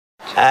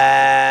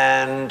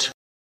And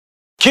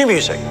cue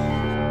music.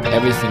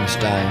 Everything's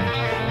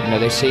dying. You know,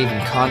 they say even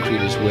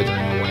concrete is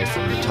withering away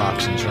from the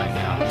toxins right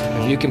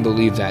now. If you can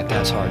believe that,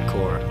 that's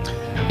hardcore.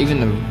 Even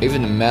the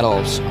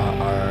metals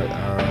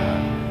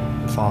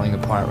are falling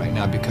apart right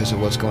now because of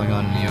what's going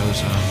on in the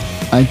ozone.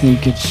 I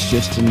think it's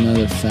just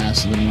another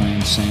facet of my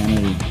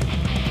insanity.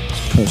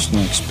 It's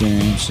personal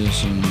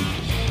experiences, and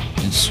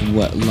it's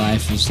what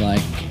life is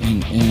like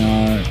in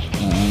our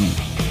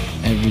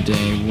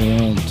everyday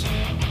world.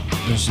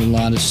 There's a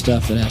lot of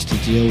stuff that has to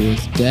deal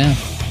with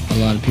death. A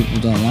lot of people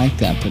don't like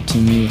that, but to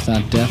me,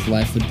 without death,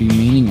 life would be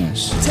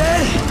meaningless.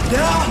 Ted,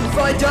 now, if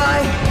I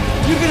die,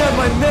 you can have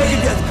my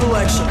Megadeth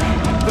collection.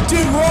 But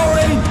dude, we're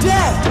already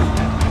dead!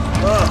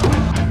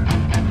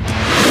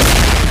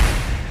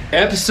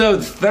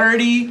 Episode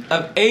 30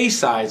 of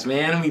A-Sides,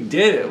 man. We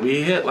did it.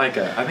 We hit I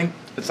think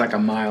it's like a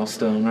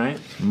milestone, right?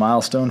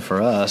 Milestone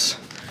for us.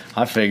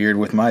 I figured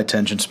with my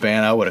attention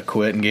span, I would have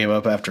quit and gave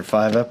up after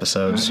 5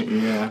 episodes.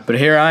 Yeah. But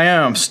here I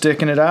am,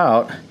 sticking it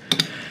out.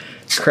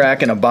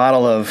 Cracking a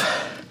bottle of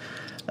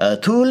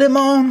Tout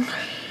Limon.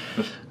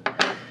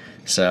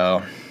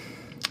 So,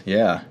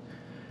 yeah.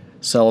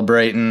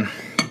 Celebrating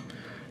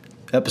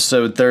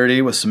episode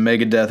 30 with some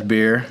Megadeth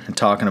beer and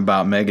talking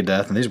about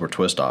Megadeth. And these were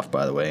Twist Off,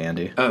 by the way,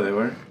 Andy. Oh, they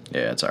were?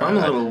 Yeah, it's all right. I'm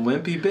a little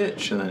wimpy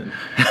bitch then.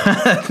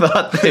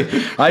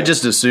 I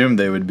just assumed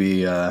they would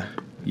be,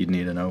 you'd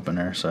need an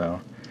opener,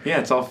 so. Yeah,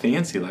 it's all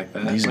fancy like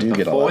that. These with do the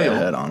get foil. a lot of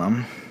head on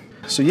them.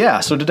 So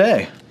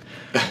today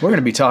we're going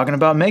to be talking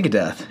about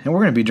Megadeth, and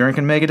we're going to be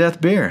drinking Megadeth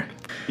beer.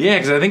 Yeah,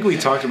 because I think we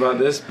talked about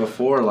this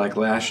before, like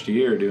last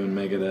year, doing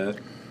Megadeth.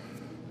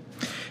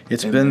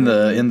 It's been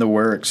in the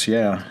works,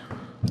 yeah.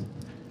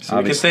 So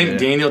we can thank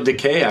Daniel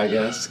Decay, I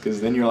guess,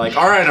 because then you're like,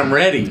 all right, I'm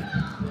ready.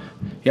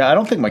 Yeah, I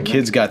don't think my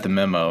kids got the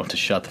memo to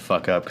shut the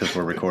fuck up because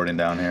we're recording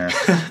down here.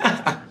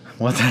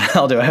 What the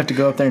hell? Do I have to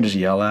go up there and just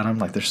yell at them?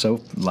 Like, they're so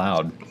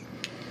loud.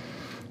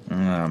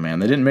 Oh, man.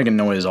 They didn't make a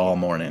noise all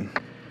morning.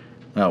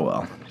 Oh,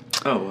 well.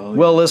 Oh, well.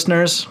 Well,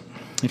 listeners,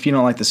 if you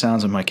don't like the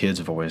sounds of my kid's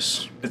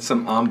voice... It's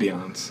some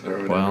ambiance or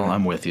whatever. Well,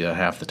 I'm with you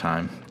half the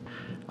time.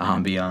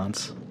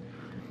 Ambiance.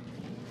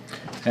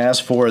 As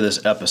for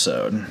this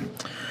episode,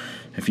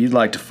 if you'd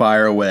like to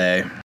fire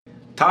away...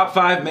 Top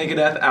 5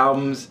 Megadeth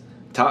albums,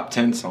 top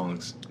 10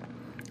 songs.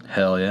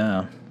 Hell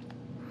yeah.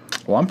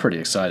 Well, I'm pretty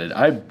excited.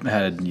 I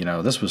had,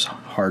 this was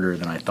harder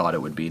than I thought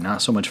it would be.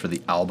 Not so much for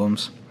the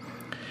albums.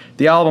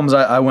 The albums,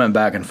 I went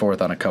back and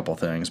forth on a couple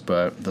things,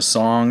 but the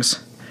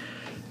songs,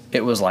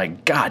 it was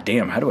like, God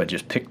damn, how do I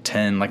just pick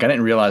 10? Like, I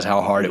didn't realize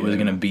how hard it was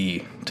going to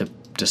be to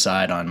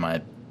decide on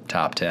my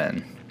top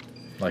 10.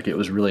 Like, it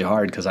was really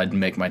hard because I'd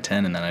make my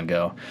 10 and then I'd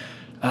go,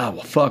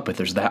 well, fuck, but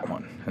there's that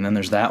one. And then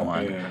there's that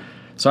one. Yeah.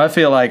 So I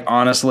feel like,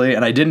 honestly,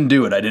 and I didn't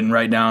do it. I didn't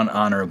write down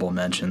honorable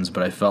mentions,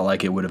 but I felt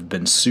like it would have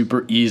been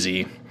super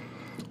easy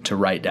to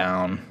write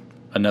down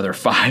another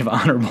 5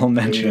 honorable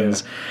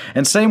mentions. Yeah.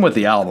 And same with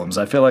the albums.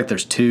 I feel like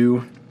there's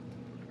 2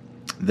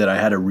 that I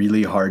had a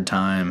really hard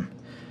time.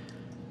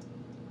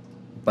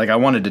 Like, I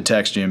wanted to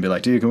text you and be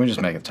like, dude, can we just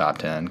make a top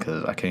 10?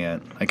 Because I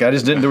can't. Like, I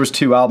just didn't. There was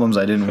 2 albums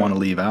I didn't want to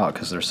leave out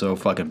because they're so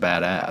fucking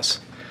badass.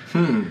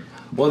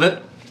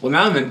 Well,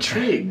 now I'm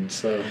intrigued,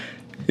 so.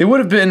 It would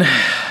have been...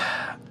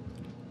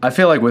 I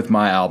feel like with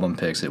my album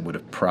picks, it would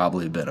have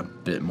probably been a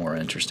bit more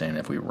interesting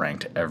if we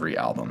ranked every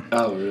album.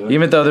 Oh, really?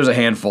 Even though there's a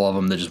handful of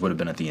them that just would have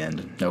been at the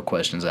end. No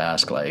questions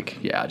asked.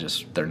 Like,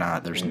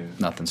 there's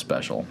nothing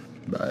special.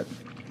 But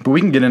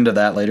we can get into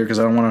that later because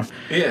I don't want to.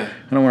 Yeah.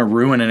 I don't want to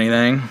ruin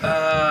anything.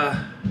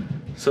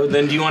 So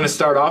then, do you want to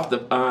start off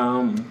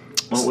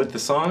with the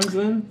songs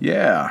then?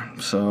 Yeah.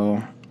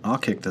 So I'll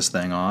kick this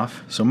thing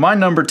off. So my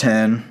number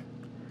 10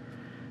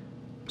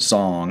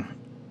 song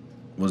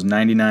was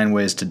 99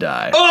 Ways to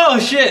Die. Oh,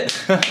 shit!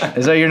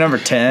 Is that your number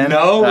 10?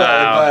 No,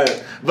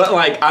 but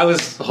like, I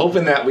was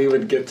hoping that we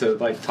would get to,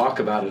 like, talk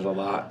about it a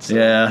lot. So.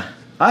 Yeah.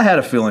 I had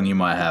a feeling you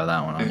might have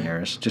that one on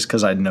yours, just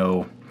because I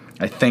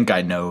think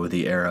I know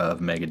the era of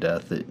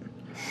Megadeth.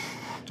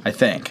 I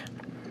think.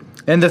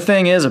 And the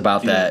thing is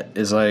about that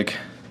is, like...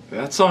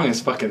 That song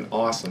is fucking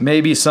awesome.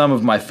 Maybe some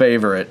of my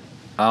favorite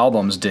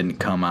albums didn't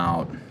come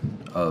out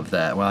of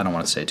that. Well, I don't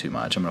want to say too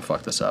much. I'm going to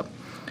fuck this up.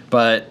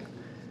 But...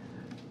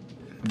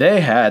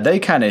 They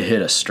kind of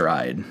hit a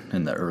stride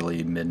in the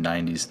early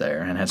mid-90s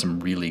there and had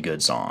some really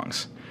good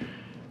songs.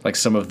 Like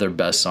some of their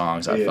best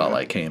songs I felt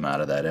like came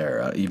out of that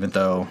era, even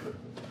though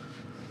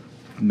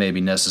maybe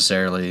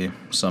necessarily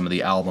some of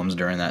the albums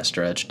during that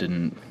stretch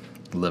didn't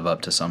live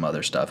up to some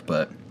other stuff,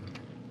 but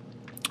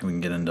we can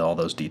get into all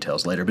those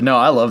details later. But no,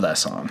 I love that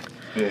song.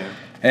 Yeah.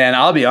 And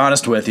I'll be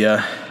honest with you,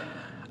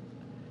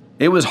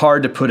 it was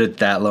hard to put it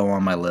that low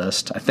on my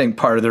list. I think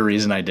part of the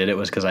reason I did it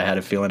was because I had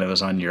a feeling it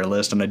was on your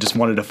list, and I just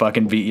wanted to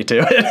fucking beat you to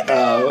it.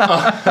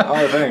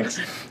 Oh, thanks.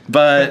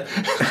 But,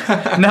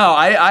 no,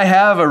 I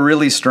have a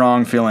really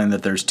strong feeling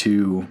that there's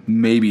 2,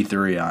 maybe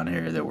 3 on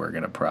here that we're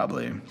going to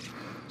probably...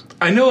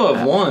 I know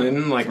of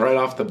one, like, right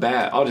off the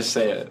bat. I'll just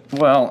say it.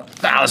 Well,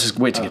 let's just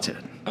wait to get to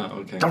it. Oh,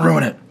 okay. Don't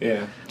ruin it.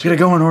 Yeah. It's going to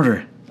go in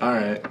order. All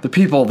right. The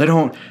people, they're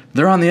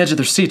on the edge of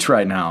their seats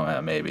right now,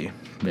 maybe.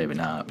 maybe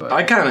not, but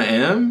I kind of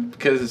am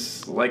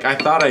because like I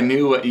thought I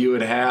knew what you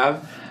would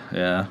have,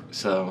 yeah.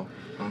 so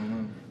I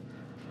don't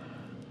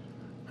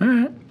know. All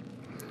right.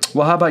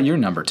 Well, how about your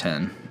number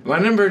 10? My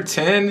number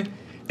 10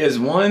 is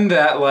one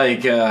that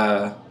like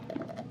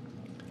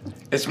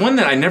it's one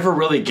that I never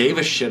really gave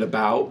a shit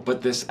about,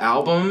 but this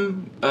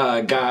album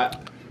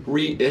got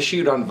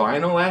reissued on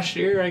vinyl last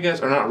year, I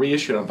guess, or not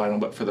reissued on vinyl,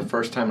 but for the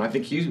first time. I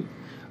think you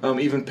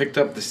even picked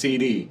up the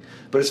CD,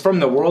 but it's from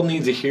The World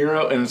Needs a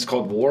Hero, and it's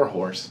called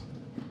Warhorse.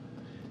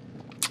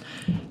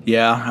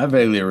 Yeah, I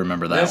vaguely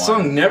remember that That one.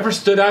 song never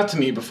stood out to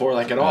me before,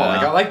 like at all. Yeah.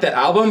 Like I like the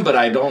album, but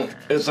I don't.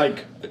 It's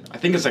like I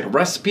think it's like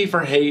Recipe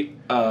for Hate. ...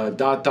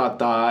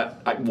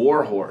 Like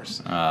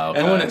Warhorse. Oh, okay.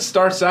 And when it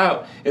starts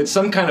out, it's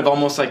some kind of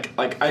almost like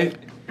I.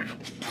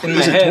 In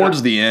my Is it head,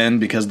 towards the end?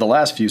 Because the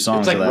last few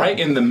songs it's like of that. right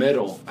in the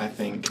middle, I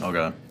think.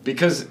 Okay.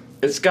 Because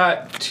it's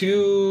got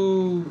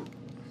two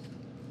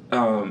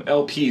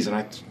LPs,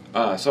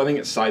 and so I think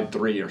it's side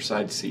 3 or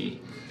side C.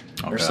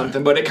 Or Okay.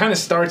 something, but it kind of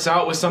starts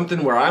out with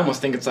something where I almost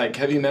think it's like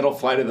heavy metal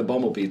Flight of the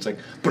Bumblebee. It's like,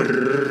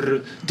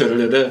 brrr,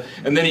 da-da-da-da.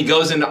 And then he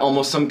goes into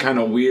almost some kind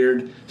of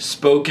weird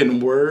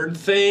spoken word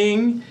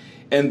thing,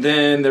 and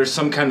then there's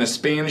some kind of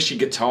Spanishy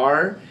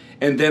guitar,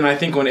 and then I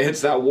think when it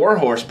hits that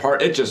Warhorse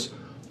part, it just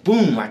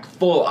boom, like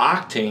full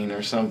octane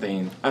or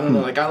something. I don't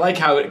know, like I like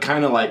how it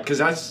kind of like, because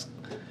that's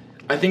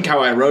I think how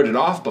I wrote it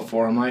off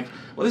before. I'm like,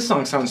 well, this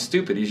song sounds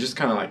stupid. He's just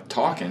kind of like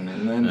talking,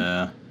 and then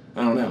Yeah.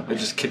 I don't know. It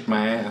just kicked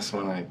my ass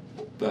when I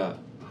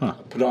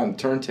put it on the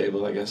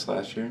turntable, I guess,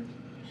 last year.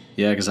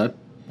 Yeah, because I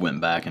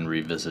went back and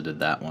revisited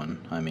that one.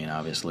 I mean,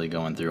 obviously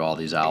going through all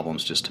these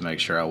albums just to make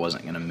sure I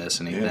wasn't going to miss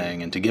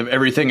anything and to give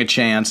everything a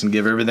chance and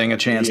give everything a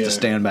chance Yeah. to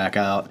stand back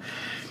out.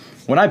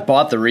 When I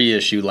bought the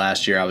reissue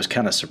last year, I was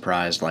kind of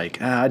surprised.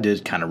 Like, I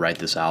did kind of write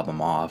this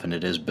album off, and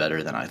it is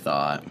better than I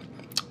thought.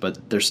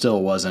 But there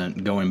still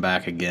wasn't, going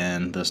back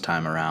again this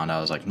time around, I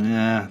was like,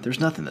 nah, there's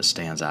nothing that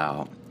stands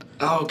out.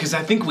 Oh, because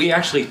I think we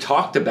actually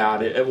talked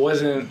about it. It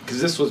wasn't, because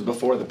this was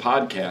before the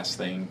podcast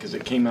thing, because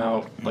it came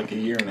out like a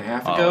year and a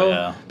half Oh, ago.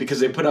 yeah.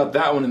 Because they put out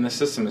that one and The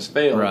System Has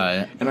Failed.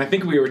 Right. And I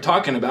think we were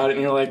talking about it,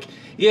 and you're like,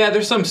 yeah,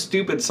 there's some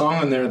stupid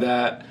song in there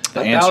that The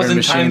a answering 1,000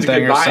 machine times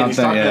thing or goodbye, and he's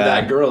something, talking to yeah.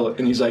 that girl,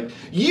 and he's like,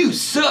 you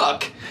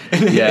suck!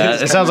 Yeah,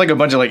 It's it sounds like a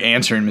bunch of like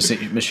answering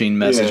machine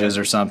messages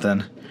Yeah. or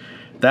something.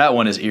 That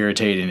one is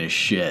irritating as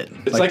shit.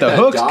 It's like like the that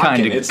hook's Doc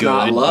kind in of It's good,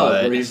 Not Love,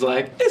 but where he's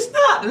like, it's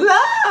not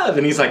love!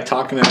 And he's like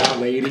talking to that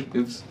lady.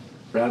 Oops,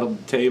 rattled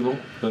the table.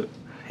 But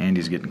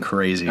Andy's getting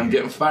crazy. I'm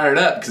getting fired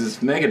up because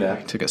it's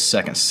Megadeth. Took a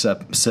second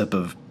sip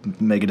of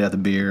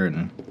Megadeth beer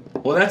and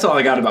Well, that's all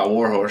I got about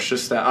Warhorse.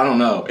 Just that, I don't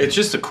know. It's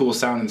just a cool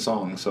sounding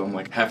song, so I'm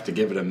like, have to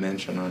give it a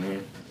mention on here.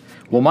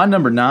 well, my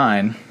number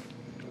 9.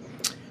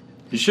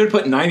 You should have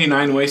put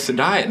 99 Ways to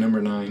Die at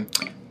number 9.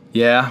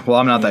 Yeah, well,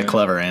 I'm not that Yeah.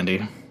 clever,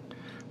 Andy.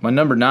 My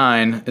number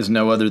 9 is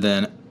no other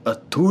than a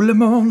tout le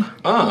monde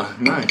Oh,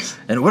 nice.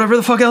 and whatever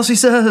the fuck else he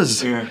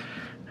says. Yeah.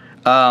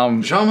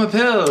 Jean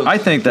Mapelle. I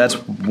think that's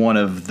one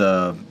of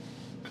the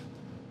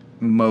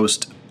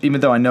most,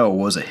 even though I know it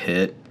was a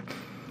hit,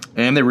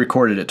 and they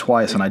recorded it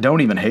twice, and I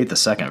don't even hate the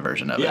second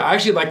version of it. Yeah, I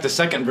actually like the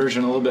second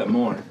version a little bit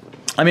more.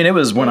 I mean, it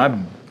was when I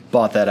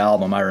bought that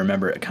album, I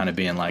remember it kind of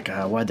being like,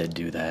 why'd they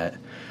do that?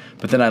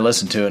 But then I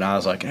listened to it, and I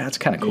was like, it's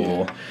kind of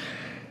cool. Yeah.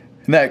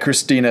 And that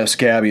Christina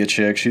Scabia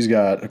chick, she's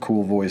got a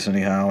cool voice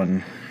anyhow,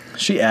 and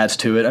she adds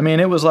to it. I mean,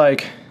 it was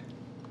like,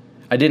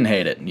 I didn't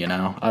hate it, you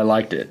know? I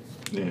liked it,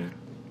 Yeah.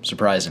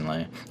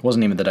 surprisingly. It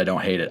wasn't even that I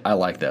don't hate it. I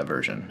like that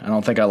version. I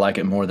don't think I like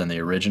it more than the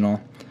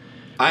original.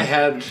 I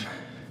had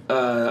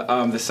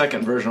the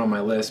second version on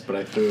my list, but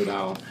I threw it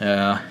out.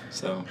 Yeah.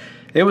 So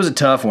It was a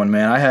tough one,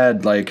 man. I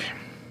had, like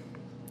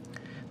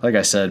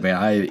I said, man,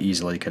 I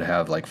easily could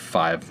have,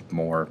 5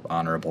 more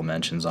honorable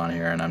mentions on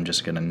here, and I'm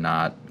just going to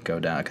not go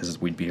down because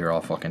we'd be here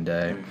all fucking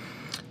day.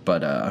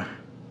 But,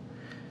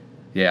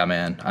 yeah,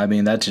 man. I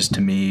mean, that just,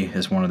 to me,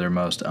 is one of their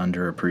most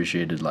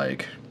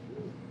underappreciated,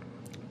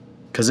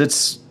 because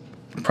it's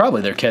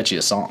probably their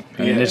catchiest song.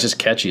 I mean, Yeah. it's just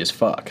catchy as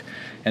fuck.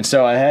 And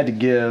so I had to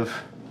give,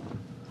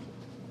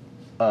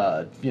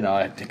 I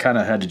kind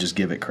of had to just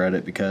give it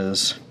credit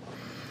because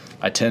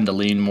I tend to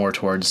lean more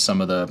towards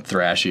some of the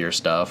thrashier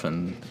stuff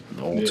and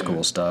old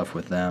school stuff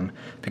with them.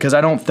 Because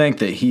I don't think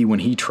that when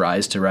he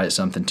tries to write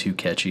something too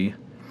catchy,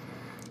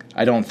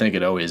 I don't think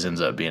it always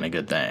ends up being a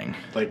good thing.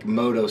 like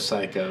Moto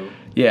Psycho.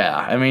 Yeah,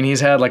 I mean, he's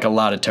had a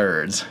lot of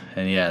turds.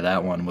 And yeah,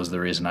 that one was the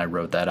reason I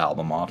wrote that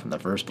album off in the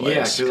first place.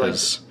 Yeah, 'cause,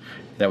 because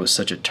that was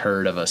such a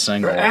turd of a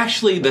single. Or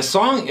actually, the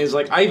song is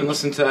I even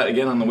listened to that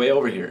again on the way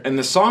over here, and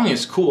the song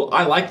is cool.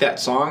 I like that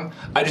song.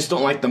 I just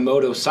don't like the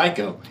Moto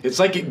Psycho. It's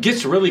it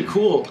gets really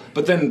cool,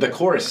 but then the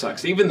chorus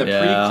sucks. Even the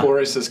Yeah.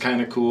 pre-chorus is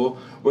kind of cool,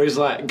 where he's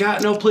like,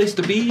 "Got no place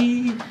to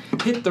be,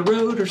 hit the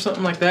road" or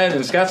something like that, and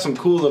it's got some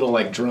cool little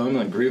drum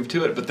and groove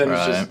to it. But then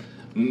it's just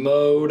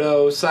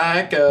Moto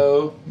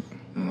Psycho.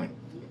 I'm like,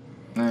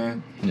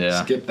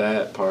 Yeah. skip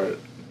that part.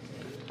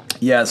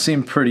 Yeah, it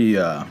seemed pretty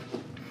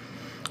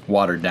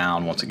watered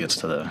down once it gets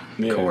to the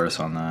Yeah. chorus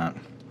on that.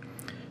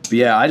 But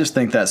yeah, I just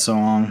think that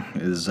song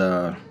is,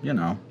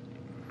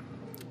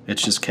 it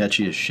It's just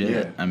catchy as shit.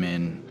 Yeah. I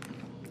mean,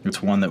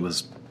 it's one that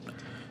was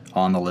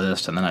on the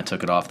list, and then I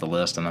took it off the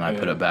list, and then I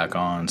put it back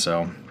on.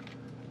 So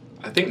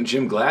I think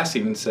Jim Glass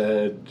even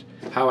said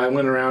how I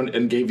went around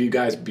and gave you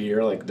guys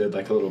beer, like did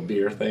like a little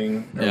beer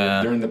thing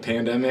during the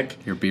pandemic.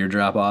 Your beer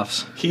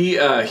drop-offs. He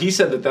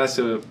said that's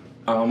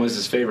was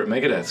his favorite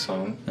Megadeth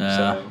song. Yeah.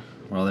 So.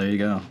 Well, there you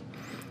go.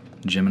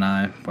 Jim and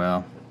I.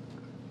 Well,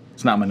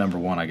 it's not my number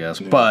one, I guess,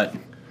 but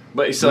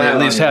you still at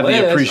least have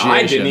the appreciation.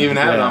 I didn't even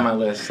have it on my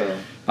list, so.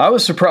 I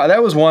was surprised.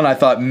 That was one I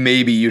thought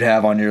maybe you'd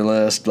have on your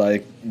list,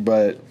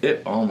 but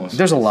it almost.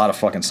 There's a lot of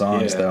fucking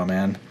songs though,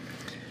 man.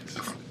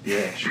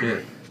 Yeah,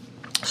 shit.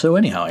 So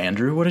anyhow,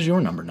 Andrew, what is your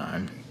number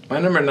 9? My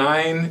number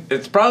 9,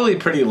 it's probably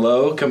pretty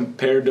low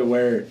compared to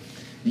where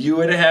you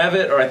would have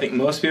it, or I think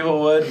most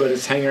people would, but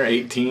it's Hangar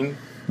 18.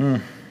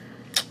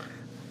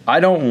 I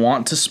don't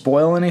want to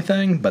spoil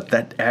anything, but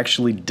that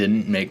actually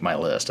didn't make my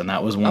list, and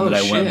that was one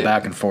that I went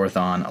back and forth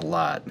on a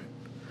lot.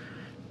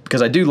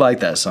 Because I do like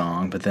that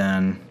song, but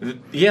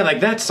then... Yeah, like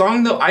that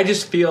song, though, I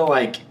just feel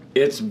like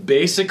it's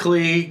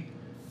basically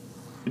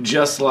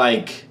just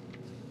like...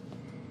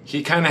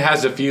 He kind of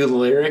has a few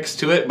lyrics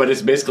to it, but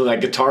it's basically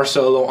like guitar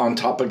solo on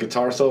top of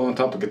guitar solo on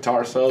top of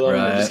guitar solo,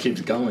 and it just keeps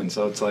going.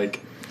 So it's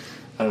like,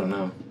 I don't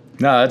know.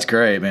 No, that's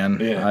great, man.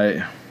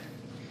 Yeah.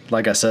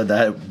 Like I said,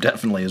 that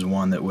definitely is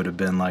one that would have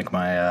been like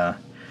my,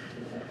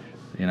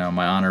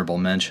 my honorable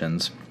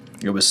mentions.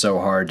 It was so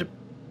hard to,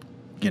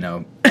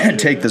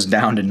 take this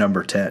down to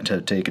number 10,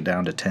 to take it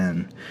down to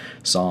 10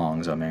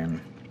 songs. I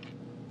mean,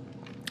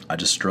 I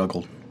just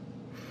struggled.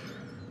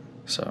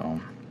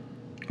 So,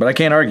 but I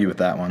can't argue with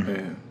that one.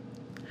 Yeah.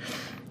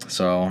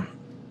 So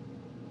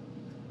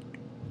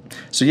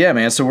yeah,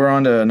 man. So we're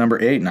on to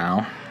number 8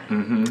 now,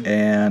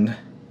 and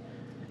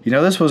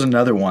this was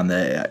another one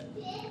that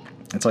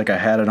it's like I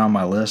had it on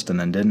my list and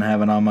then didn't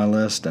have it on my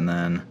list, and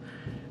then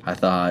I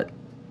thought,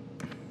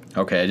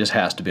 okay, it just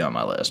has to be on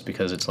my list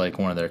because it's like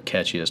one of their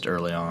catchiest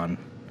early on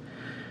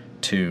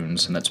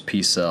tunes, and that's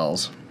Peace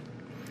Sells.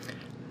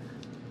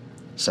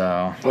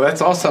 So well,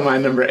 that's also my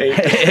number 8.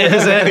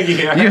 Is it?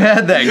 Yeah.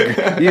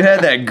 You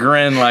had that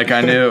grin like I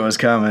knew it was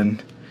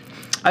coming.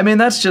 I mean,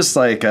 that's just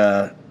like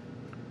it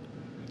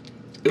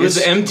was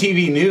the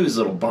MTV News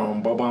little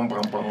boom boom boom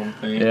boom boom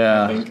thing.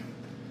 Yeah. I think.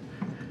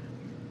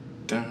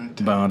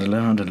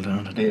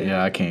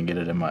 Yeah, I can't get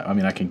it in my. I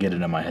mean, I can get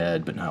it in my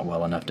head, but not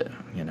well enough to,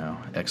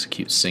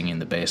 execute singing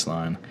the bass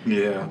line.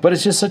 Yeah. But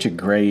it's just such a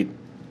great.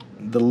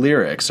 The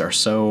lyrics are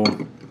so.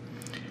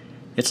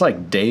 It's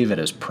like Dave at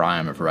his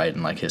prime of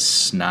writing like his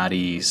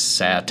snotty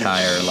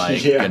satire,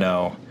 like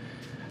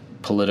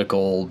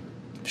political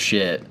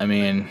shit. I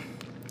mean,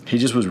 he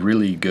just was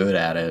really good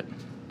at it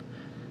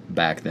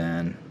back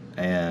then,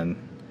 and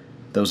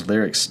those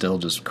lyrics still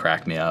just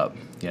crack me up.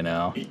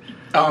 Yeah,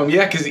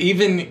 because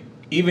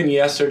even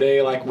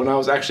yesterday, like when I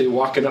was actually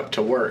walking up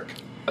to work,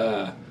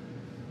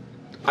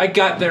 I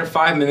got there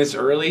 5 minutes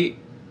early,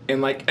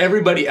 and like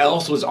everybody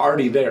else was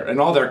already there, and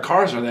all their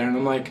cars were there, and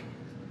I'm like,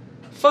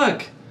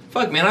 fuck,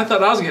 man, I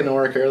thought I was getting to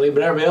work early,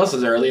 but everybody else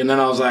is early, and then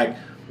I was like,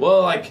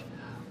 well, like,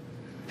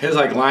 his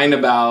like line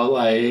about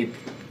like,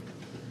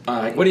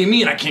 what do you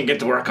mean I can't get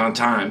to work on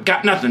time?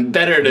 Got nothing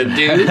better to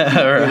do.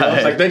 Right.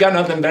 It's like they got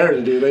nothing better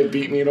to do. They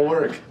beat me to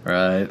work.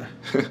 Right.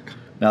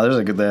 Now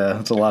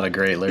that's a lot of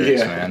great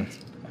lyrics, man.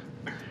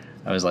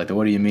 I was like,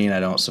 what do you mean I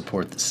don't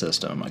support the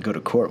system? I go to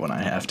court when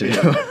I have to.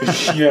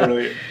 Yeah,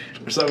 really.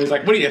 Or somebody's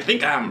like, what do you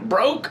think, I'm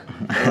broke?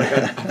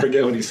 I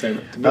forget what he's saying.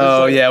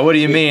 Oh, yeah, what do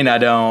you mean I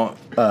don't...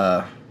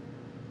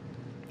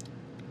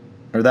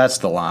 Or that's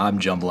the line. I'm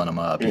jumbling them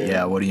up.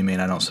 Yeah, what do you mean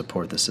I don't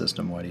support the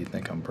system? Why do you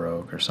think I'm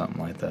broke? Or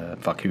something like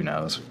that. Fuck, who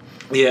knows?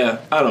 Yeah,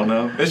 I don't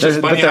know. It's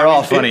just funny. But they're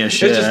all funny as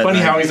shit. It's just funny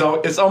how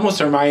it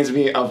almost reminds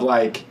me of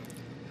like,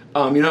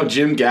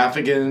 Jim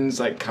Gaffigan's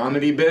like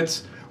comedy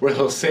bits where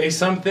he'll say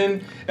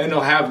something and he'll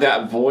have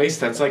that voice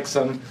that's like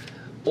some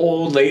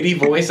old lady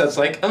voice that's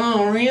like,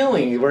 oh,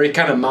 really? Where he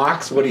kind of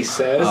mocks what he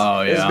says.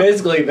 Oh, yeah. It's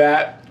basically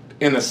that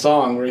in a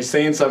song where he's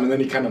saying something and then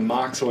he kind of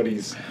mocks what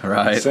he's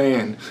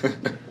saying.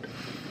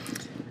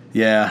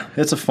 Yeah,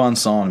 it's a fun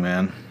song,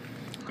 man.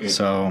 Yeah.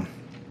 So,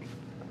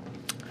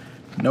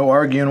 no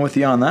arguing with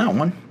you on that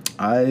one.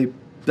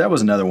 That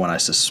was another one I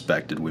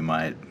suspected we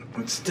might.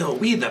 But still,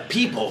 we the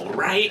people,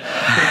 right?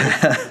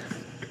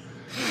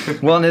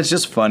 Well, and it's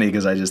just funny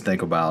because I just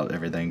think about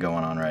everything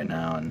going on right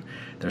now, and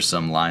there's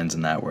some lines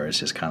in that where it's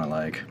just kind of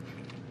like,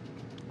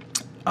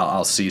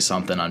 I'll see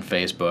something on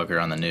Facebook or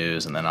on the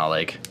news, and then I'll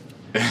like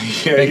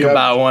think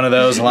about one of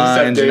those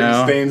lines,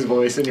 David Stain's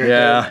voice in your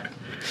head.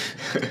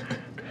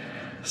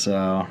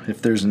 So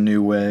if there's a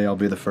new way, I'll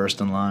be the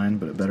first in line,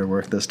 but it better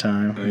work this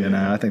time.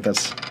 I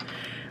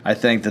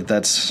think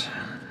that's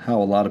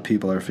how a lot of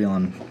people are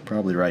feeling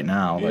probably right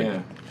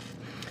now.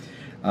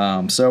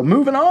 So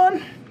moving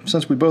on,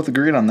 since we both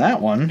agreed on that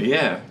one.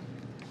 Yeah,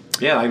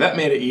 like that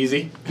made it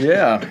easy.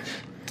 Yeah.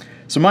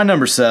 So my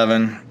number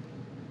 7,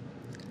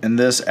 and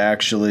this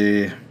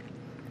actually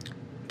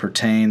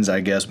pertains, I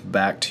guess,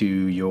 back to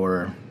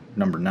your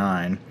number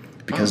 9.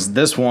 Because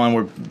this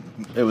one,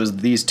 it was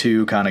these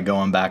two kind of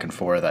going back and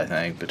forth, I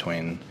think,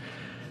 between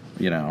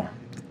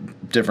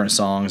different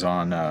songs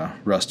on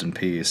Rust in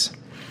Peace.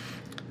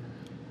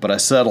 But I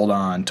settled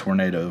on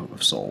Tornado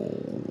of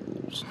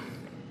Souls.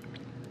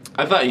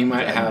 I thought you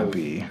might That have would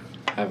be.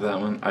 that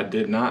one. I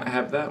did not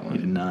have that one. You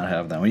did not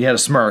have that one. You had a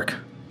smirk.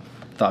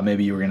 Thought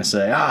maybe you were going to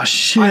say, ah,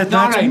 shit, I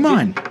thought that's I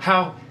mine. did.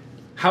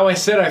 How I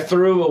said I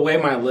threw away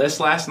my list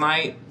last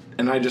night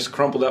and I just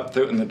crumpled up,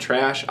 threw it in the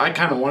trash. I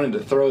kind of wanted to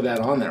throw that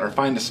on there or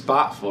find a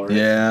spot for it.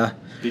 Yeah.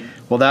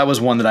 Well, that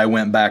was one that I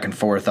went back and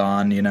forth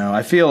on,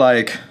 I feel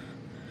like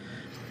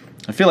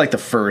the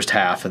first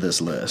half of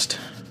this list,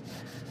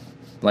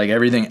 like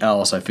everything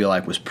else I feel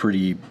like was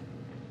pretty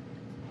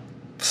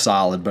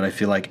solid, but I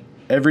feel like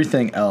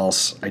everything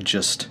else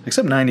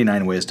except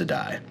 99 Ways to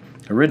Die.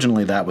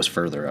 Originally that was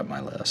further up my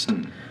list.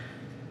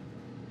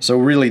 So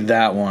really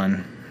that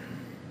one,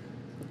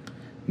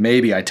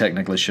 maybe I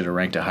technically should have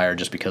ranked it higher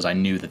just because I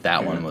knew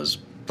that one was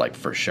like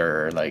for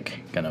sure like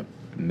gonna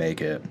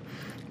make it.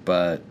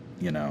 But,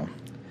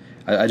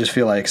 I just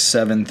feel like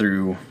 7,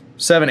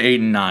 8,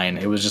 and 9.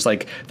 It was just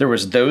like there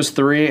was those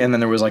 3, and then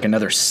there was like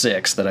another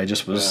 6 that I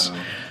just was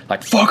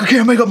like, fuck, I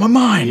can't make up my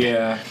mind.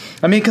 Yeah.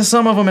 I mean, because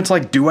some of them, it's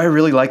like, do I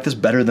really like this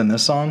better than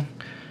this song?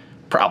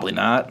 Probably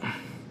not.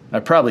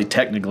 I probably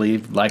technically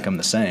like them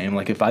the same.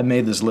 Like if I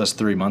made this list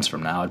 3 months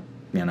from now,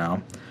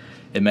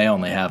 it may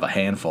only have a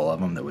handful of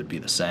them that would be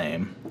the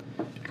same.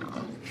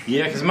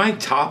 Yeah, because my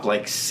top,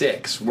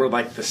 6 were,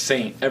 the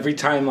same. Every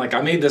time,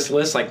 I made this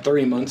list,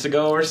 3 months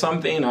ago or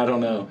something. I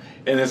don't know.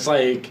 And it's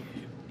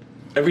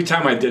every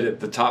time I did it,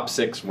 the top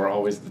 6 were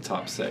always the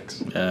top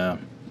 6. Yeah.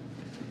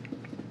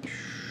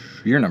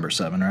 You're number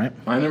 7, right?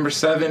 My number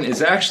 7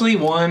 is actually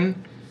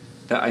one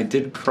that I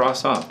did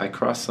cross off. I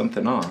crossed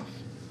something off.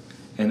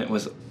 And it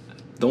was...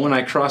 The one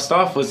I crossed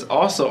off was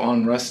also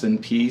on Rust in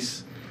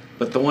Peace.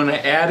 But the one I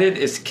added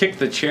is Kick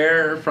the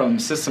Chair from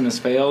System Has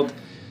Failed.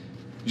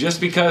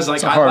 Just because, I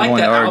like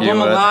that album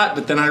a lot,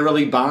 but then I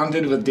really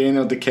bonded with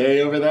Daniel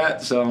Decay over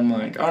that, so I'm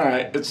like, all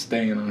right, it's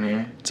staying on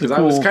here. Because I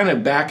was kind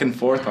of back and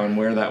forth on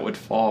where that would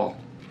fall.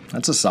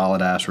 That's a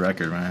solid-ass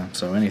record, man.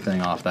 So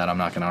anything off that I'm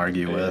not going to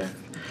argue with.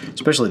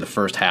 Especially the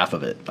first half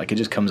of it. It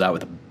just comes out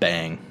with a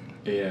bang.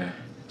 Yeah.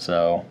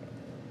 So.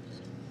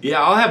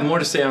 Yeah, I'll have more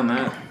to say on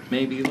that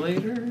maybe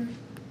later.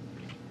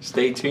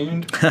 Stay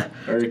tuned.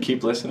 Or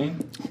keep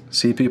listening.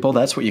 See, people,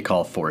 that's what you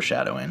call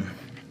foreshadowing.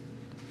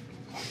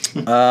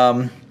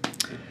 Well,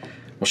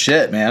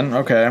 shit, man.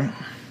 Okay. I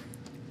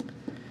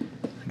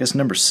guess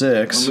number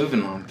 6. We're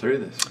moving on through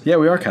this. Yeah,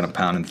 we are kind of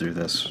pounding through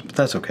this, but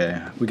that's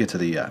okay. We get to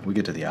the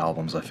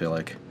albums. I feel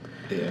like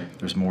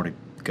there's more to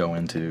go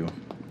into.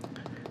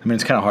 I mean,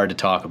 it's kind of hard to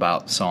talk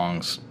about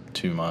songs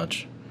too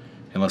much,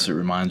 unless it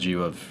reminds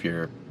you of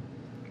your,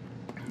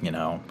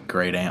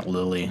 great Aunt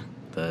Lily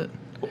that.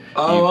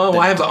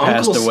 I have an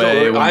uncle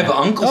story. I have an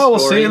uncle story. Oh, well,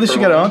 see, at least you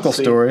got an uncle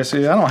story.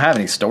 See, I don't have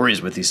any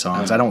stories with these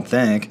songs. I don't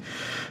think.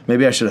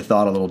 Maybe I should have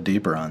thought a little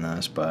deeper on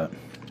this, but.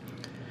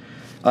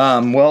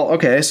 Well,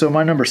 okay, so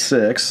my number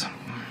 6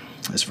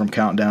 is from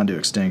Countdown to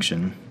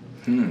Extinction.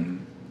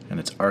 And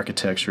it's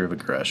Architecture of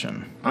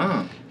Aggression.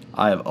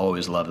 I have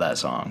always loved that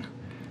song.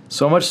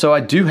 So much so I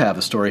do have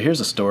a story.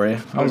 Here's a story.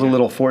 I was a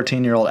little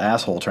 14-year-old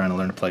asshole trying to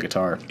learn to play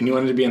guitar. And you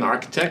wanted to be an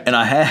architect? And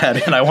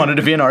I wanted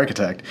to be an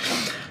architect.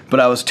 But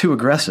I was too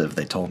aggressive,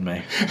 they told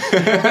me.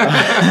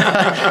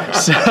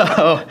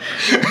 So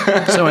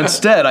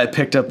instead, I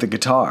picked up the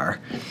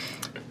guitar.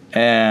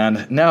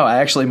 And no,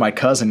 actually, my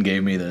cousin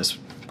gave me this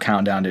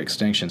Countdown to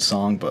Extinction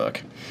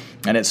songbook.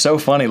 And it's so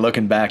funny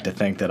looking back to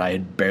think that I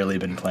had barely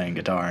been playing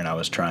guitar and I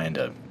was trying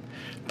to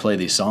play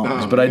these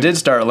songs. But I did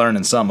start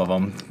learning some of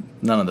them.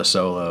 None of the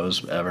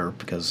solos ever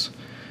because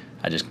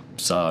I just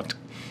sucked.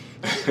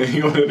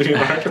 You wanted to be an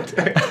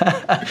architect?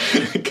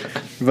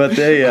 But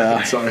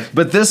Sorry.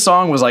 But this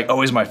song was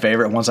always my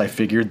favorite once I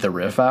figured the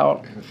riff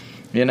out.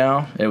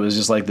 It was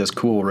just this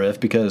cool riff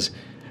because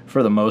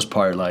for the most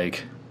part,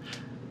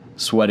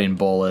 Sweating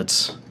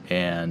Bullets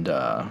and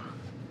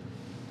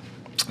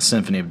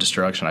Symphony of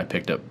Destruction I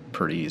picked up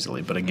pretty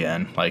easily. But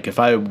again, if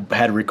I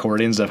had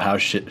recordings of how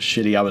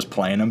shitty I was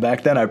playing them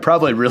back then, I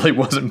probably really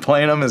wasn't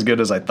playing them as good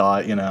as I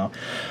thought,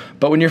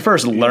 But when you're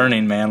first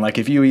learning, man,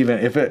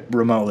 if it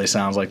remotely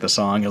sounds like the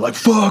song, you're like,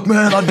 fuck,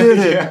 man, I did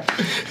it.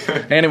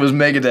 And it was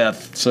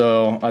Megadeth,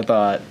 so I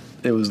thought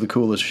it was the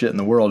coolest shit in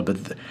the world.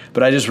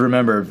 But I just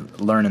remember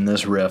learning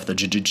this riff, and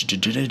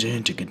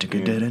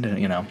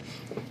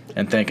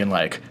thinking,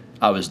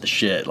 I was the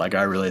shit,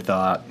 I really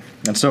thought.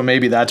 And so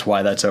maybe that's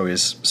why that's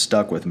always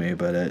stuck with me,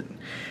 but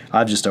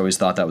I've just always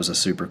thought that was a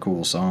super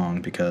cool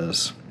song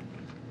because,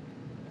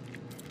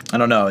 I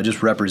don't know, it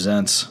just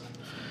represents,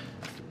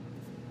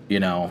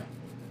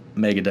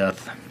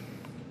 Megadeth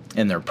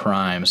in their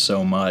prime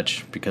so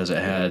much because it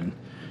had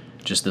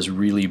just this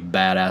really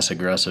badass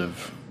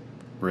aggressive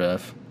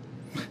riff.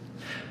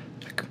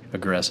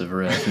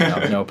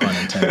 No pun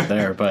intended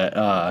there, but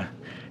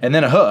and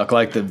then a hook,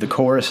 the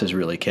chorus is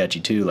really catchy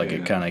too,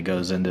 it kind of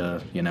goes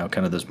into,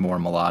 kind of this more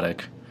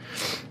melodic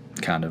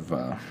kind of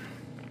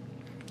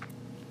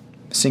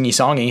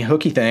singy-songy,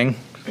 hooky thing.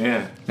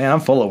 Yeah. Man, I'm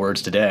full of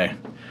words today.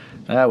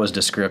 That was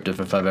descriptive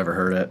if I've ever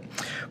heard it.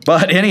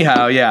 But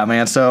anyhow, yeah,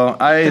 man. So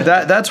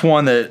that's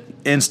one that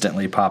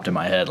instantly popped in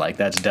my head. Like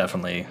that's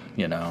definitely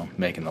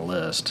making the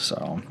list.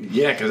 So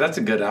Yeah, because that's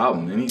a good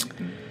album.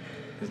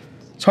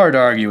 it's hard to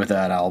argue with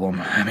that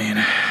album. I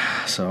mean,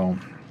 so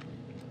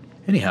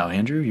anyhow,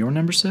 Andrew, your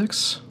number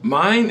 6.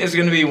 Mine is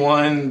going to be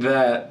one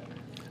that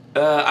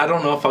I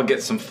don't know if I'll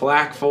get some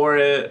flack for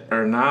it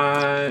or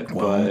not,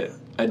 but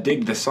I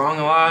dig the song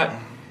a lot.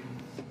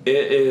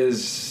 It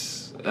is.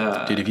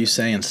 Dude, if you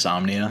say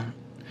Insomnia,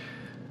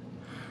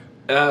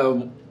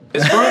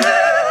 It's from.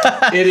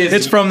 It is.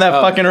 it's from that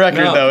fucking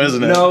record, though,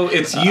 isn't it? No,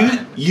 it's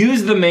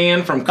Use the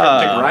Man from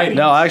Cryptic Writings.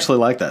 No, I actually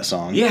like that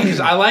song. Yeah, because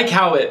I like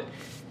how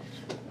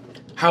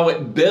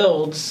it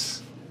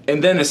builds,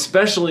 and then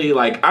especially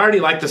like I already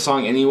liked the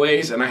song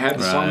anyways, and I had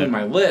the song Right. in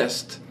my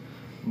list,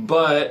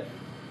 but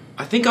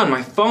I think on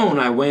my phone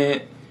I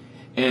went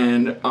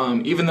and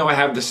even though I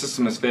have The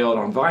System Has Failed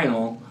on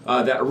vinyl,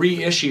 that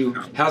reissue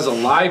has a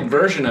live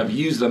version of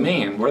Use the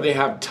Man where they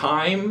have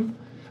Time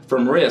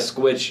from Risk,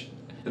 which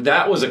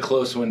that was a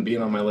close one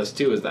being on my list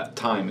too. Is that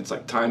Time? It's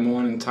like Time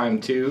 1 and Time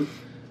 2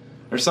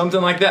 or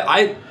something like that.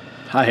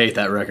 I hate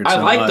that record so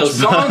I like much. those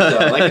songs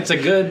though. Like it's a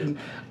good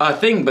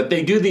thing, but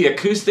they do the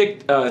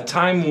acoustic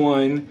Time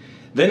 1,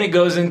 then it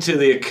goes into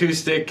the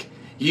acoustic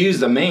Use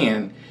the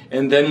Man,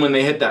 and then when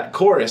they hit that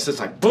chorus, it's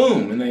like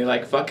boom, and they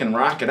like fucking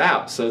rock it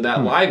out. So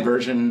that live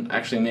version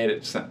actually made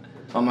it.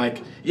 I'm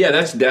like, yeah,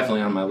 that's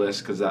definitely on my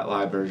list because that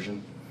live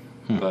version.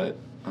 But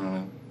I don't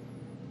know.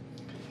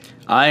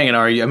 I ain't gonna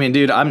argue. I mean,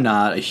 dude, I'm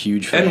not a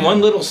huge fan. And one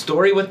little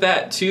story with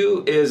that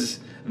too is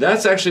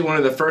that's actually one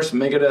of the first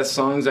Megadeth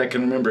songs I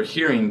can remember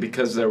hearing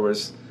because there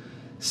was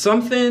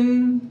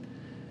something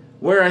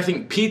where I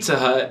think Pizza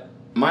Hut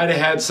might have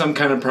had some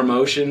kind of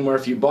promotion where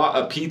if you bought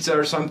a pizza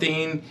or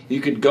something,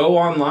 you could go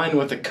online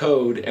with a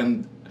code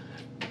and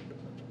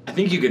I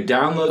think you could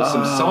download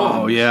some songs.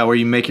 Oh yeah, where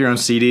you make your own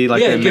CD,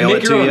 like Yeah, they you can mail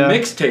make it your to own you.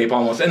 mixtape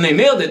almost, and they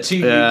mailed it to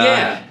you.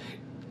 Yeah.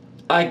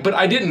 Like, but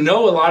I didn't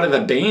know a lot of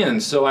the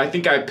bands, so I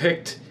think I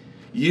picked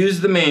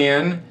Use the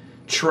Man,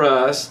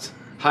 Trust,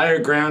 Higher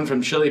Ground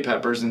from Chili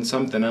Peppers, and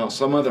something else,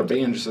 some other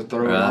band just to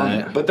throw it on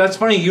there. Right. But that's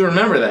funny, you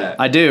remember that.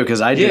 I do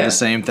because I did Yeah. the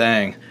same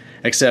thing,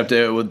 except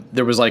there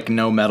was like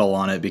no metal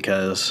on it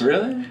because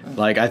Really?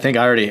 like I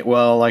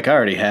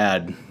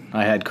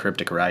had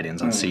Cryptic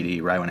Writings on CD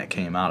right when it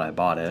came out. I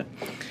bought it,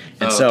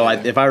 and so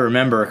Okay. if I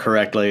remember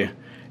correctly,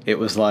 it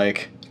was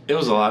like It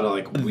was a lot of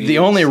like weird the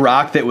only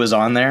rock that was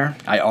on there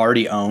I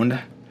already owned,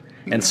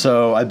 and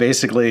so I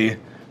basically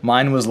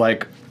mine was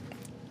like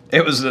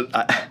it was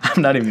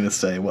I'm not even gonna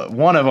say what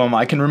one of them.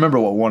 I can remember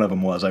what one of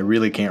them was. I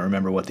really can't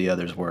remember what the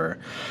others were,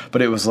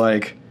 but it was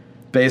like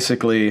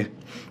basically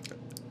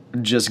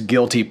just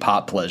guilty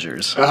pop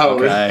pleasures. Oh,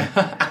 okay.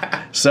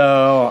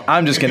 So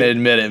I'm just gonna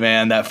admit it,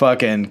 man. That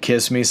fucking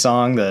 "Kiss Me"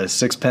 song, the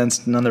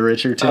Sixpence None the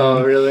Richer tune.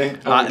 Oh, really?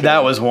 Okay.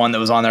 That was one that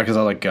was on there because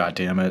I was like, God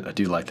damn it, I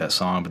do like that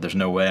song, but there's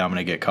no way I'm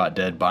gonna get caught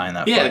dead buying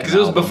that. Yeah, fucking because it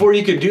was album. before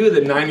you could do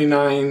the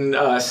 99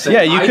 cent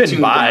Yeah, you couldn't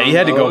iTunes buy it. You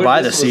had to go download.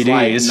 buy the This was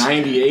like CDs.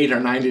 98 or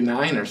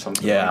 99 or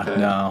something Yeah, like that.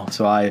 no.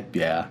 So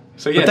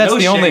So yeah, but that's no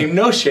the shame, only,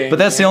 no shame. But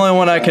that's the man. only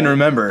one I can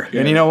remember. yeah.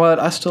 And you know what?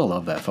 I still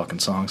love that fucking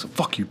song. So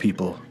fuck you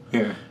people.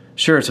 Yeah.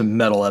 Sure, it's a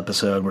metal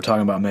episode. We're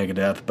talking about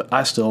Megadeth, but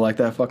I still like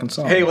that fucking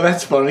song. Hey, well,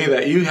 that's funny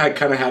that you had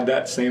kind of had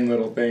that same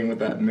little thing with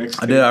that mix.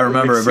 I did. I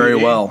remember it very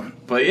well.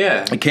 But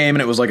yeah, It came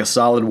and it was like a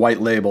solid white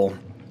label,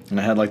 and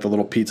it had like the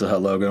little Pizza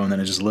Hut logo, and then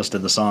it just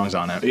listed the songs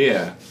on it.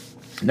 yeah.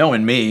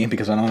 Knowing me,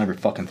 because I don't ever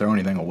fucking throw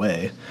anything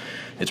away,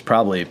 it's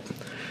probably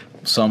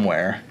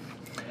somewhere.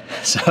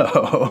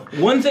 So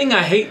One thing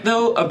I hate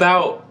though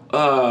about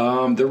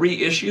the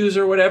reissues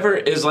or whatever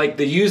is like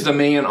they Use the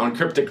Man on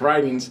Cryptic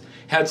Writings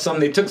had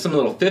they took some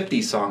little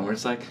 50s song where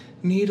it's like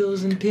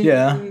needles and pins.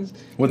 Yeah.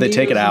 Would they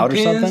take it needles out and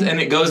or pins, something? And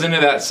it goes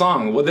into that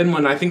song. Well, then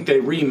when I think they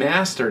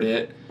remastered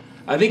it,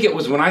 I think it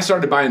was when I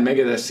started buying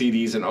Megadeth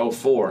CDs in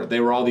 04.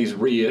 They were all these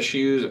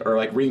reissues or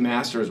like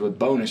remasters with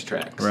bonus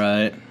tracks.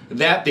 right.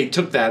 That they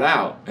took that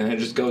out and it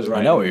just goes right.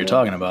 I know what into you're the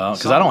talking about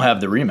because I don't have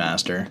the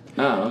remaster.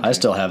 Oh, okay. I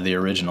still have the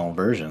original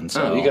version.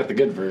 So Oh, you got the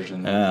good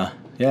version. yeah,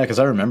 because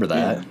I remember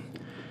that. Yeah.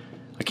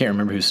 I can't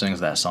remember who sings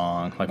that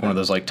song. Like one of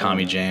those like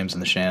Tommy James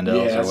and the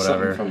Shandells Yeah, or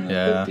whatever. something from the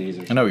Yeah, 50s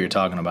or I know what you're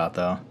talking about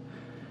though.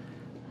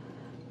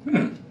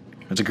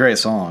 It's a great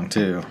song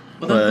too.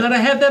 Well, I'm glad I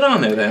had that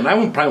on there then.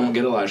 Probably won't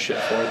get a lot of shit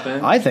for it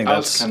then. I think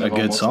was that's kind a of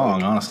good almost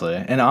song, like- honestly.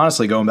 And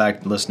honestly, going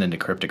back listening to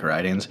Cryptic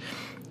Writings,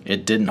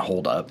 it didn't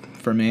hold up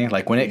for me.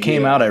 Like when it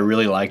came Yeah. out, I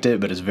really liked it,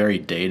 but it's very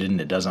dated and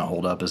it doesn't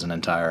hold up as an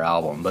entire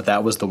album. But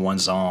that was the one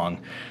song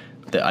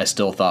that I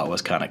still thought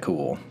was kind of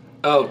cool.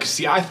 Oh, 'cause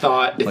see, I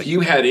thought if Like-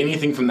 you had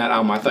anything from that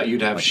album, I thought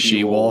you'd have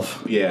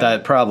She-Wolf. Yeah.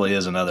 That probably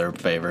is another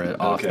favorite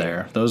off Okay.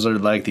 there. Those are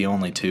like the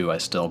only two I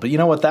still. But you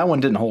know what? That one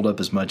didn't hold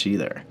up as much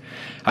either.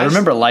 I I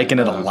remember s- liking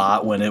it a no.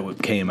 lot when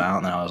it came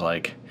out, and I was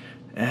like,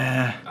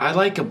 I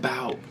like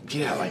about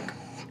like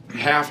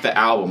half the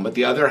album, but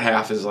the other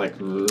half is like.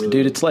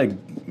 dude, it's like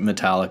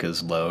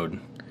Metallica's Load.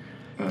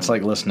 It's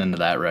like listening to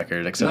that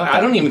record, except No, I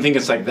don't even think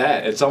it's like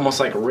that. It's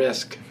almost like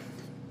Risk.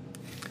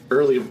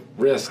 early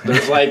Risk.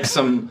 There's like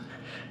some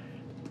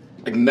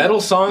like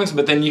metal songs,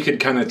 but then you could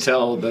kind of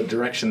tell the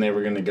direction they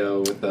were going to go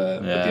with the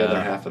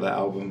other half of the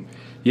album.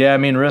 Yeah, I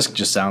mean, Risk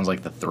just sounds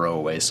like the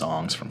throwaway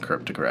songs from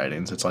Cryptic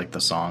Writings. It's like the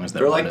songs that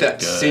They're weren't like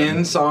that as good.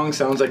 Sin song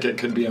sounds like it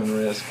could be on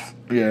Risk.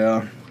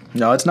 Yeah.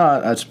 No, it's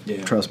not.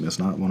 Yeah. Trust me, it's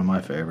not one of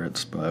my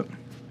favorites, but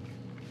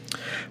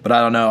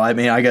I don't know. I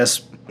mean, I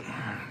guess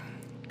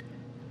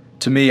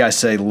to me, I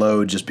say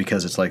Load just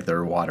because it's like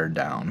they're watered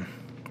down.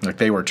 Like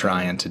they were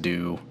trying to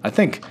do. I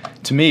think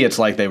to me, it's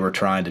like they were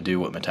trying to do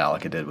what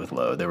Metallica did with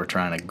Load. They were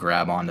trying to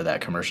grab onto that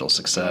commercial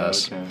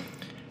success. Okay.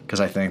 Because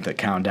I think that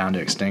Countdown to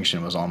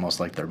Extinction was almost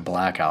like their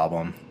Black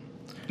album.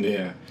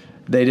 Yeah.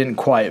 They didn't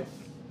quite,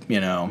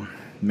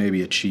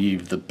 maybe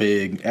achieve the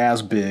big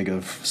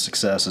of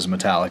success as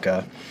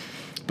Metallica.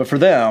 But for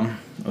them,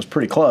 it was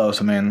pretty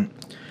close. I mean,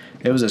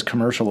 it was as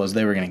commercial as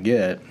they were going to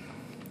get,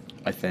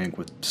 I think,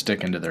 with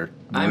sticking to their roots,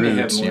 I may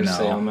have more to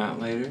say on that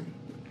later.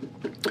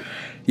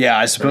 Yeah,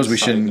 I suppose we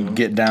Side shouldn't note.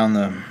 get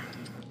down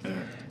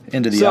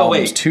into the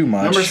albums too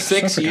much. Number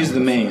 6, So I Use forgot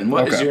the Man.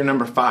 What is Okay. your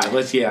number 5?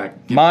 Let's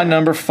My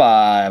number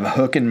 5,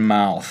 Hook and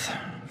Mouth,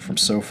 from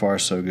So Far,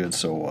 So Good,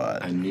 So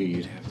What. I knew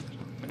you'd have that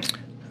on there.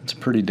 It's a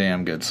pretty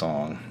damn good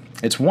song.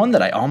 It's one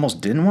that I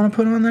almost didn't want to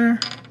put on there,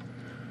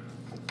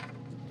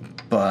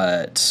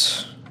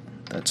 but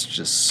that's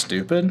just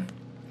stupid,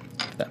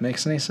 if that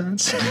makes any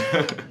sense.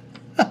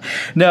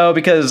 No,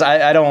 because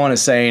I don't want to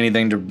say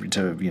anything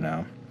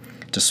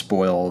to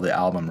spoil the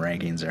album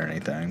rankings or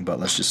anything, but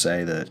let's just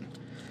say that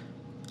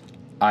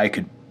I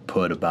could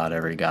put about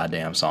every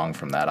goddamn song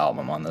from that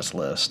album on this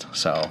list.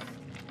 So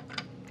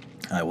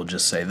I will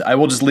just say that I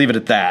will just leave it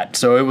at that.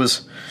 So it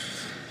was,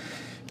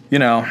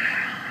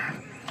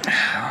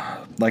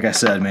 like I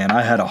said, man,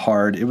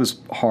 it was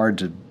hard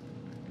to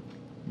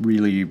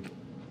really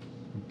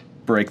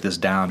break this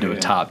down to a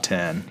top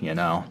 10,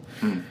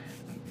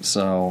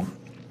 So,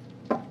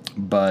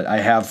 but I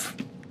have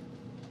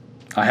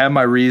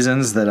my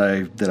reasons that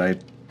I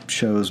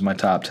chose my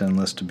top 10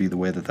 list to be the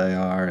way that they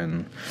are,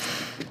 and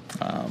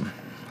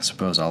I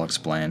suppose I'll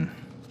explain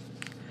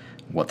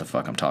what the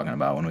fuck I'm talking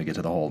about when we get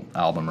to the whole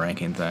album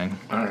ranking thing.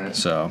 All right.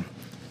 So,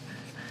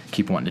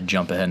 keep wanting to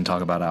jump ahead and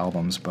talk about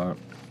albums, but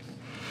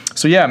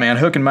so yeah, man,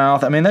 Hook and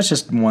Mouth. I mean, that's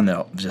just one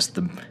that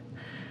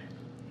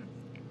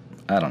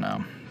I don't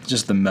know,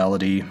 just the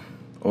melody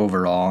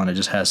overall, and it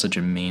just has such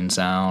a mean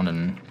sound,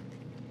 and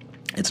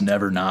it's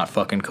never not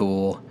fucking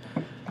cool.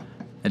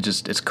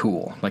 It's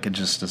cool. Like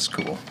it's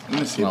cool. I'm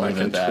gonna see I'll if I leave it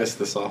can at that. twist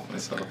this off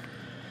myself.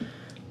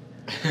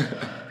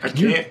 I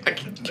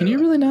can't. Can you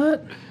really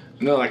not?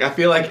 No, like I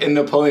feel like in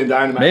Napoleon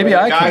Dynamite, Maybe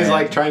like, I guys can.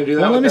 like trying to do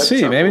that. Well, with let me that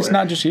see. Maybe it's Tupperware.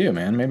 not just you,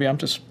 man. Maybe I'm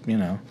just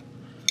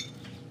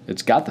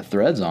it's got the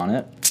threads on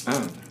it.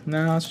 Oh,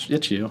 No,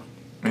 it's you.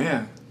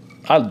 yeah.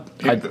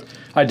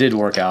 I did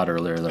work out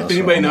earlier though. If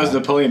anybody knows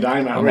Napoleon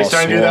Dynamite, I'm where he's all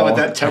trying to do that with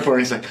swole. that Tupperware,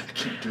 he's like, I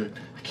can't do it.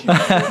 I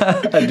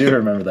can't do it. I do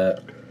remember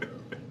that.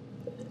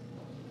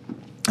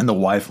 And the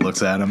wife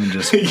looks at him and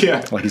just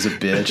Yeah. like he's a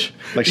bitch.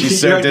 Like she's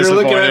so You're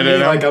disappointed looking at me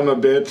in him. like I'm a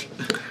bitch.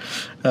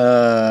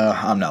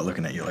 I'm not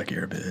looking at you like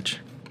you're a bitch.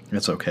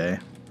 It's okay.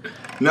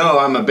 No,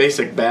 I'm a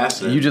basic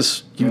bastard.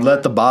 You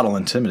let the bottle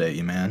intimidate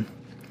you, man.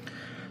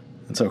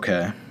 It's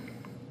okay.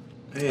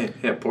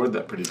 Yeah, poured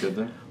that pretty good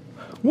though.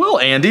 Well,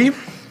 Andy,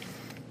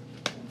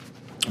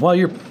 while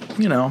you're,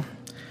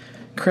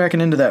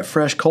 cracking into that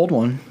fresh cold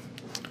one,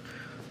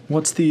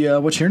 what's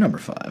your number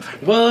 5?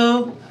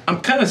 Well,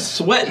 I'm kind of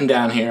sweating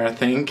down here, I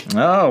think.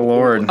 Oh,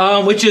 Lord.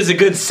 Which is a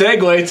good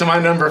segue to my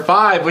number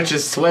 5, which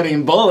is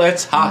Sweating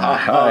Bullets. Ha ha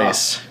ha.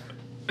 Nice.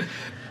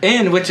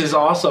 And which is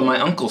also my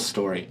uncle's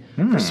story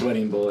for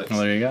Sweating Bullets.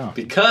 Well, there you go.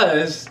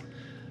 Because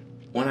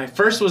when I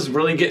first was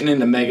really getting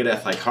into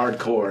Megadeth, like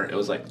hardcore, it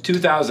was like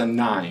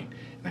 2009.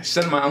 And I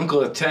sent my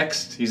uncle a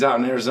text. He's out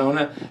in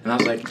Arizona. And I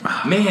was like,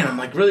 man, I'm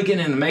like really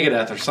getting into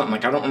Megadeth or something.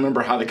 Like I don't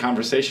remember how the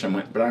conversation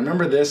went. But I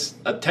remember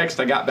a text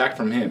I got back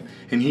from him.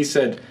 And he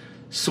said,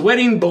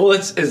 Sweating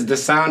Bullets is the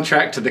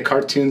soundtrack to the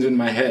cartoons in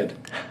my head.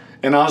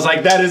 And I was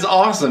like, that is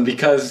awesome,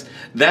 because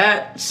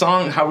that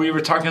song, how we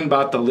were talking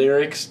about the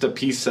lyrics to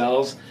Peace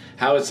Sells,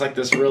 how it's like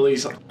this really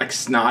like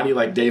snotty,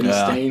 like Dave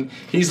Mustaine.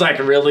 He's like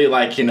really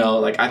like,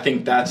 like I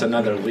think that's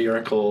another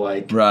lyrical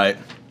like Right.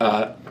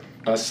 a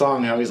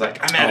song, how he's like,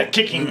 I'm at a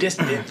kicking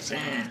distance.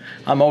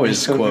 I'm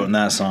always quoting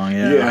that song,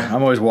 yeah. Yeah.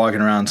 I'm always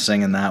walking around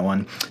singing that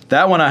one.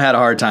 That one I had a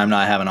hard time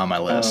not having on my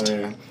list. Oh,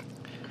 yeah.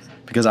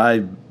 Because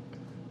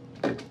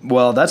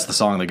that's the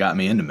song that got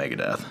me into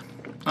Megadeth.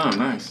 Oh,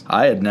 nice.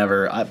 I don't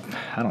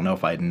know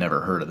if I had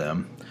never heard of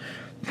them,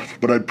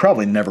 but I'd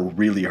probably never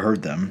really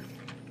heard them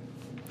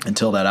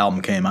until that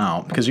album came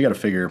out. Because you got to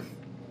figure,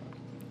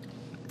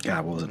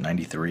 God, what was it,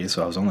 93?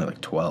 So I was only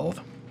like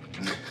 12.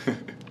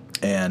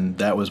 And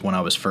that was when I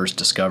was first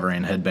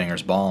discovering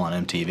Headbangers Ball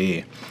on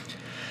MTV.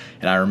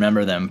 And I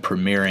remember them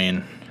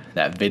premiering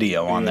that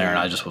video on there, and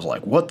I just was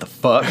like, what the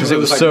fuck? Because it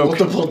was like so...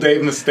 multiple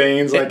Dave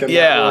Mustaine's like in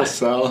that little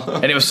cell.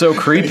 And it was so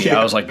creepy.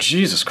 I was like,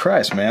 Jesus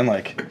Christ, man.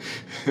 Like,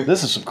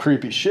 this is some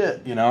creepy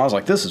shit. I was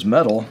like, this is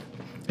metal.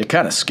 it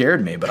kind of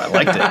scared me, but I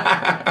liked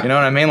it. You know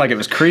what I mean? Like, it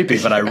was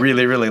creepy, but I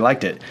really, really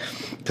liked it.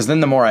 Because then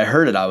the more I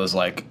heard it, I was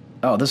like,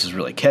 oh, this is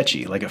really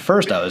catchy. Like, at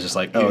first I was just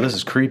like, oh, this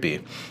is creepy.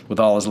 With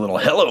all his little,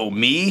 hello,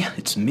 me.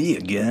 It's me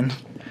again.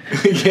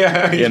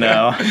 Yeah. You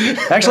know?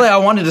 Actually, I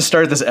wanted to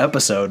start this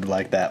episode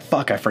like that.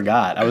 Fuck, I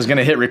forgot. I was going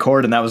to hit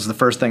record, and that was the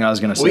first thing I was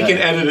going to say. We can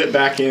edit it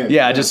back in.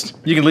 Yeah, just,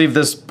 you can leave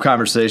this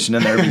conversation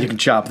in there, but you can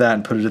chop that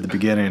and put it at the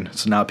beginning,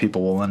 so now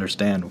people will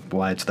understand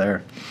why it's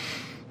there.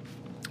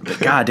 But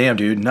goddamn,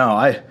 dude, no,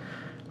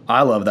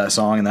 I love that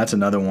song, and that's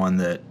another one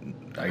that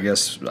I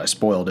guess I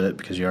spoiled it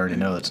because you already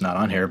know that's not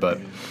on here, but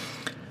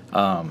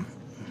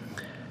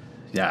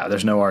yeah,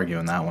 there's no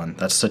arguing that one.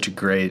 That's such a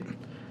great...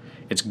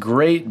 It's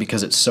great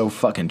because it's so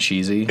fucking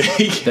cheesy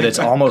that it's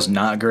almost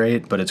not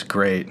great, but it's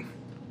great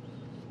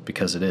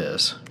because it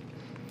is.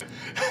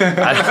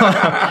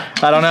 I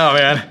don't know,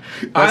 man.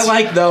 I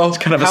like, though, it's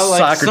kind of a how,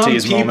 like,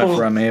 Socrates moment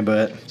from me,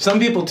 but... Some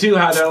people, too,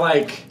 how they're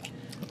like,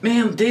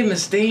 man, Dave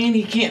Mustaine,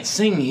 he can't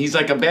sing. He's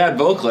like a bad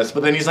vocalist,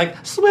 but then he's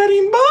like,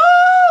 sweating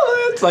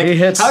bullets. Like,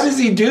 how does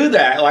he do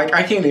that? Like,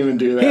 I can't even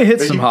do that. He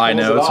hits some high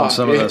pulls it notes on off.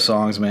 some of those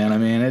songs, man. I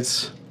mean,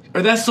 it's...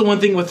 Or that's the one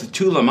thing with the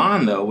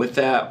Tulaman, though, with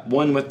that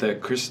one with the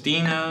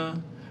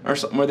Christina or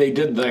something where they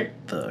did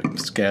like the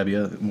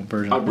Scabia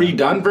version. A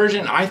redone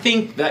version. I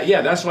think that,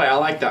 yeah, that's why I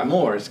like that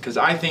more. Is because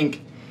I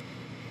think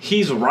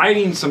he's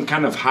writing some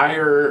kind of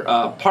higher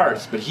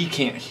parts, but he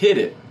can't hit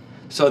it.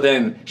 So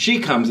then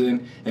she comes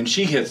in and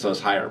she hits those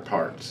higher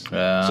parts.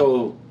 Yeah.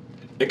 So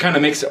it kind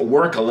of makes it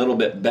work a little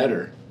bit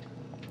better.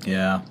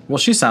 Yeah. Well,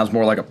 she sounds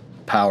more like a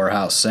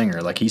powerhouse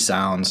singer. Like, he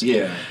sounds...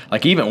 Yeah.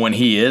 Like, even when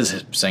he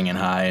is singing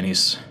high and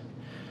he's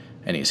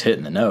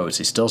hitting the notes,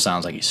 he still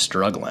sounds like he's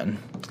struggling.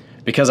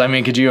 Because, I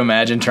mean, could you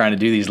imagine trying to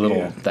do these little...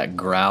 Yeah. That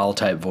growl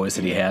type voice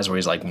that he has where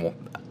he's like...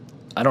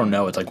 I don't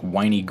know, it's like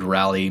whiny,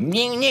 growly...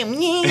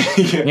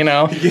 You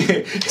know?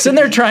 Yeah. Sitting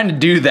there trying to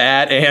do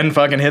that and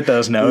fucking hit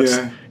those notes.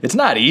 Yeah. It's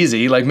not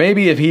easy. Like,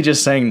 maybe if he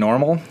just sang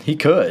normal, he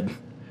could.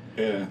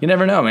 Yeah. You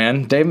never know,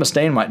 man. Dave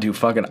Mustaine might do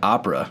fucking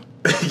opera.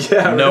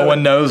 Yeah. No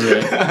one knows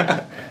it.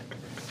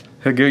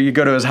 You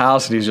go to his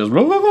house and he's just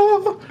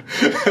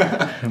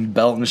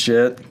belting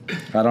shit.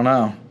 I don't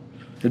know.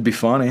 It'd be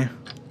funny.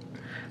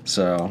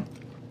 So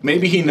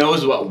maybe he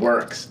knows what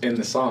works in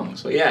the song.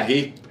 So yeah,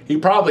 he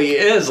probably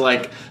is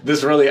like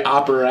this really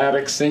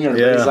operatic singer.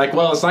 Yeah. But he's like,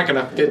 well, it's not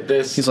gonna fit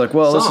this. he's like,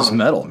 well, song. this is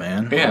metal,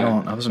 man.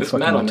 Yeah, I wasn't it's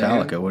fucking metal,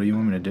 Metallica. man. What do you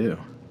want me to do?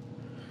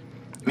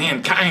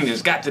 Mankind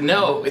has got to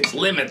know its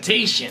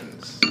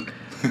limitations.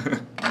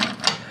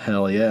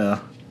 Hell yeah.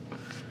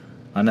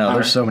 I know,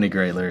 there's so many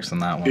great lyrics in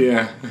that one.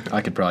 Yeah.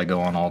 I could probably go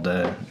on all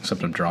day,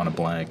 except I'm drawing a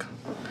blank.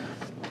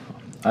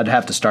 I'd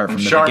have to start from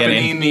the Sharpening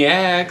beginning. the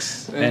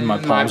axe. And my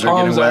palms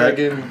are getting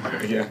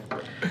wet. Yeah.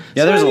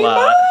 Yeah, there's a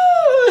lot.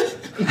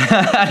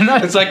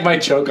 It's like my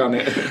choke on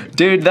it.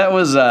 Dude, that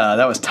was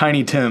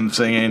Tiny Tim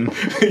singing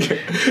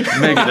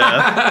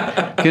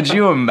Megadeth. Could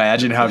you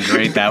imagine how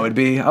great that would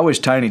be? I wish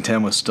Tiny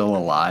Tim was still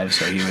alive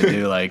so he would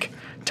do like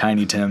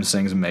Tiny Tim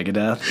sings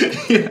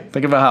Megadeth. Yeah.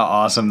 Think about how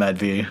awesome that'd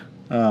be.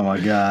 Oh my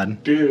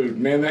god. Dude,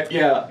 man,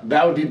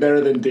 that would be better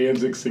than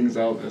Danzig sings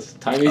Elvis.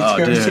 Tiny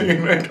Tim dude.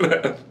 singing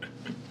Megadeth.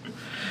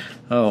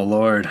 Oh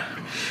Lord.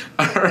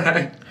 All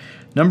right.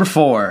 Number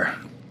 4.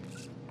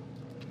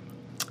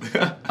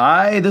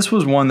 This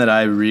was one that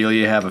I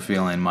really have a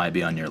feeling might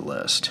be on your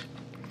list.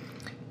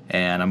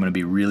 And I'm going to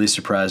be really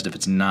surprised if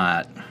it's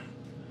not.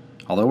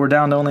 Although we're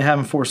down to only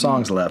having 4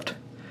 songs left.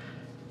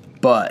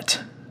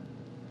 But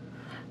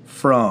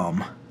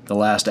from the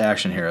last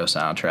Action Hero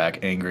soundtrack,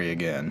 Angry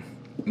Again.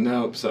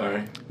 Nope,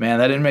 sorry. Man,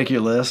 that didn't make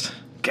your list?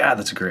 God,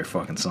 that's a great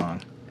fucking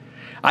song.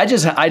 I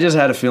just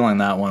had a feeling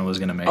that one was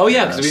going to make Oh, the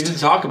yeah, list. because we did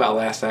talk about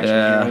Last Action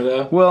Hero,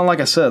 though. Well, like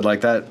I said,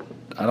 like that,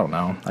 I don't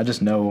know. I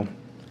just know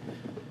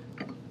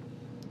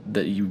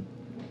that you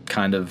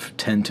kind of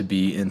tend to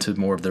be into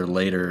more of their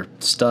later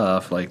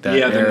stuff, like that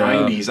Yeah, the era.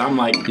 90s. I'm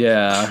like,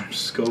 Yeah.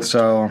 scope.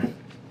 So,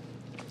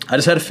 I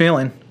just had a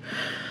feeling.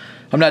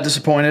 I'm not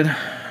disappointed.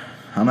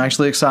 I'm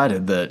actually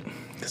excited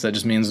because that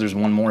just means there's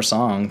one more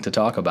song to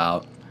talk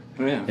about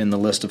Yeah. in the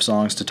list of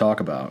songs to talk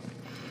about.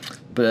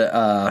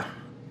 But,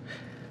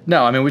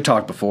 no, I mean, we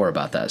talked before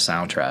about that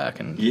soundtrack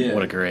and Yeah.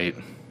 what a great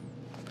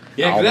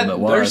Yeah, album it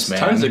was, there's man.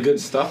 tons of good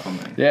stuff on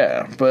there.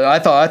 Yeah, but I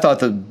thought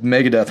the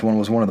Megadeth one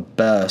was one of the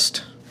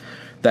best.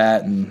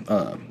 That and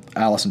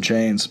Alice in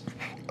Chains.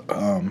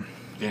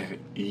 Yeah,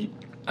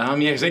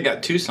 because they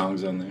got 2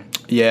 songs on there.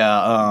 Yeah.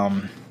 I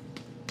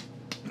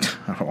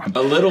don't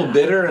know, A Little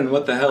Bitter and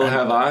What the Hell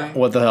Have I?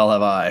 What the Hell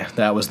Have I?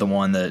 That was the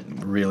one that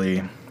really...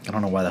 I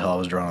don't know why the hell I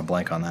was drawing a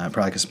blank on that.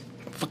 Probably because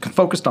fucking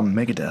focused on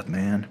Megadeth,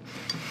 man.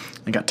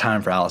 I got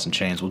time for Alice in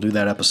Chains. We'll do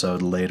that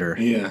episode later.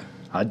 Yeah.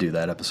 I'd do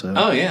that episode.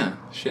 Oh, yeah.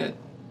 Shit.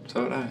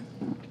 So would I.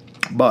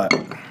 But,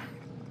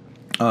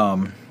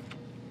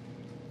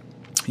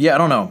 yeah, I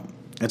don't know.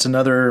 It's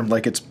another,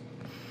 like, it's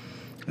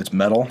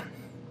metal,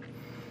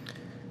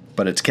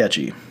 but it's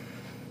catchy,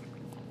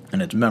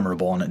 and it's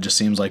memorable, and it just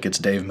seems like it's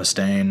Dave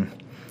Mustaine.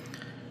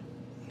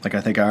 Like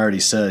I think I already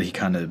said, he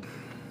kind of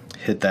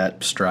hit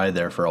that stride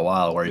there for a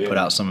while, where he put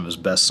out some of his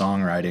best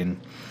songwriting,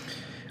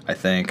 I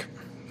think,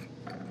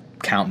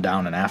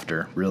 Countdown and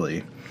After,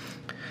 really.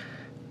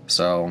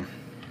 So,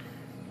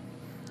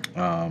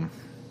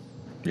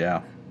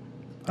 yeah,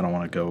 I don't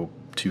want to go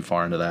too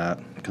far into that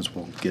because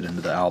we'll get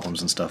into the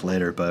albums and stuff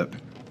later, but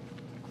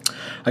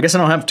I guess I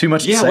don't have too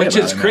much to say about it. Yeah, which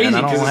is crazy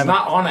because it's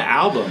not on an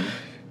album.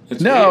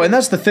 It's weird. And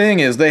that's the thing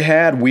is they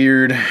had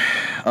weird,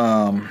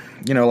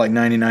 like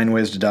 99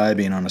 Ways to Die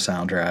being on a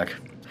soundtrack.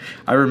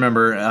 I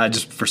remember,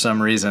 just for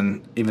some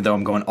reason, even though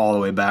I'm going all the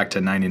way back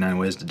to 99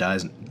 Ways to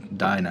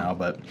Die now,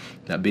 but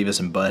that Beavis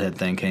and Butthead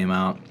thing came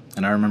out,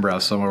 and I remember I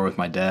was somewhere with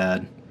my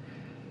dad,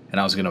 and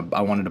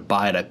I wanted to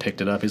buy it. I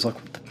picked it up. He's like,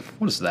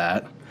 "What is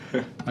that?"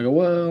 I go,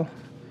 "Well,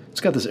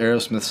 it's got this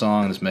Aerosmith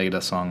song, this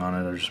Megadeth song on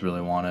it. I just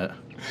really want it."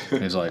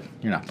 And he's like,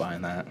 "You're not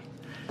buying that."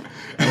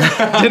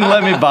 Didn't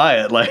let me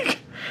buy it. Like,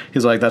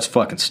 he's like, "That's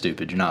fucking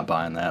stupid. You're not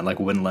buying that." Like,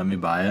 wouldn't let me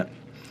buy it.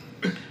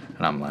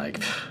 And I'm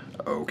like,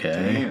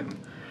 okay. Damn.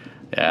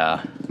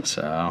 Yeah.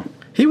 So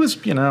he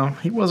was,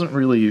 he wasn't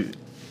really.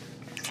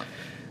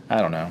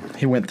 I don't know.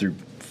 He went through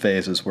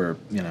phases where,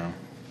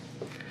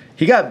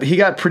 he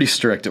got pretty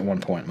strict at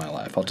one point in my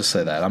life. I'll just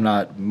say that.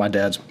 My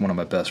dad's one of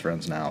my best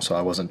friends now, so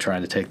I wasn't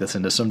trying to take this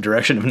into some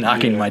direction of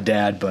knocking my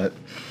dad, but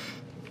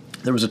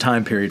there was a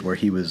time period where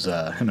he was,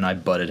 him and I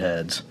butted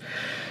heads,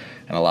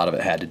 and a lot of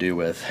it had to do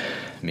with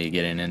me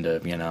getting into,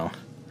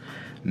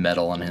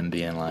 metal and him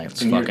being like,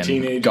 it's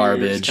fucking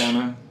garbage.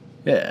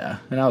 Yeah,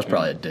 and I was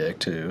probably a dick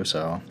too,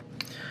 so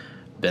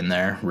been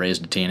there,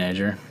 raised a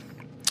teenager.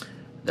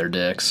 They're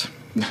dicks.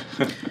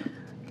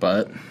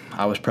 But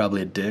I was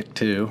probably a dick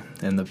too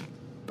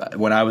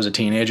when I was a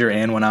teenager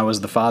and when I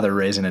was the father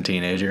raising a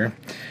teenager.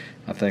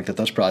 I think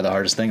that's probably the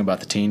hardest thing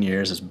about the teen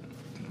years is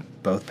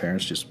both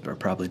parents just are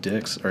probably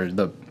dicks, or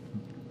the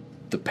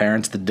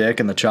parents the dick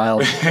and the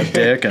child a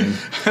dick. And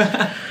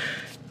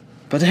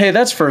but hey,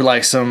 that's for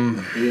like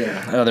some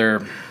other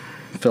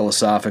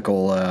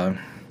philosophical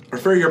or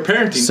for your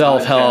parenting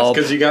self-help,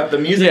 because you got the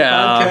music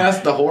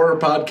podcast, the horror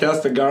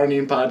podcast, the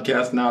gardening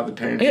podcast, now the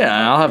parenting podcast.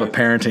 I'll have a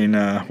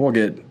parenting we'll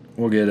get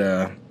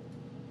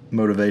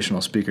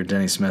motivational speaker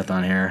Denny Smith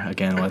on here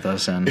again with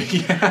us, and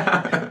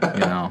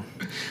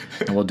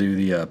we'll do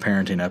the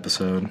parenting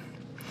episode.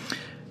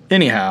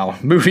 Anyhow,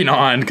 moving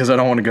on, because I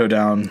don't want to go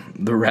down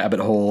the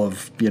rabbit hole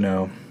of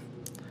parenting,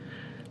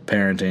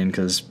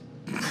 because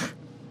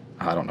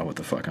I don't know what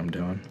the fuck I'm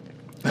doing.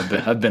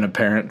 I've been a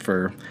parent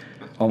for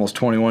almost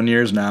 21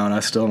 years now, and I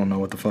still don't know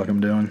what the fuck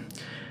I'm doing.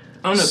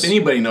 I don't know if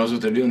anybody knows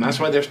what they're doing. That's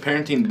why there's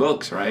parenting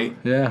books, right?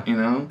 Yeah.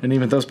 And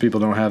even those people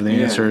don't have the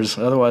answers.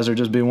 Otherwise, there'd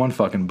just be one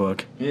fucking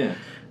book. Yeah.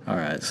 All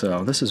right,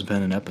 so this has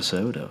been an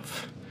episode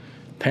of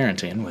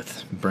Parenting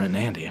with Brent and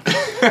Andy.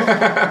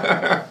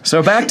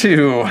 So back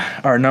to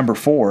our number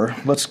 4.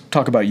 Let's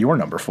talk about your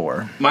number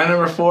 4. My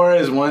number 4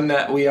 is one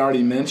that we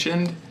already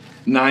mentioned.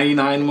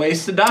 99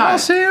 Ways to Die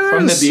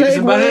from the Beavis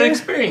and Butthead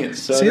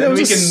Experience. So then we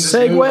can just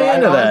move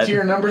right on to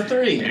your number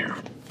 3.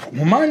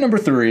 Well, my number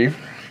 3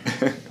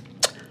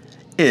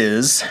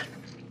 is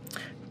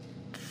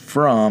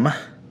from,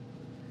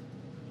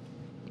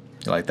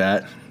 you like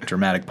that?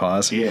 Dramatic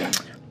pause. Yeah.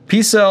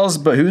 Peace sells,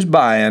 but who's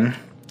buying?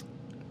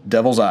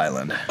 Devil's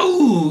Island.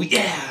 Ooh,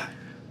 yeah.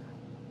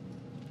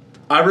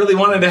 I really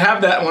wanted to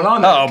have that one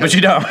on there. Oh, but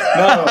you don't.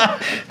 No.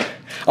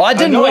 Oh, I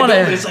didn't want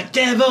to. It's like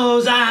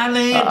Devil's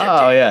Island.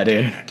 Oh, yeah,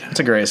 dude. It's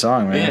a great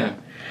song, man. Yeah.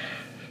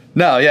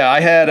 No, yeah,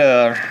 I had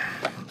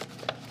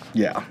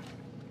yeah.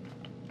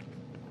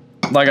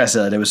 Like I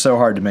said, it was so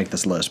hard to make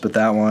this list, but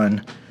that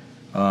one,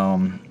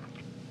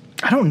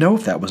 I don't know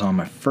if that was on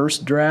my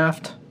first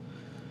draft.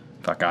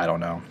 Fuck, I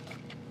don't know.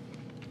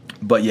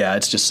 But yeah,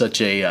 it's just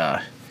such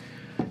a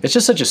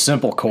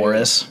simple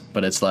chorus,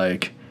 but it's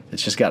like,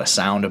 it's just got a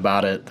sound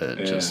about it that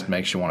just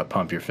makes you want to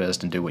pump your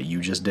fist and do what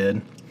you just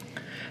did.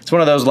 It's one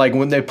of those, like,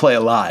 when they play it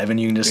live and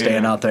you can just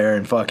stand out there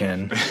and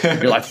fucking,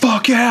 you're like,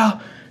 fuck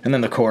yeah! And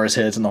then the chorus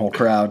hits and the whole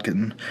crowd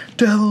can,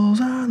 Devil's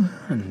Island,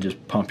 and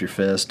just pump your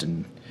fist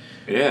and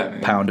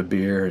pound a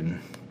beer and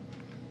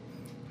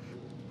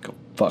go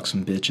fuck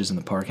some bitches in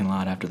the parking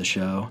lot after the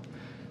show.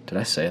 Did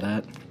I say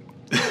that?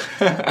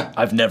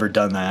 I've never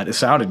done that. It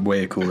sounded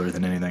way cooler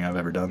than anything I've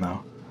ever done,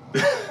 though.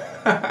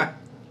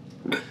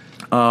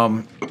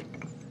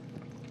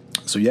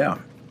 So yeah,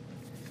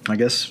 I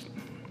guess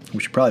we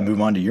should probably move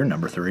on to your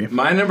number 3.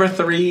 My number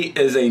 3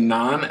 is a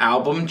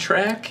non-album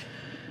track.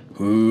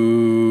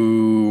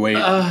 Ooh, wait.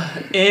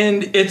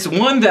 And it's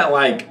one that,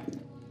 like,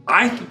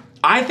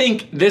 I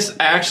think this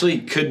actually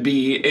could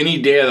be any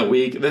day of the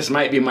week. This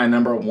might be my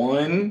number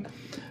 1,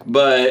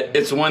 but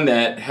it's one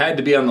that had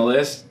to be on the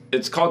list.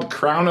 It's called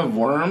Crown of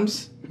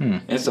Worms.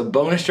 And it's a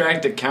bonus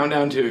track to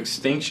Countdown to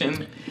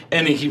Extinction.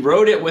 And he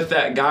wrote it with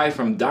that guy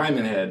from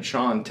Diamond Head,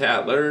 Sean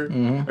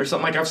Tatler, or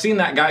something. Like, I've seen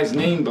that guy's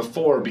name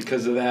before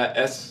because of that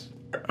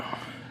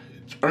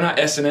or not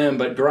S&M,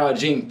 but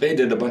Garage Inc. They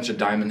did a bunch of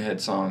Diamond Head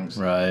songs.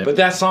 Right. But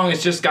that song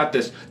has just got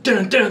this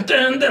dun dun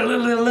dun dun dun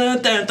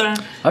dun dun dun.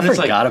 I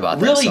forgot about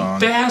that really song.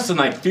 Really fast and,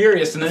 like,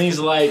 furious. And then he's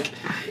like,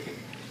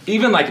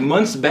 even, like,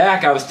 months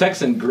back, I was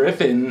texting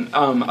Griffin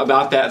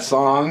about that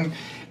song.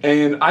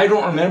 And I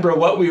don't remember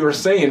what we were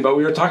saying, but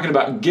we were talking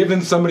about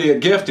giving somebody a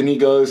gift, and he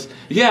goes,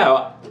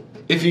 yeah,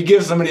 if you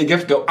give somebody a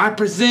gift, go, I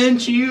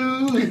present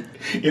you.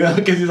 You know,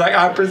 because he's like,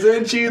 I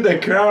present you the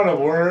crown of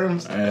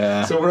worms.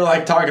 Yeah. So we're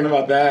like talking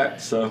about that.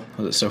 So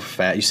Was it so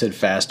fat? You said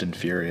Fast and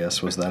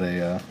Furious. Was that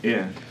a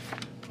yeah.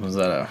 was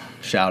that a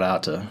shout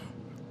out to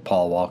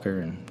Paul Walker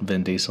and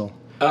Vin Diesel?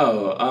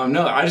 Oh,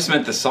 no, I just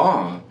meant the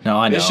song. No,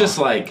 I know. It's just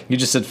like, You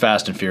just said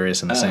Fast and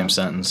Furious in the same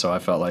sentence, so I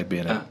felt like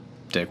being a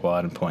dickwad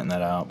and pointing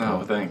that out.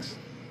 oh, thanks.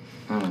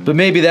 But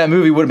maybe that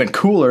movie would have been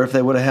cooler if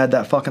they would have had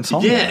that fucking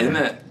song. Yeah, in in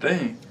there. that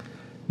thing.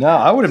 No,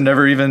 I would have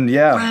never even.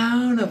 Yeah,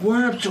 Crown of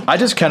worms. I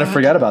just kind of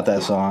forgot about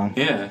that song.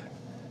 Yeah.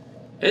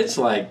 It's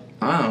like,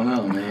 I don't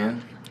know,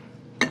 man.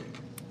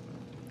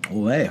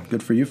 Well, hey,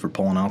 good for you for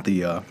pulling out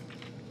the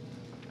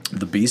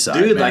B-side,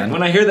 Dude, man. like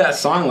when I hear that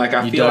song, like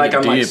I You feel dug like it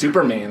I'm like deep.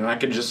 Superman, and I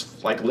could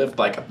just like lift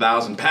like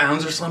 1,000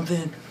 pounds or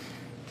something.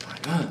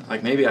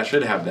 Like maybe I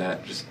should have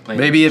that. Just playing.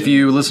 Maybe if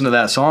you listen to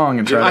that song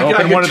and try to I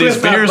open could one of these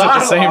twist that beers at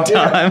the same bottle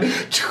time.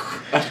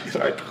 off,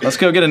 yeah. Let's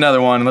go get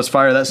another one and let's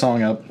fire that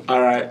song up.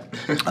 All right.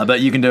 I bet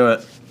you can do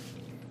it.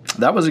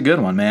 That was a good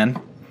one, man.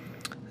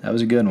 That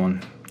was a good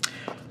one.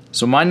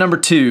 So my number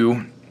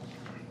 2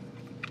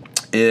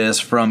 is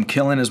from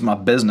Killing Is My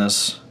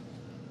Business,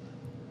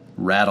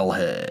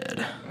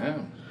 Rattlehead.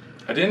 Wow.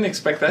 I didn't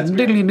expect that to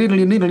be. Diddly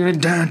diddly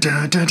diddly da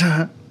da da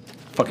da.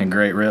 Fucking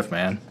great riff,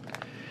 man.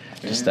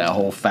 Just that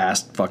whole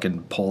fast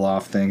fucking pull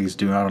off thing he's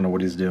doing. I don't know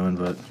what he's doing,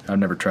 but I've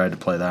never tried to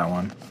play that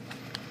one.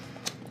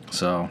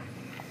 So,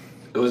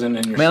 It wasn't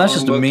in your man, that's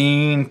just a songbook?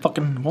 mean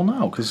fucking. Well,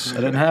 no, because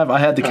I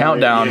had the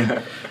Countdown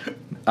Yeah.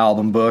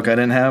 album book. I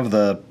didn't have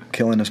the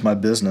Killing Is My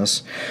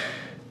Business.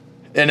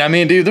 And I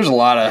mean, dude, there's a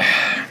lot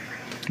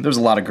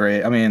of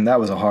great. I mean, that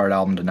was a hard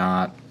album to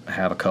not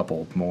have a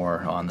couple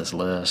more on this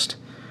list.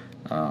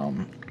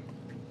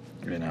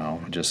 You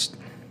know, just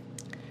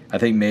I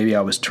think maybe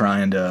I was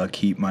trying to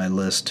keep my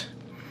list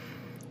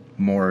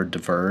more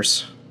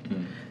diverse.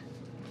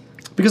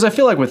 Because I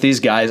feel like with these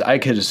guys, I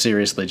could have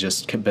seriously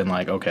just been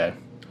like, okay,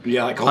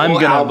 Yeah, like a I'm whole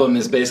gonna- album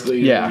is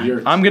basically yeah,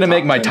 your I'm gonna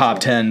make my 10 top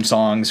songs. 10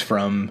 songs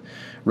from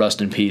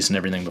Rust in Peace and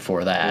everything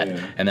before that, Yeah.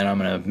 and then I'm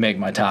gonna make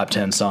my top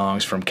 10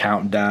 songs from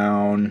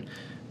Countdown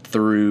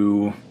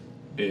through,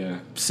 Yeah.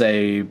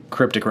 say,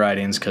 Cryptic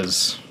Writings,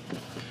 because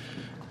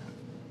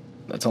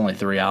that's only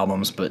 3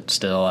 albums, but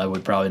still, I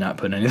would probably not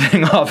put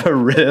anything off of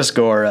Risk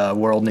or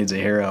World Needs a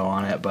Hero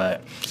on it.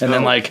 But and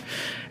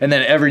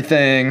then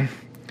everything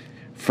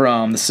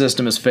from The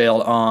System Has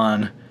Failed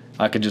on,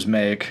 I could just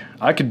make.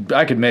 I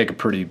could make a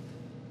pretty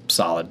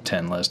solid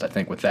 10 list, I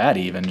think, with that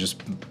even.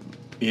 Just,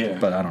 Yeah.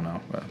 but I don't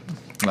know.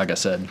 Like I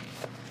said,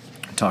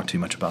 I talk too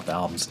much about the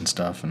albums and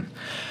stuff, and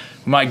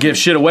we might give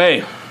shit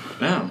away.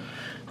 No.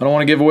 I don't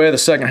want to give away the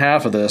second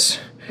half of this.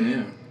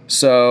 Yeah.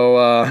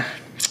 So,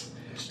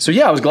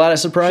 yeah, I was glad I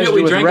surprised Shit, you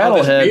we with drank all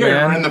this Rattlehead, beer and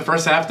we're in man. the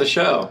first half of the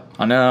show.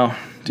 I know.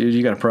 Dude,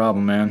 you got a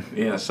problem, man.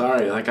 Yeah,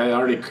 sorry. Like, I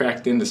already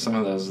cracked into some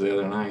of those the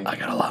other night. I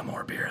got a lot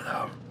more beer,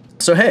 though.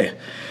 So, hey,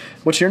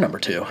 what's your number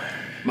 2?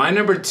 My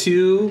number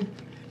 2,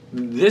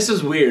 this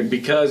is weird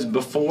because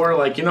before,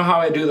 like, you know how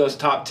I do those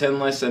top 10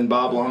 lists and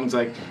Bob Long's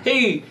like,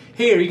 hey,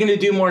 are you going to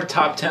do more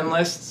top 10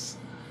 lists?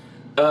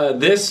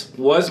 This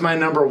was my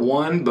number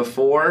 1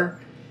 before,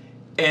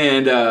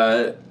 and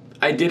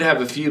I did have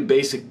a few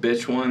basic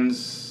bitch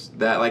ones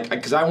that, like,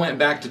 because I went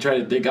back to try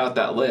to dig out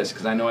that list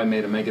because I know I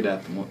made a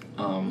Megadeth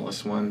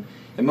list one,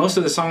 and most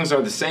of the songs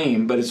are the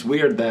same, but it's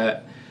weird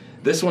that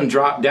this one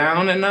dropped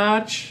down a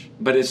notch,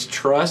 but it's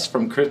Trust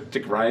from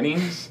Cryptic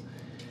Writings.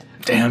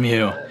 Damn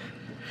you.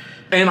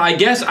 And I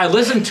guess I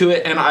listened to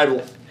it and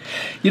I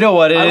You know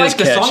what? It is like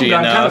the song, catchy but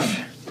I'm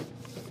enough.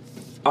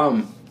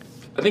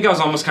 I think I was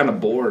almost kind of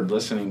bored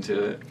listening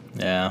to it.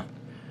 Yeah.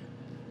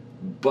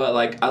 But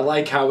like I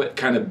like how it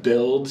kind of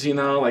builds, you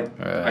know, like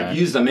Right.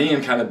 Use the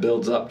Man kind of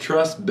builds up,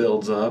 Trust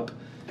builds up.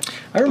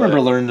 I remember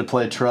But- learning to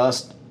play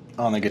Trust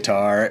on the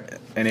guitar,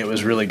 and it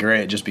was really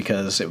great just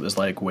because it was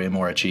like way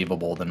more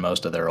achievable than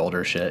most of their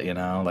older shit, you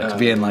know? Like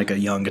being like a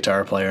young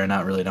guitar player and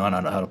not really knowing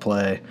how to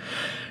play.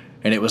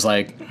 And it was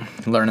like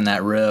learning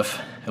that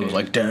riff. It was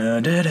like da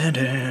da da da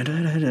da da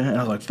da. And I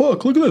was like,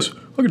 fuck, look at this.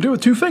 I can do it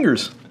with 2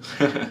 fingers.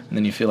 And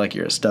then you feel like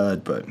you're a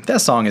stud, but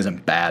that song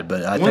isn't bad,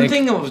 but I One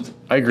think thing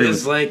I agree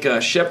is with-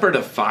 like Shepherd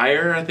of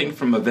Fire, I think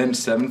from Avenged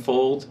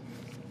Sevenfold.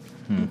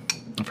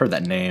 I've heard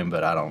that name,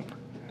 but I don't.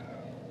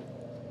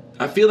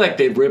 I feel like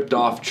they ripped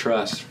off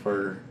Trust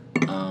for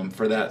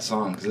that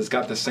song because it's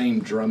got the same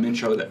drum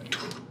intro that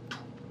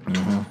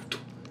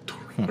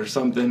or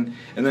something,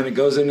 and then it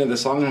goes into the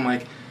song. And I'm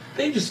like,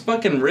 they just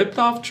fucking ripped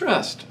off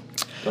Trust.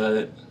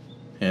 But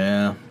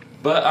Yeah.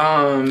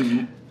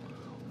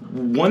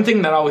 one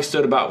thing that always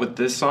stood about with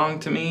this song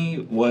to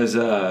me was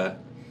I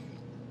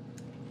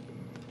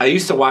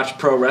used to watch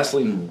pro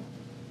wrestling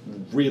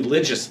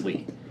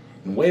religiously.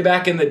 And way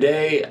back in the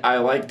day, I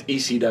liked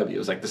ECW. It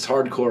was like this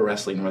hardcore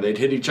wrestling where they'd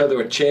hit each other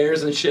with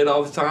chairs and shit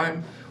all the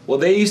time. Well,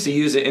 they used to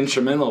use an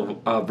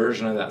instrumental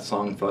version of that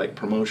song for like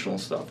promotional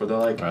stuff where they're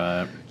like,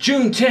 Right.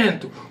 June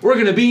 10th, we're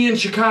going to be in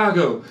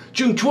Chicago.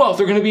 June 12th,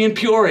 we're going to be in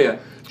Peoria.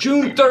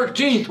 June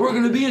 13th, we're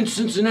going to be in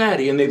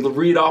Cincinnati. And they'd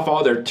read off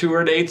all their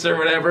tour dates or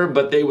whatever,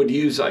 but they would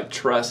use like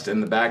Trust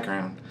in the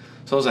background.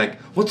 So I was like,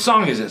 what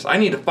song is this? I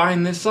need to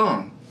find this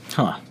song.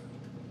 Huh.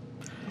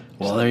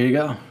 Well, there you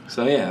go.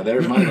 So yeah,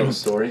 there's my little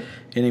story.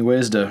 Any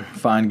ways to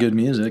find good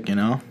music, you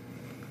know?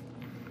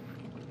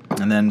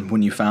 And then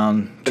when you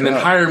found... And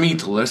then hire me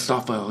to list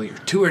off all your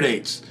tour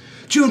dates.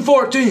 June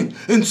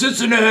 14th in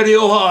Cincinnati,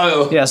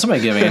 Ohio. Yeah,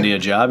 somebody give Andy a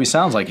job. He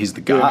sounds like he's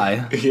the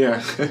guy.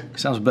 Yeah. He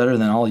sounds better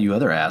than all you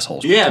other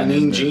assholes. Yeah, pretending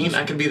Mean to- Gene.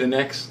 I could be the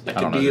next. I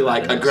don't could know be who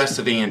like that is.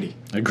 Aggressive Andy.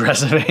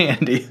 Aggressive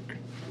Andy.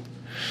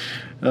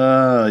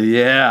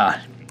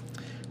 Yeah.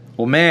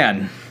 Well,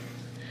 man.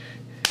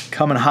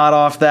 Coming hot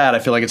off that, I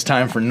feel like it's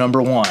time for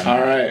number one.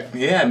 All right.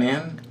 Yeah,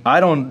 man.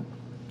 I don't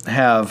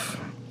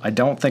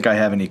think I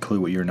have any clue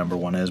what your number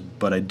one is,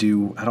 but I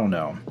don't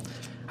know.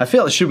 I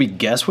feel, should we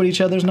guess what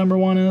each other's number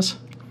one is?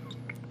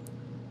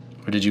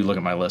 Or did you look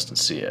at my list and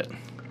see it?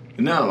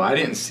 No, I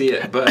didn't see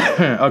it, but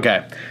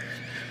Okay.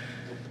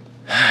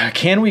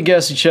 Can we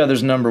guess each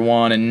other's number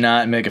one and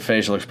not make a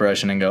facial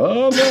expression and go,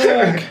 oh,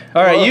 look.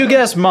 All right, you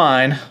guess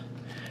mine.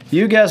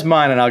 You guess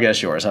mine and I'll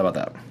guess yours. How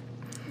about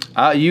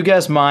that? You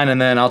guess mine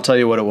and then I'll tell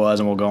you what it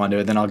was and we'll go on to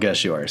it. Then I'll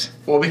guess yours.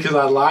 well, because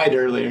I lied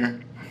earlier.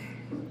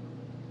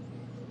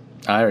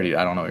 I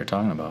don't know what you're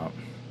talking about.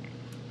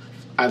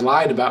 I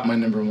lied about my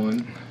number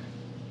one.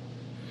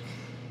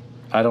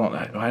 I don't,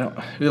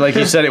 like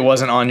you said it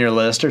wasn't on your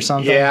list or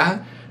something?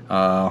 Yeah.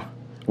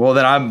 Well,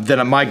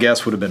 then my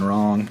guess would have been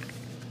wrong.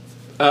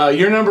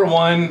 Your number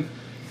one.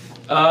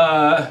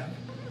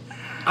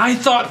 I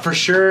thought for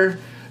sure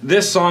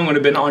this song would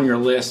have been on your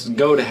list.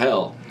 Go to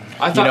Hell.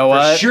 I thought know for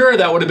what? sure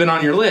that would have been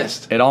on your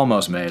list. It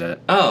almost made it.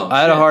 Oh,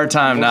 I had a shit. hard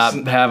time Well,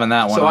 not having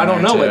that one So on I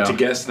don't there, know what too. to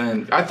guess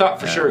then. I thought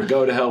for sure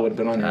Go to Hell would have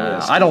been on your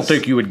list. I don't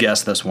think you would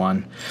guess this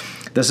one.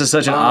 This is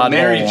such an odd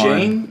Mary one.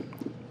 Jane.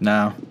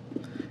 No.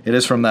 It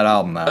is from that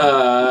album,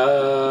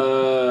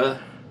 though.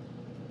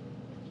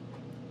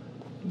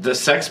 The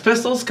Sex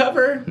Pistols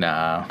cover.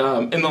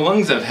 No. In the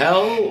Lungs of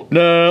Hell.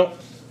 No.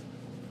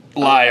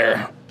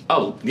 Liar.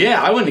 Oh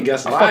yeah, I wouldn't have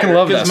guessed. I fucking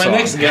love that my song.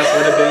 next guess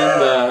would have been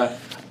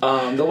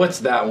the what's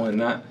that one?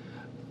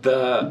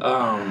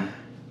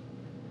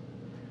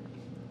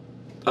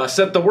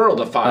 Set the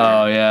World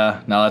Afire. Oh,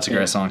 yeah. No, that's a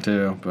great song,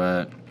 too.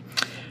 But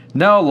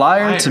no,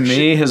 Liar to Liar, me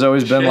shit. has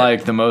always been Shit.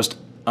 like the most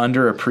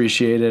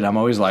underappreciated. I'm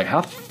always like,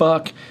 how the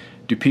fuck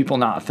do people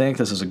not think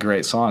this is a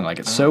great song? Like,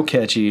 it's so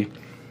catchy.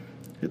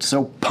 It's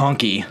so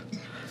punky.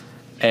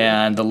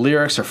 And the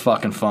lyrics are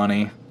fucking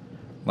funny.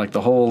 Like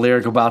the whole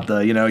lyric about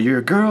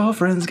your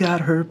girlfriend's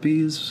got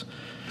herpes.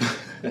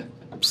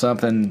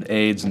 Something,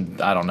 AIDS,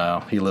 and I don't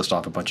know. He lists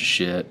off a bunch of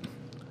shit.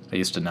 I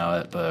used to know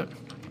it, but...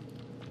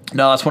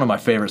 No, that's one of my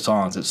favorite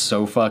songs. It's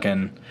so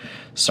fucking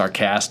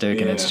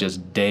sarcastic, and it's Yeah.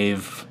 just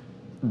Dave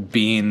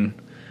being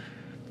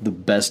the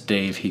best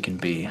Dave he can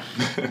be.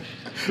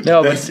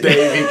 No, Best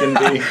Dave he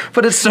can be.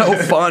 but it's so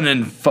fun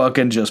and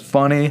fucking just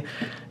funny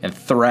and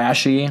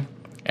thrashy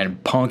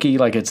and punky.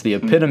 Like, it's the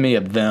epitome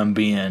of them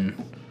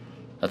being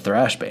a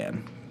thrash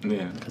band.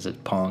 Yeah. Because it's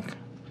punk,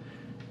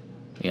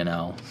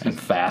 and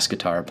fast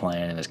guitar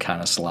playing, and it's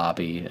kind of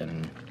sloppy,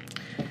 and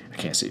I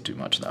can't say too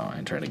much, though. I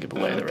ain't trying to give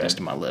away the rest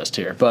of my list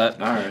here. But,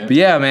 All right. but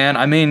yeah, man,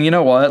 I mean, you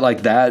know what?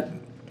 Like, that,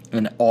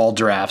 in all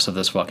drafts of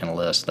this fucking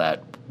list,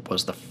 that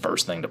was the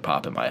first thing to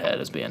pop in my head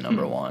as being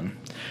number one.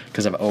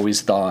 Because I've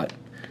always thought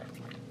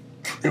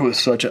it was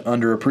such an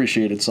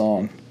underappreciated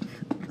song.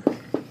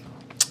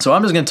 So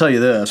I'm just going to tell you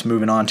this,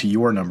 moving on to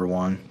your number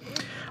one.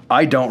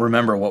 I don't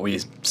remember what we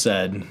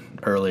said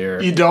earlier.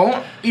 You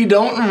don't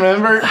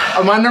remember?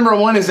 My number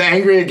one is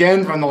Angry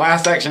Again from the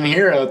Last Action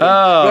Hero thing.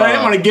 But I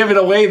didn't want to give it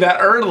away that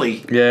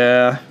early.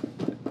 Yeah.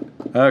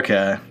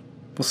 Okay.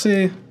 We'll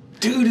see.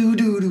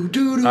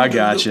 I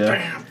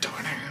gotcha.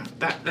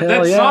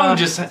 That yeah. song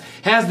just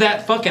has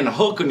that fucking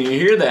hook when you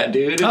hear that,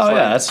 dude. It's Oh, like,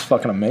 yeah, that's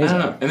fucking I amazing. don't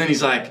know. And then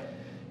he's like,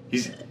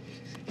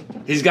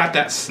 he's got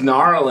that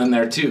snarl in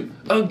there too.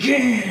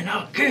 Again.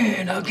 I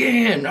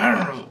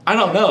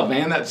don't know,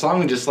 man. That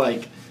song just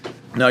like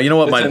No, you know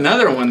what? it's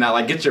another one that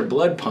like gets your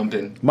blood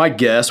pumping. My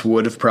guess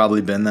would have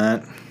probably been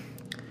that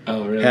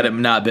Oh really? had it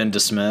not been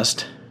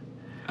dismissed.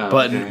 Oh,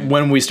 But okay.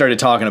 when we started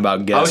talking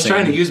about guessing, I was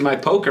trying to use my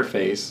poker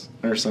face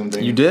or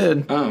something. You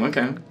did. Oh,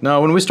 okay.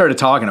 No, when we started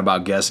talking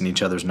about guessing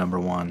each other's number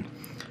one,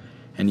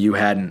 and you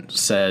hadn't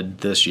said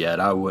this yet,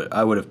 I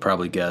would have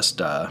probably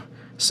guessed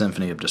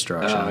Symphony of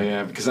Destruction. Oh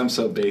yeah, because I'm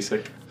so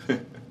basic.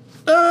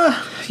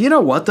 You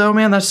know what though,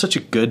 man? That's such a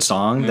good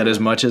song that as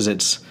much as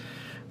it's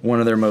one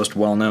of their most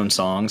well-known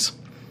songs,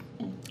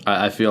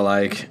 I feel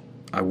like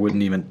I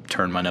wouldn't even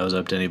turn my nose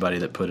up to anybody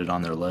that put it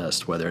on their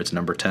list, whether it's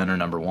number 10 or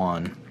number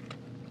 1.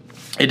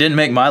 It didn't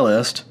make my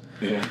list,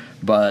 Yeah.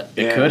 but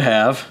it Yeah. could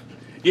have.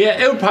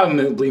 Yeah, it would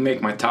probably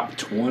make my top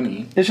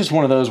 20, It's just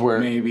one of those where,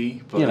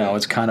 maybe. But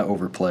it's kind of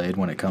overplayed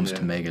when it comes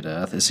to Yeah.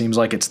 Megadeth. It seems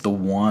like it's the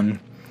one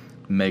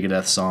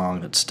Megadeth song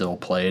that's still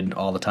played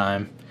all the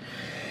time.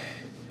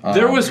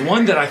 There was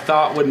one that I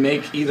thought would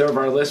make either of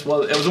our lists.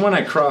 Well, it was the one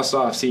I crossed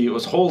off. See, it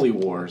was Holy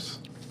Wars.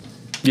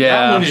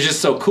 That one is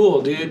just so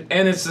cool, dude.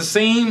 And it's the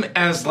same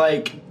as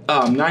like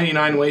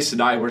 99 Ways to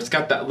Die, where it's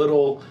got that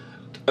little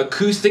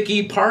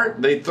acoustic-y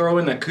part. They throw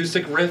an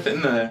acoustic riff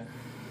in the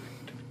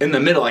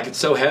middle, like it's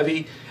so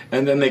heavy,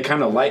 and then they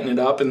kind of lighten it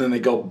up, and then they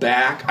go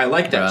back. I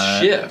like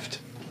that shift.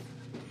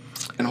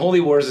 And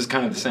Holy Wars is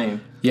kind of the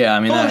same. Yeah, I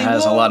mean, that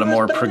has a lot of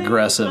more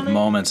progressive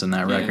moments in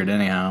that record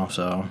anyhow,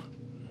 so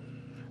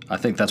I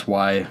think that's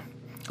why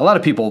a lot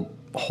of people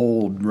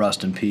hold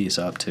Rust in Peace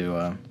up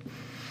to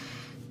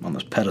on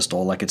this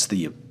pedestal like it's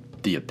the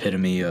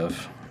epitome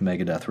of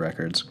Megadeth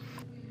records.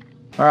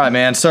 All right,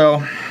 man,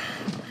 so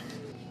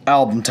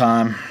album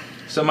time.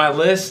 So my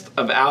list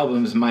of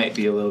albums might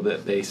be a little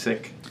bit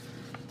basic.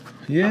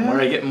 Yeah.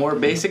 Where I get more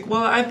basic?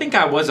 Well, I think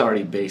I was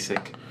already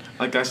basic.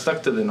 Like, I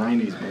stuck to the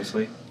 90s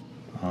mostly.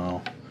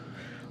 Oh.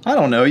 I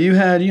don't know. You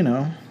had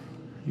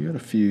a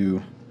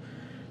few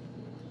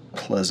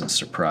pleasant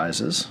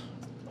surprises.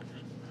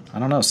 I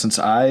don't know. Since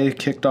I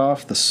kicked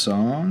off the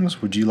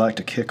songs, would you like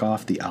to kick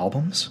off the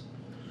albums?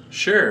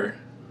 Sure.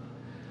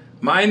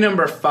 My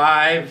number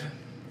 5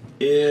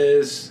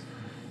 is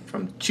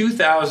from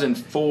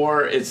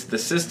 2004. It's The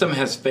System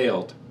Has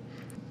Failed.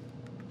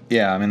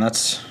 Yeah, I mean,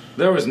 that's...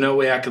 There was no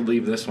way I could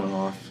leave this one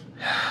off.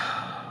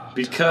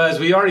 Because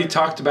we already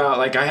talked about,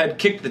 like, I had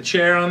Kicked the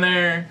Chair on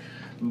there,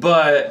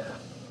 but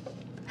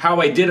how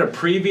I did a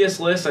previous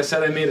list, I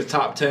said I made a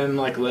top 10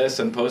 like list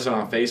and posted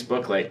on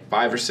Facebook like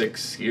 5 or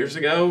 6 years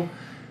ago.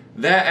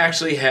 That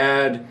actually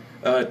had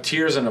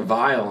Tears in a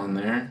Vial on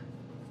there.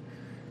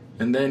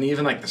 And then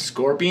even like the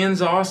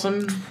Scorpions,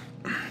 awesome.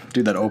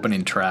 Dude, that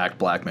opening track,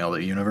 Blackmail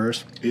the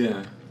Universe.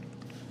 Yeah.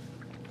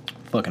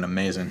 Fucking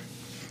amazing.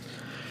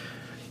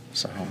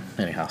 So,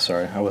 anyhow,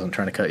 sorry, I wasn't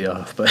trying to cut you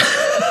off, but...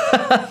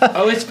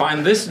 Oh, it's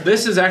fine. This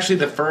is actually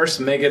the first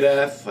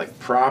Megadeth, like,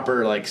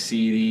 proper, like,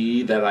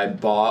 CD that I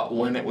bought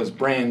when it was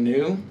brand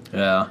new.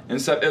 Yeah.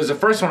 And so it was the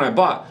first one I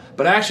bought,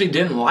 but I actually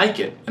didn't like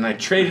it, and I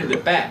traded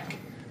it back.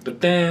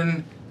 But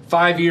then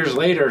 5 years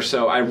later or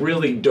so, I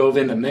really dove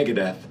into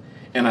Megadeth,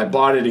 and I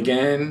bought it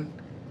again,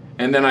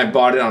 and then I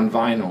bought it on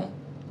vinyl.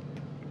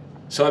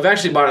 So I've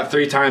actually bought it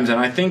 3 times, and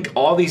I think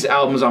all these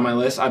albums on my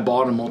list, I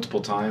bought them multiple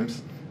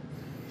times.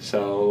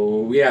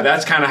 So, yeah,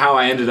 that's kind of how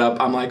I ended up.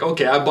 I'm like,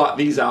 okay, I bought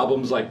these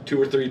albums like 2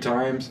 or 3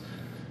 times.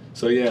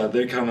 So, yeah,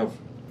 they kind of,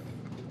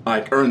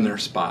 like, earned their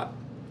spot.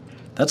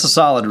 That's a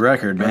solid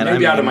record, man.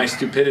 Maybe out of my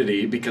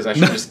stupidity, because I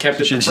should have just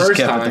kept it the first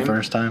time. The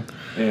first time.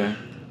 Yeah.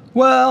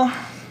 Well,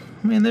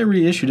 I mean, they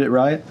reissued it,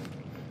 right?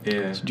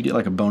 Yeah. So did you get,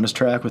 like, a bonus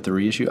track with the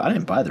reissue? I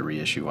didn't buy the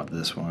reissue of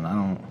this one. I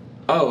don't...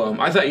 Oh,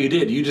 I thought you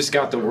did. You just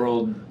got the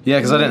world... Yeah,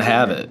 because I didn't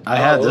have it. I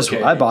had this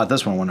okay. one. I bought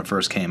this one when it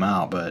first came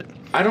out, but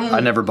I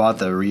never bought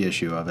the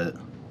reissue of it.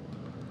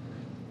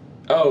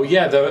 Oh,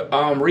 yeah, the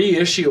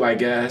reissue, I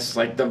guess.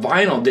 Like, the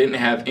vinyl didn't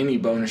have any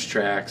bonus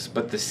tracks,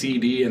 but the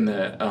CD and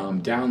the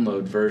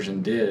download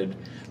version did.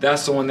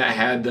 That's the one that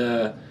had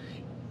the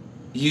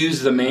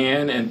Use the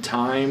Man and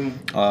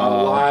Time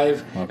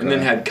live, okay. and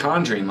then had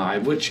Conjuring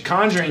live, which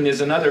Conjuring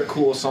is another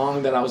cool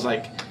song that I was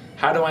like,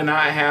 how do I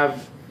not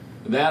have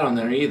that on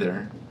there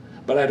either?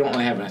 But I don't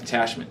really have an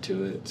attachment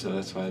to it, so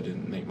that's why I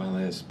didn't make my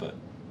list. But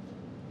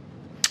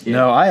yeah.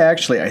 No,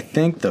 I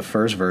think the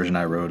first version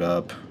I wrote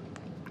up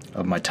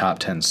of my top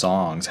 10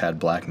 songs had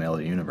Blackmail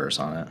the Universe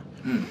on it.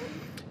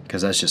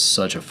 Because that's just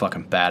such a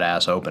fucking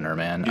badass opener,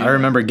 man. Yeah. I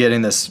remember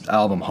getting this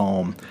album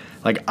home.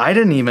 Like,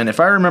 if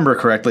I remember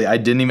correctly, I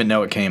didn't even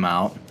know it came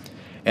out.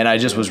 And I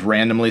just was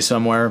randomly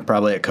somewhere,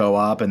 probably at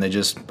Co-op, and they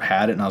just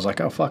had it, and I was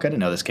like, oh, fuck, I didn't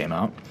know this came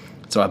out.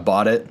 So I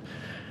bought it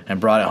and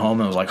brought it home,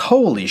 and I was like,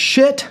 holy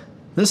shit,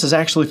 this is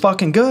actually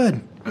fucking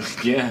good.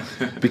 Yeah.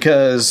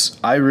 Because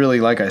I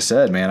really, like I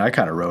said, man, I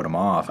kind of wrote them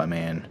off. I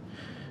mean,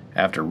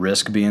 after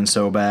Risk being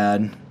so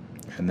bad,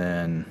 and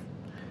then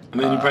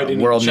you probably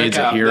didn't World Needs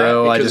a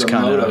Hero, I just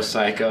kind of...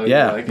 Psycho.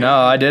 Yeah, like, no,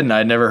 I didn't.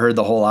 I'd never heard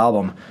the whole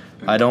album.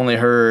 I'd only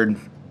heard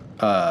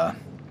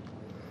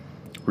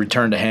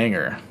Return to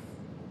Hangar.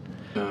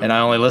 And I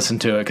only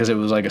listened to it because it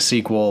was like a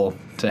sequel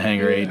to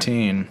Hangar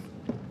 18.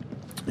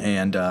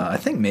 And I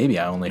think maybe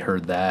I only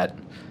heard that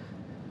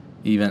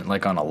even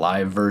like on a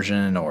live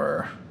version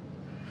or...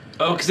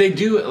 Oh, because they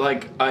do it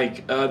like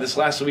this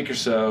last week or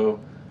so.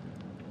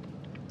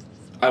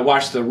 I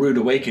watched the Rude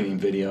Awakening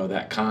video,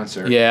 that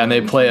concert. Yeah, and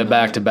they play it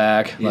back to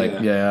back.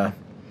 Like, yeah.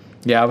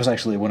 Yeah, I was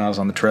actually, when I was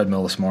on the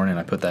treadmill this morning,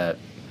 I put that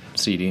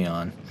CD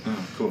on.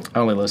 Oh, cool. I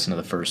only listened to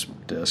the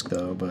first disc,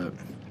 though, but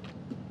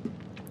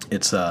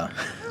it's,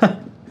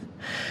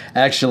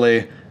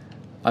 actually,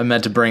 I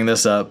meant to bring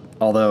this up,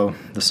 although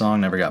the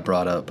song never got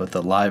brought up, but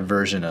the live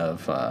version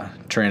of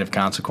Train of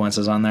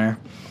Consequences on there.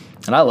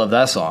 And I love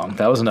that song.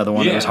 That was another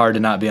one that was hard to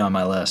not be on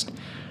my list.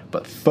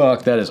 But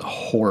fuck, that is a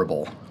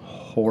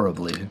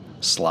horribly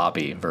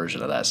sloppy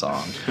version of that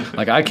song.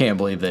 Like, I can't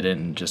believe they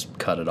didn't just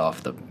cut it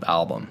off the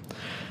album.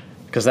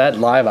 Because that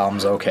live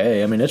album's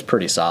okay. I mean, it's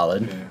pretty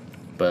solid. Yeah.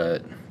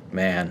 But,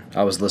 man,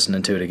 I was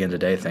listening to it again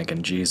today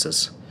thinking,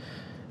 Jesus,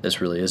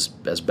 this really is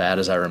as bad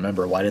as I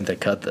remember. Why didn't they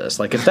cut this?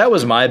 Like, if that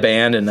was my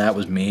band and that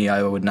was me,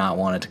 I would not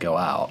want it to go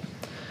out.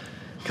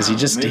 because he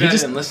just Maybe I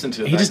didn't listen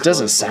to it he that just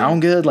doesn't closely.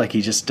 sound good. Like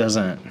he just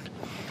doesn't.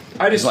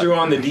 I just Like- threw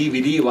on the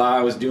DVD while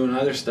I was doing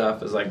other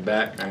stuff as like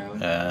background.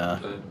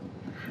 But-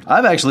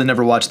 I've actually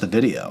never watched the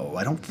video.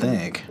 I don't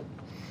think.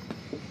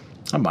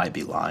 I might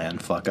be lying.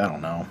 Fuck, I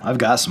don't know. I've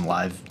got some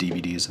live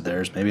DVDs of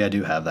theirs. Maybe I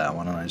do have that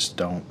one, and I just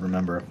don't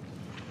remember.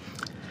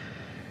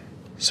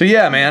 So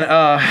yeah, man.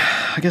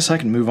 I guess I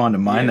can move on to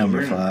my Yeah,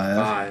 number you're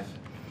 5.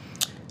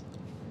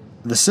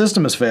 The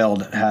System Has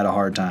Failed had a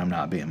hard time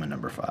not being my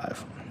number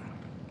 5.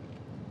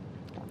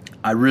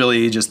 I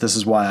really just, this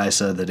is why I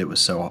said that it was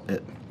so,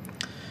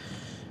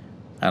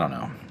 I don't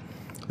know.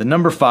 The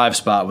number 5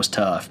 spot was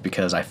tough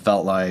because I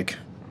felt like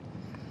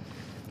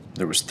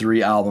there was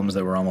 3 albums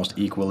that were almost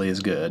equally as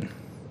good.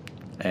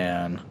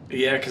 And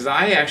Yeah, because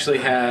I actually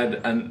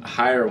had a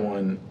higher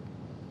one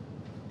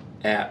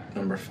at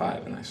number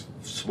 5, and I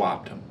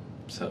swapped them.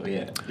 So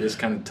yeah, it was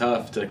kind of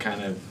tough to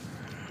kind of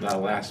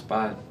that last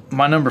spot.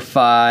 My number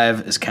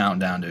 5 is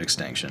Countdown to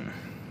Extinction.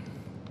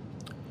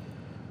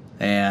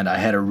 And I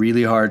had a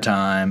really hard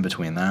time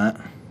between that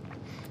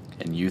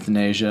and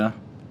Euthanasia.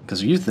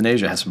 Because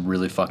Euthanasia has some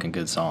really fucking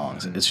good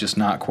songs. It's just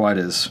not quite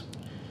as...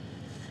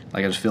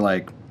 Like, I just feel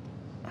like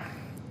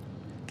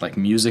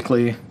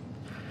musically,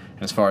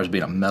 as far as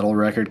being a metal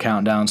record,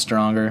 Countdown's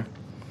stronger.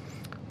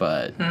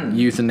 But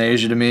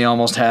Euthanasia to me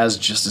almost has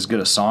just as good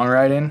a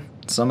songwriting.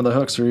 Some of the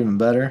hooks are even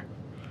better.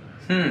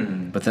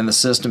 But then The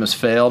System Has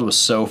Failed was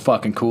so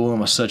fucking cool and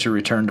was such a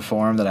return to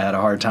form that I had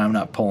a hard time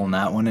not pulling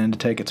that one in to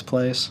take its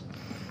place.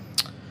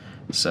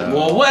 So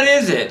Well, what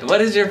is it?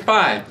 What is your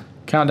 5?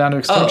 Countdown to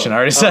Extinction. I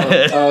already said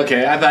it. Oh,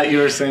 okay. I thought you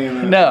were saying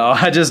that. No,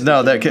 I just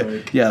know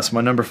that. Yes,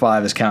 my number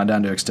 5 is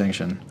Countdown to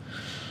Extinction.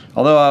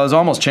 Although I was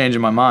almost changing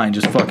my mind,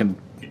 just fucking.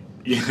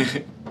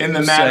 In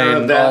the matter Saying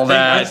of that. all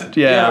that,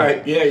 yeah.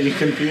 Right. Yeah, you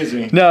confused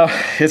me. No,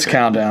 it's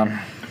Countdown.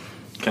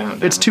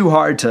 Countdown. It's too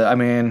hard to. I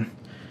mean,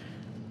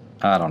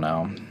 I don't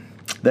know.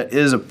 That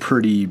is a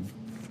pretty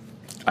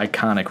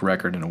iconic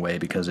record in a way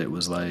because it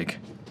was like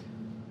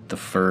the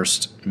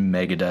first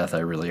Megadeth I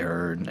really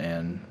heard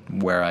and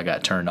where I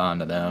got turned on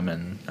to them.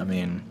 And I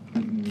mean,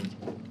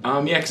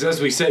 Yeah, because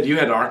as we said, you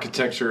had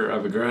Architecture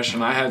of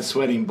Aggression. I had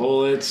Sweating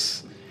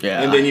Bullets.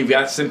 yeah. And then you've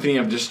got Symphony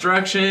of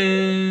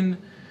Destruction.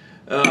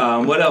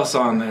 What else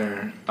on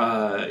there?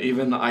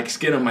 Even like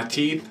Skin on My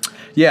Teeth.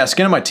 Yeah,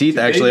 Skin of My Teeth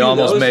They actually do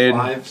almost those made.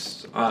 lives,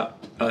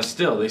 they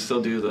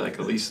still do like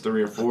at least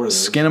 3 or 4 of those.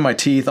 Skin of My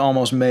Teeth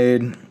almost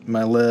made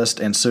my list,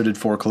 and so did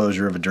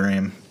Foreclosure of a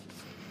Dream.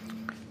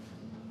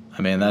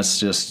 I mean, that's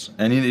just,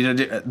 and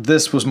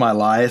This Was My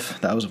Life.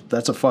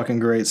 That's a fucking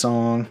great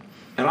song.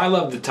 And I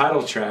love the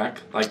title track.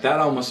 Like that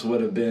almost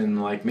would have been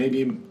like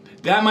maybe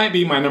that might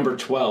be my number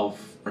 12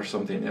 or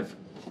something if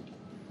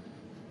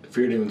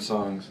you're doing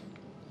songs.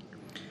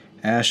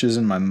 Ashes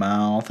in My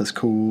Mouth is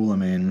cool. I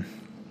mean,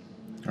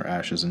 or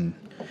Ashes in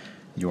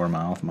Your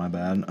Mouth. My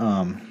bad.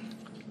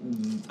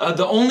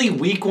 The only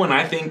weak one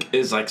I think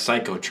is like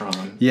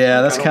Psychotron. Yeah,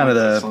 Like, that's I don't kind of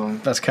like that the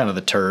song. that's kind of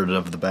the turd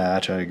of the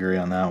batch. I agree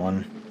on that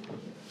one.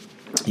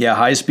 Yeah,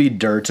 High Speed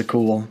Dirt's a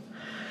cool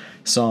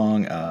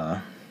song.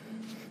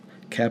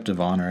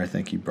 Captive Honor, I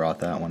think you brought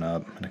that one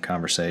up in a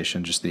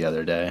conversation just the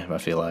other day. I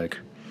feel like.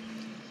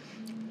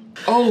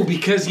 Oh,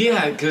 because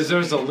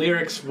there's a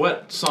lyrics.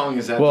 What song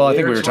is that? Well, The I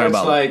think we were lyrics talking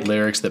where about it's like,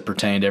 lyrics that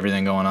pertain to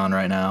everything going on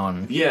right now,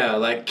 and yeah,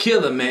 like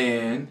kill a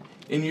man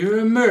and you're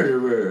a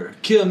murderer.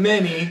 Kill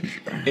many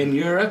and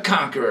you're a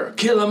conqueror.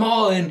 Kill them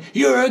all and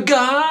you're a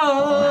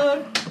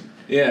god.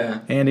 Yeah.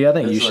 Andy, I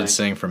think you It's should like-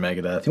 sing for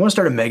Megadeth. You want to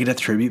start a Megadeth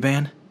tribute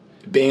band?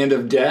 Band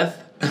of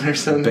Death or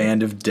something.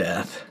 Band of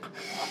Death.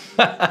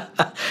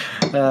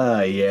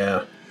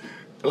 Yeah.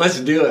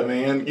 Let's do it,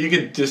 man. You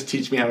could just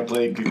teach me how to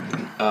play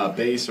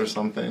bass or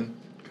something.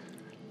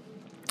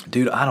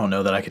 Dude, I don't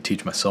know that I could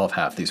teach myself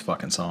half these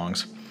fucking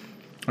songs.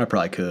 I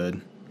probably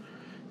could.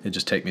 It'd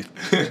just take me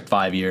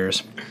 5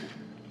 years.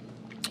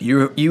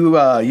 You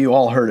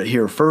all heard it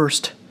here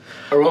first.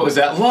 Or what was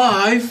that?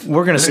 Live?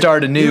 We're gonna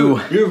start a new.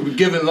 You're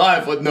given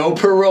life with no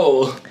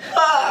parole.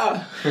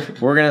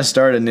 We're gonna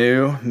start a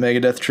new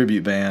Megadeth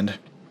tribute band,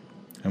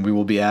 and we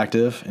will be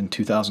active in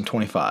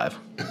 2025.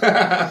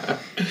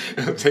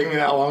 It'll take me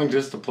that long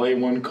just to play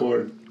one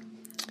chord.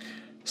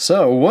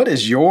 So, what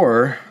is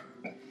your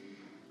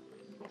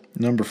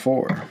number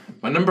 4?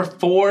 My number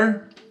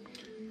 4,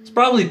 it's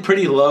probably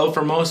pretty low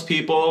for most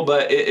people,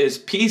 but it is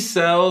Peace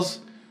Sells,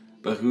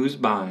 but Who's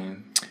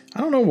Buying?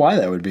 I don't know why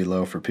that would be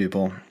low for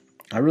people.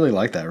 I really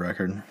like that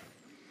record.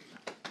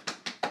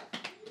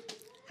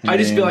 I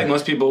just feel like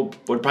most people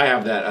would probably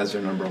have that as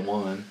their number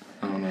 1.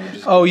 I don't know.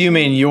 Just, Oh, you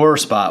mean your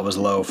spot was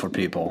low for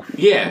people?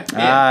 yeah.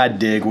 I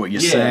dig what you're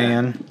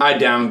saying. I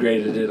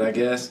downgraded it, I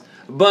guess.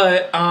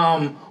 But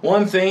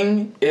one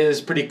thing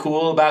is pretty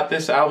cool about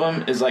this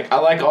album is like I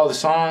like all the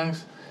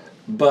songs,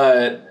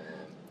 but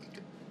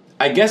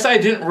I guess I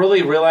didn't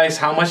really realize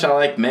how much I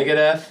like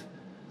Megadeth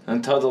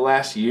until the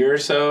last year or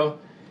so.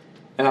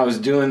 And I was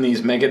doing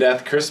these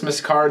Megadeth Christmas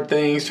card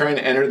things, trying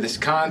to enter this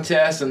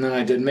contest, and then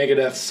I did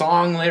Megadeth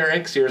song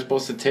lyrics. You're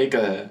supposed to take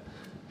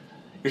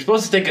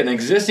an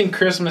existing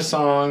Christmas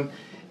song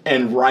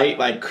and write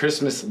like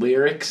Christmas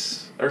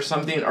lyrics or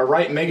something, or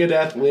write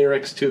Megadeth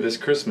lyrics to this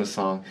Christmas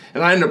song.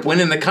 And I ended up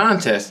winning the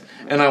contest,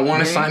 and I won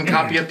a signed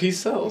copy of Peace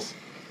Sells.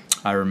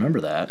 I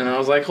remember that. And I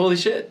was like, holy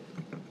shit.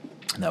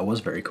 That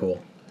was very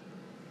cool.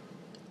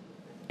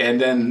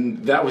 And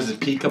then that was the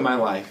peak of my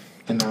life.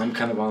 And now I'm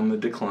kind of on the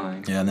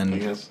decline. Yeah, and then, I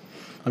guess.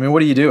 I mean, what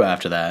do you do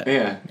after that?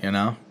 Yeah. You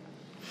know?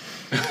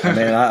 I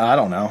mean, I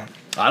don't know.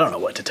 I don't know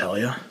what to tell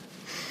you.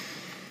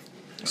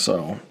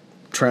 So,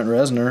 Trent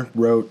Reznor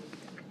wrote,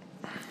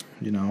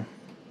 you know,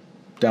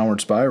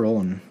 Downward Spiral,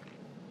 and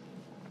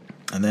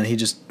then he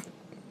just,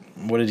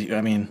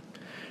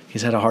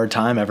 he's had a hard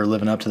time ever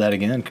living up to that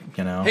again,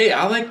 you know? Hey,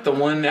 I like the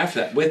one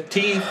after that. With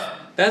Teeth.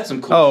 That's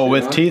some cool Oh, shit,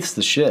 with huh? Teeth's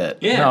the shit.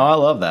 Yeah. No, I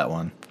love that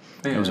one.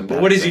 Man, It was a but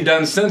bad what has he example.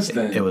 done since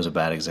then? It was a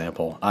bad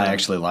example. I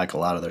actually like a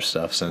lot of their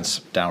stuff since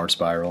Downward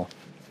Spiral.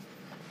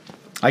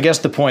 I guess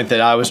the point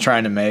that I was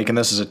trying to make, and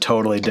this is a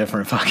totally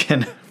different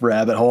fucking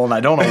rabbit hole, and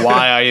I don't know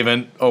why I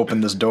even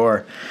opened this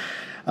door.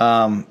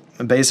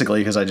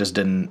 Basically, because I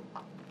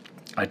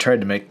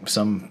tried to make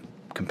some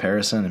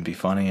comparison and be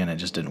funny, and it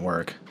just didn't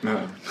work.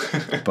 No.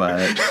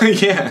 But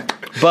Yeah.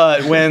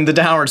 but when the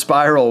Downward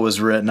Spiral was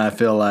written, I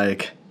feel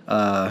like,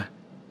 not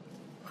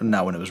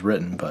when it was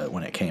written, but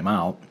when it came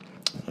out,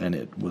 and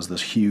it was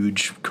this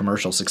huge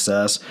commercial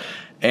success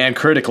and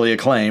critically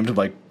acclaimed,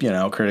 like, you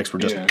know, critics were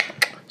just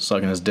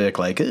sucking his dick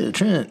like,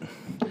 Trent.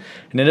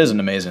 And it is an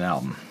amazing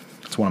album.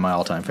 It's one of my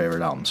all-time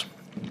favorite albums.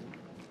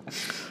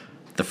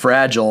 The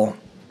Fragile,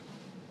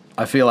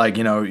 I feel like,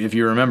 you know, if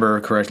you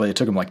remember correctly, it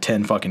took him like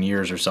 10 fucking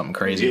years or something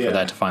crazy for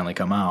that to finally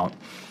come out.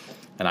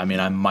 And I mean,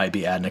 I might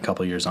be adding a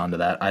couple years onto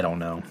that. I don't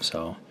know.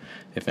 So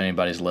if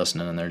anybody's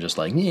listening and they're just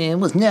like, yeah, it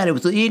was not. It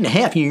was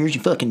 8.5 years.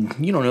 You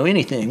don't know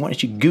anything. Why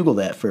don't you Google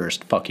that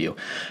first? Fuck you.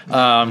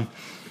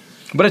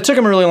 But it took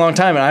him a really long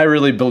time, and I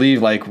really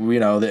believe, like, you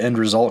know, the end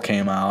result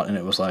came out, and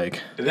it was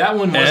like... That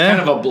one was kind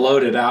of a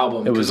bloated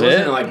album. It was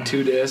Wasn't it like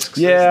 2 discs?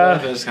 Yeah. And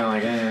stuff? It was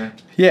kind of like,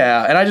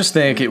 Yeah, and I just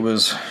think it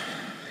was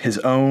his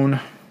own,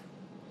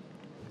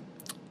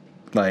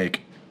 like,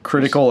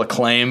 critical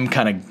acclaim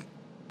kind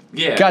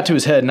of got to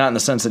his head, not in the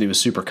sense that he was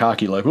super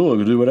cocky, like, oh,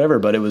 I'll do whatever,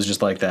 but it was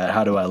just like that,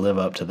 how do I live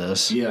up to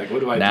this? Yeah, like, what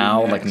do I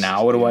now, do next? Like,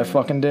 now what do I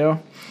fucking do?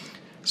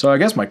 So I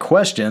guess my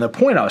question, the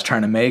point I was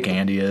trying to make,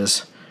 Andy,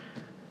 is...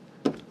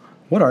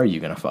 what are you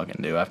going to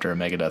fucking do after a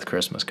Megadeth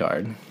Christmas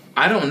card?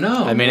 I don't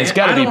know. I mean, it's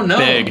got to be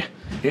big.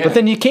 Yeah. But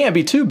then you can't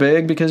be too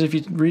big, because if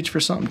you reach for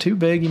something too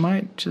big, you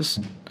might just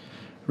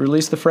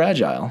release the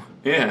Fragile.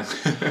 Yeah.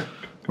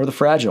 Or the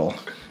Fragile.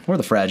 Or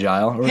the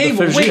Fragile. Or Hey, the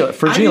but wait,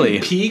 Fragile.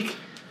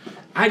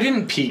 I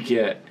didn't peak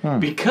yet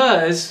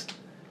because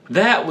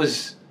that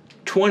was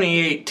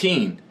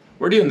 2018.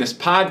 We're doing this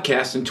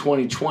podcast in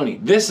 2020.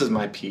 This is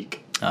my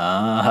peak.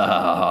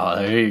 Ah,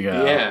 there you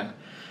go. Yeah.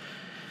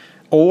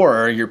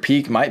 Or your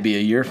peak might be a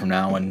year from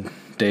now when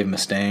Dave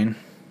Mustaine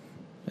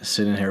is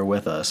sitting here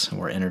with us and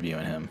we're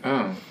interviewing him.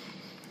 Oh.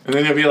 And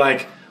then you'll be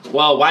like,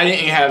 well, why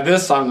didn't you have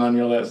this song on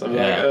your list? I'll be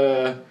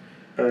like,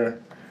 or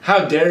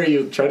how dare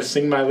you try to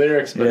sing my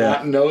lyrics but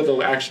not know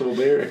the actual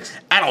lyrics?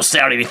 I don't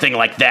sound anything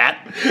like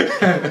that.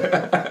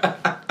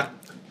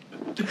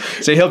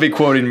 So he'll be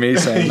quoting me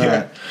saying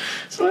that.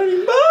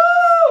 Sliding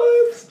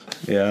bullets.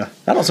 Yeah.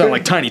 I don't sound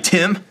like Tiny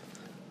Tim.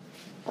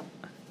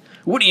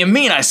 What do you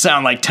mean I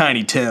sound like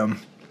Tiny Tim?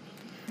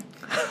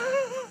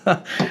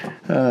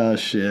 Oh,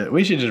 shit.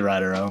 We should just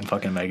write our own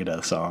fucking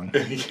Megadeth song.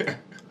 Yeah.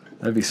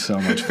 That'd be so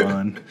much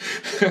fun.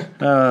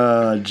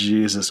 Oh,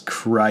 Jesus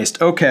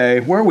Christ. Okay,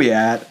 where are we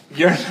at?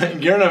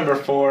 You're number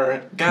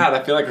 4. God,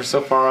 I feel like we're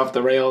so far off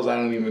the rails, I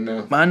don't even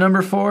know. My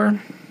number 4?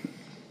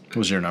 What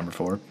was your number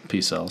 4?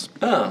 Peace Cells.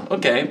 Oh,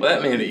 okay. Well,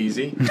 that made it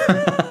easy.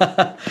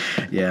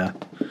 Yeah.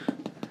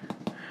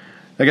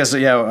 I guess,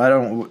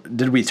 yeah,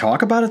 did we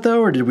talk about it,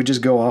 though, or did we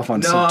just go off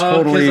on some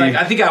totally... No,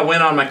 I think I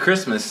went on my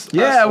Christmas.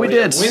 Yeah, we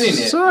did. Winning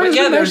it. So but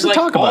yeah, there's like,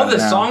 talk all about the it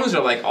now. songs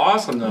are like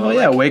awesome, though. Well,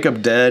 yeah, Wake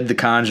Up Dead, The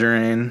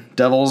Conjuring,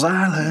 Devil's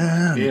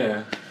Island.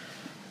 Yeah.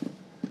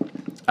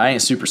 I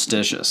Ain't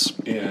Superstitious.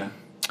 Yeah.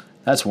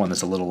 That's one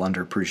that's a little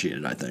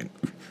underappreciated, I think.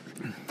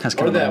 That's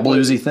kind Or of a that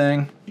bluesy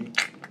thing.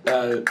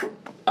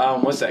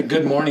 What's that?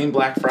 Good Morning,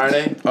 Black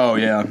Friday? Oh,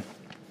 yeah.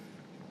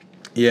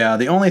 Yeah,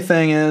 the only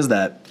thing is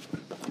that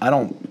I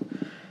don't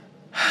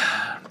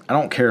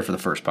care for the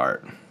first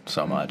part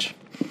so much.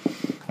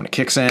 When it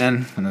kicks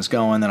in and it's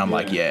going, then I'm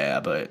like,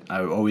 yeah, but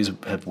I always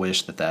have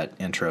wished that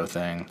intro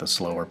thing, the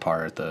slower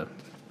part,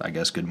 I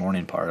guess Good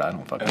Morning part, I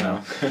don't fucking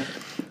know.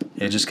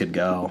 It just could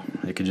go.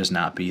 It could just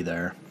not be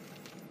there.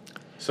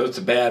 So it's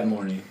a bad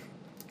morning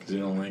because you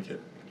don't like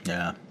it.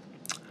 Yeah.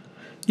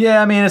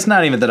 Yeah, I mean, it's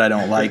not even that I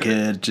don't like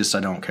it, just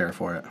I don't care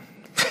for it.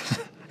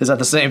 Is that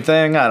the same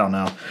thing? I don't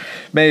know.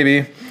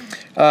 Maybe.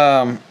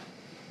 So,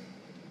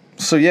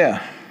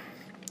 yeah.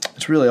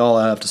 That's really all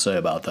I have to say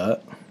about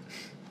that.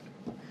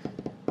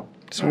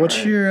 So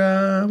what's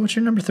your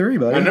number 3,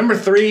 buddy? My number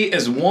 3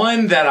 is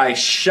one that I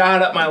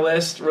shot up my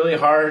list really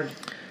hard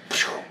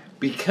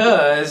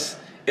because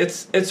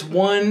it's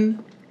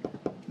one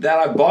that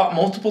I bought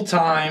multiple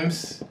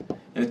times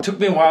and it took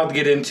me a while to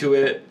get into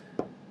it,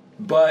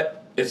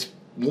 but it's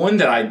one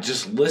that I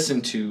just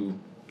listen to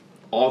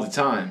all the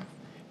time.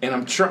 And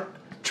I'm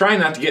trying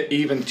not to get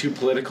even too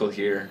political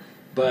here,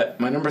 but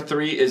my number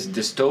 3 is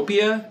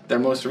Dystopia, their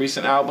most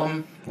recent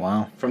album.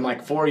 Wow. From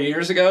like 4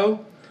 years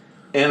ago.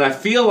 And I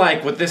feel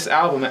like with this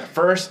album, at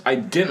first, I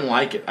didn't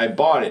like it. I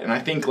bought it. And I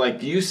think,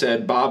 like you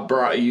said, Bob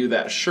brought you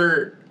that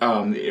shirt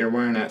that you're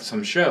wearing at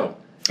some show.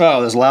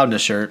 Oh, this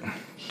Loudness shirt.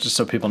 Just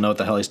so people know what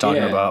the hell he's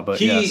talking about.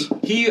 But yes.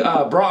 He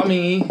brought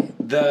me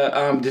the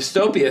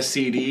Dystopia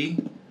CD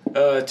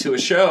to a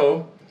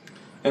show.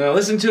 And I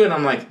listened to it and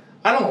I'm like,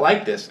 I don't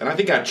like this. And I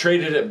think I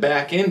traded it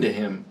back into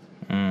him.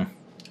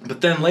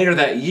 But then later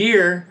that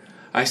year,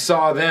 I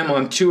saw them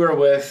on tour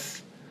with...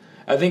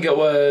 I think it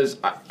was,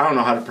 I don't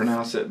know how to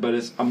pronounce it, but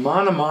it's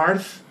Amon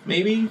Amarth,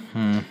 maybe?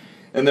 And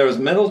there was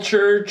Metal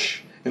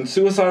Church and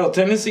Suicidal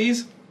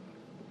Tendencies.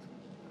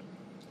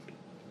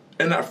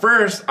 And at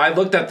first, I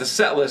looked at the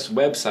Setlist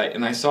website,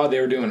 and I saw they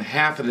were doing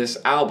half of this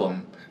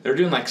album. They were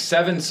doing like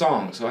 7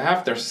 songs, so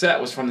half their set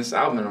was from this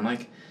album, and I'm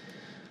like,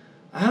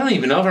 I don't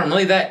even know if I'm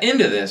really that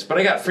into this, but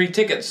I got free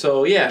tickets,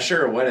 so yeah,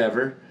 sure,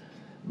 whatever.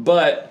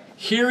 But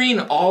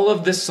hearing all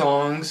of the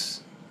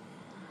songs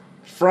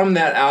from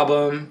that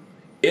album...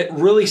 It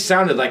really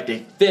sounded like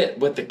they fit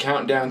with the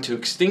Countdown to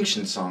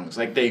Extinction songs.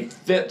 Like, they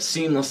fit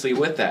seamlessly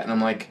with that. And I'm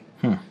like,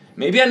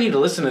 maybe I need to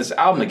listen to this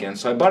album again.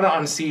 So I bought it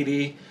on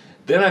CD.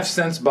 Then I've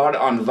since bought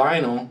it on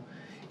vinyl.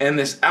 And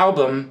this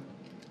album,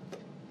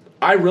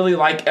 I really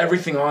like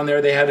everything on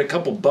there. They had a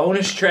couple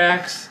bonus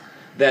tracks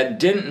that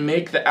didn't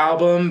make the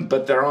album,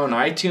 but they're on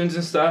iTunes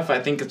and stuff.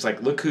 I think it's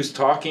like Look Who's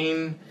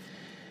Talking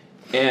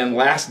and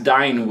Last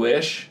Dying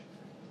Wish.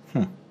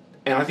 And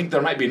I think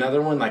there might be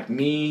another one like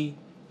Me...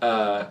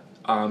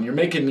 You're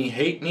Making Me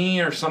Hate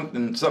Me or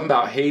something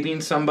about hating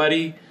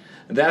somebody.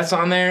 That's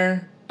on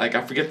there. Like,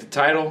 I forget the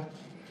title.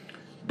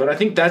 But I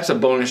think that's a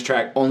bonus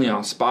track only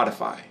on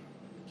Spotify.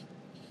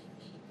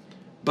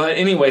 But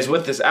anyways,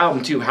 with this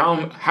album too,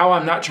 how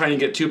I'm not trying to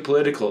get too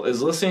political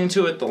is listening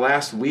to it the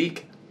last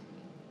week.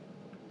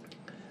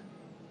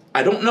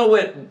 I don't know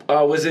what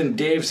was in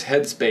Dave's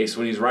headspace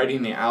when he's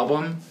writing the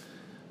album,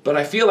 but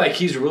I feel like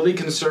he's really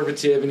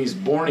conservative and he's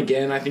born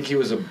again. I think he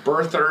was a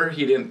birther.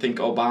 He didn't think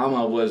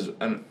Obama was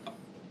an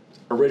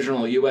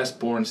original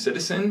U.S.-born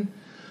citizen.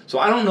 So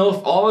I don't know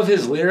if all of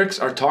his lyrics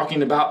are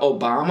talking about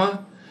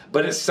Obama,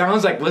 but it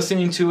sounds like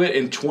listening to it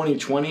in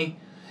 2020,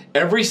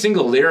 every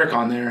single lyric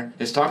on there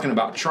is talking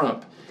about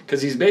Trump.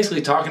 Because he's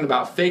basically talking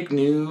about fake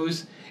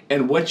news,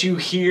 and what you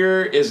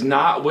hear is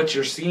not what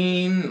you're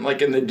seeing,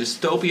 like in the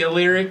Dystopia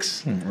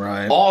lyrics.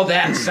 Right. All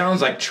that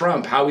sounds like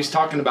Trump, how he's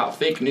talking about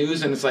fake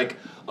news, and it's like,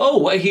 oh,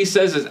 what he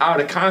says is out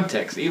of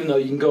context, even though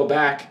you can go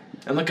back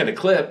and look at a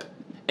clip,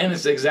 and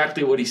it's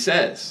exactly what he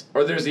says.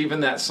 Or there's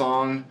even that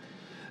song,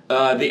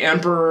 The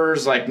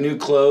Emperor's like New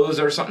Clothes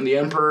or something, The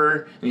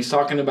Emperor, and he's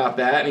talking about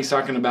that, and he's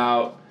talking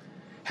about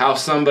how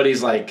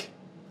somebody's like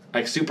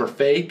super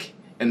fake,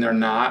 and they're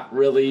not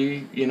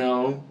really,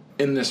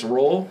 in this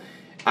role.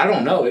 I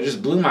don't know, it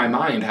just blew my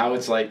mind how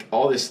it's like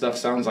all this stuff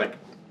sounds like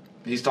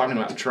he's talking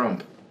about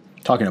Trump.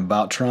 Talking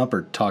about Trump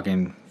or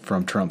talking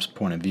from Trump's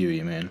point of view,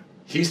 you mean?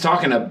 He's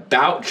talking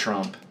about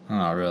Trump.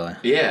 Oh, really?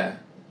 Yeah.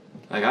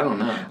 Like, I don't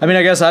know. I mean,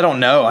 I guess I don't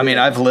know. I mean,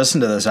 I've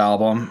listened to this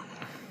album,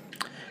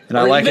 and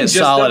I like it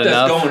solid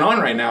enough. That's going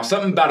on right now.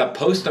 Something about a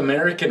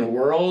post-American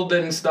world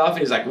and stuff.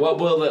 He's like, what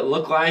will it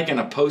look like in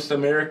a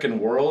post-American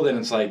world? And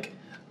it's like,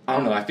 I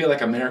don't know. I feel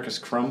like America's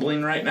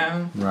crumbling right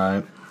now.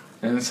 Right.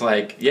 And it's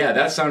like, yeah,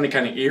 that sounded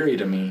kind of eerie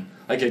to me.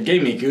 Like, it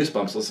gave me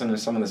goosebumps listening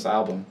to some of this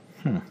album.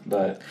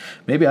 But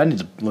maybe I need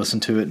to listen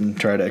to it and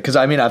try to, because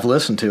I mean, I've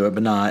listened to it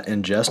but not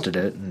ingested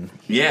it. And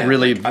yeah,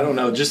 really, like, I don't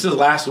know. Just this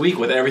last week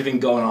with everything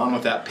going on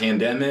with that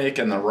pandemic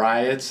and the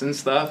riots and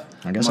stuff.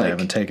 I guess I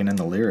haven't taken in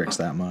the lyrics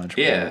that much.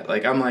 Yeah,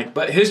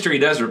 but history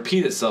does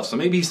repeat itself. So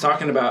maybe he's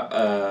talking about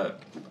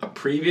a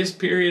previous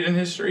period in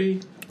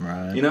history.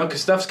 Right.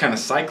 Because stuff's kind of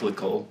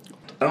cyclical.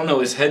 I don't know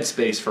his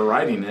headspace for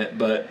writing it,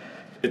 but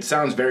it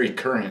sounds very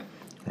current.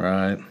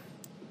 Right.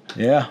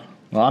 Yeah.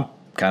 Well, I'm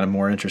kind of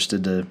more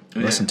interested to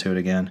listen to it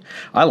again.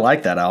 I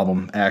like that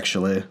album,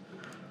 actually.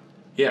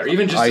 Yeah, or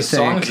even just the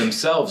songs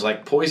themselves,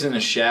 like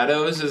Poisonous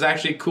Shadows is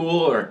actually cool,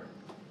 or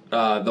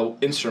the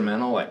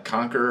instrumental, like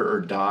Conquer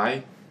or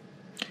Die.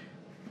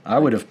 I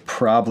would have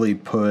probably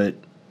put,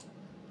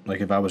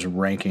 like, if I was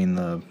ranking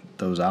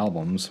those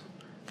albums,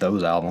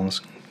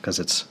 because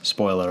it's,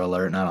 spoiler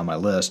alert, not on my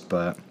list,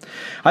 but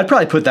I'd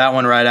probably put that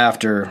one right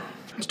after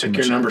Pick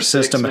your number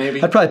System. 6,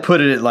 maybe? I'd probably put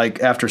it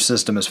like after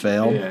System Has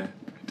Failed. Yeah.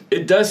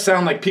 It does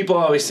sound like people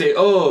always say,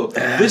 oh,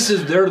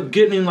 they're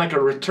getting like a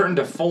return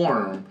to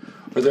form,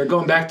 or they're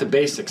going back to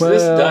basics. Well,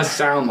 this does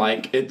sound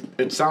like,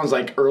 it sounds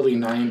like early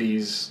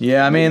 90s.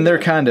 Yeah, I mean, they've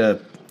kind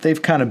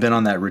of been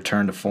on that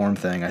return to form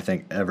thing, I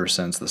think, ever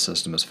since The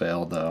System Has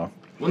Failed, though.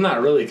 Well,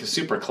 not really, because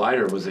Super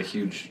Collider was a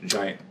huge,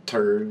 giant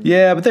turd.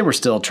 Yeah, but they were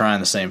still trying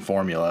the same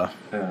formula.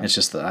 Yeah. It's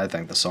just that I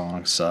think the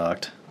songs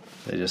sucked.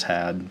 They just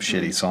had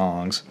shitty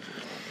songs.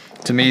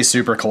 To me,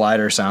 Super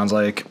Collider sounds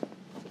like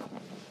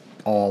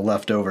all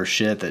leftover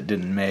shit that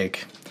didn't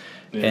make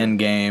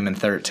Endgame and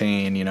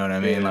 13, you know what I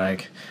mean? Yeah.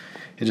 Like,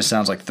 it just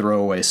sounds like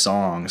throwaway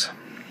songs.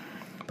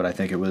 But I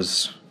think it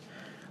was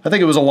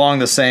along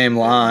the same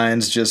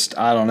lines. Just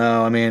I don't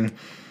know. I mean,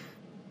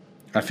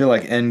 I feel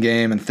like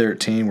Endgame and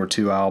 13 were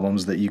two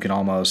albums that you can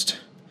almost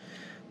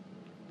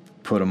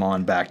put them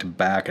on back to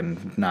back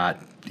and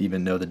not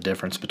even know the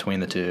difference between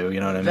the two. You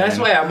know what I mean? That's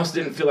why I almost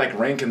didn't feel like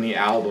ranking the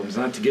albums,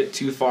 not to get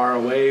too far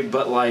away,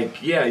 but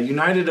like, yeah,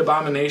 United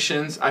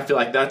Abominations, I feel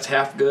like that's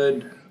half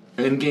good,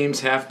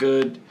 Endgame's half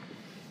good,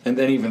 and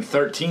then even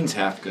 13's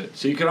half good.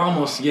 So you could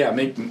almost,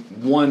 make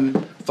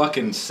one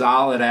fucking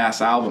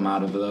solid-ass album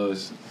out of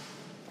those.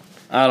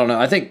 I don't know.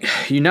 I think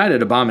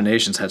United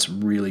Abominations had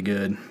some really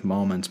good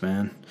moments,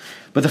 man.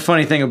 But the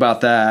funny thing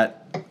about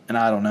that, and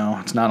I don't know,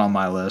 it's not on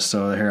my list,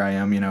 so here I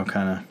am,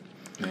 kind of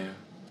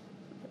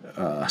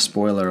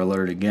spoiler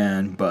alert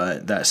again,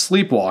 but that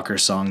Sleepwalker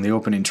song, the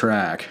opening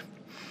track,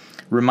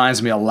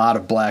 reminds me a lot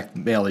of Black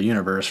Male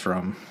Universe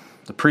from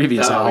the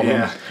previous album.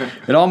 Yeah.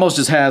 It almost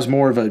just has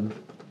more of a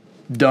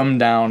dumbed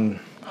down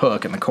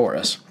hook in the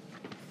chorus.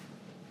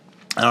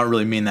 I don't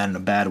really mean that in a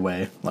bad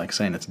way, like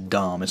saying it's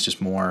dumb. It's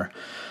just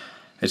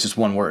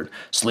one word.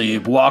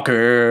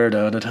 Sleepwalker,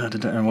 da, da, da, da,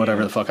 da, and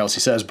whatever the fuck else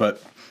he says,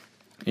 but,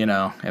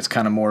 it's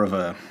kind of more of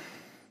a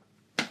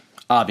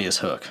obvious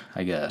hook,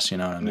 I guess, you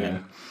know what I mean? Yeah.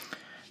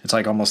 It's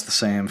like almost the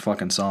same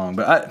fucking song,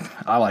 but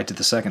I liked it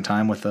the second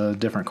time with a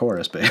different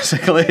chorus,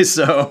 basically.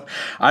 So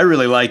I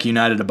really like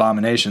United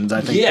Abominations. I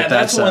think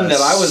that's one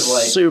that I was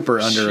like super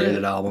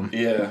underrated album.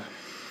 Yeah,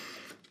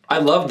 I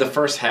loved the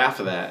first half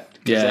of that.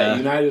 Yeah, that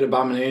United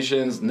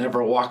Abominations,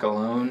 Never Walk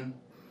Alone.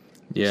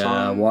 Yeah,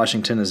 song.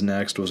 Washington Is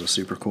Next was a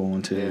super cool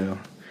one too. Yeah.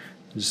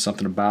 There's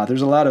something about.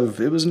 It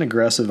was an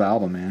aggressive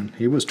album, man.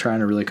 He was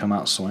trying to really come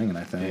out swinging,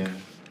 I think.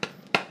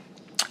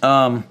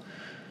 Yeah.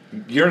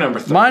 Your number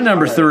 3. My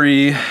number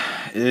 3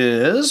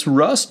 is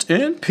Rust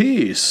in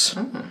Peace,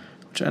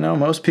 which I know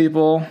most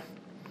people,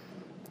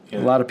 a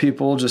lot of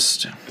people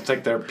just it's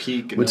like their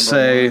peak. would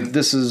say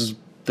this is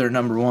their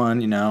number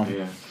 1,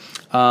 Yeah.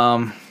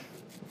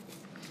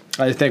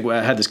 I think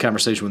I had this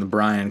conversation with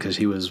Brian because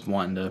he was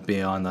wanting to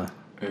be on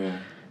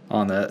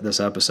this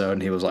episode,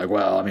 and he was like,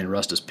 well, I mean,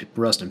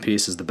 Rust in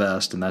Peace is the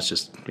best, and that's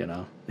just,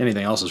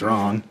 anything else is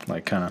wrong,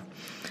 like kind of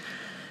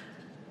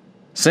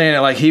saying it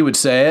like he would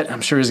say it.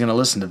 I'm sure he's going to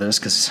listen to this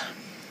because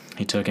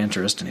he took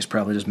interest, and he's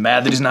probably just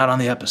mad that he's not on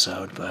the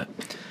episode. But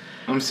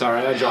I'm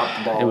sorry, I dropped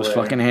the ball. It was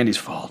fucking Andy's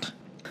fault.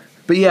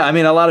 But yeah, I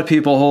mean, a lot of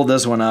people hold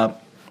this one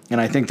up,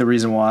 and I think the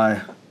reason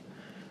why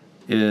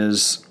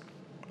is,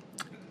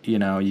 you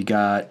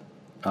got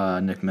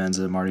Nick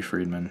Menza, Marty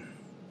Friedman,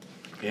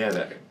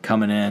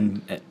 coming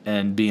in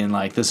and being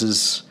like, this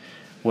is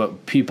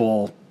what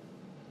people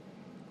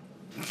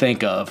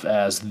think of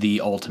as the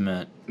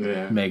ultimate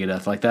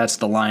Megadeth. Like, that's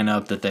the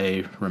lineup that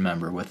they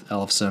remember with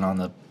Ellefson on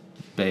the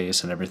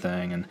bass and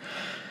everything.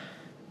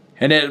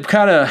 And it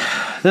kind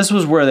of, this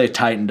was where they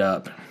tightened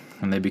up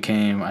and they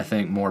became, I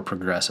think, more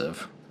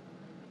progressive.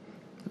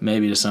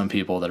 Maybe to some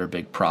people that are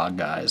big prog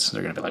guys,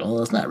 they're going to be like,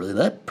 well, it's not really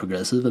that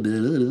progressive.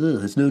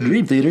 It's no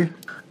Dream Theater.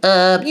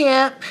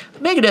 Yeah,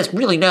 Megadeth's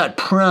really not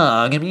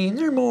prog. I mean,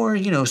 they're more,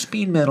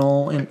 speed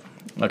metal. And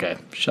okay,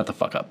 shut the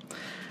fuck up.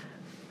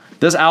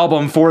 This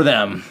album for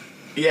them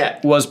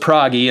was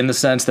proggy in the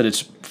sense that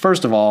it's,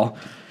 first of all,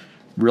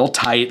 real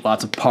tight,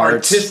 lots of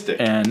parts. Artistic,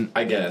 and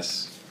I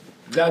guess.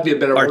 That'd be a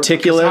better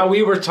articulate. word. How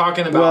we were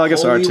talking about well, I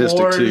guess Holy artistic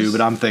Wars too,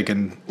 but I'm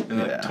thinking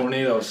and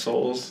Tornado of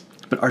Souls.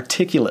 But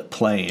articulate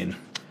playing.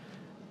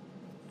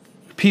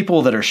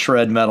 People that are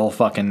shred metal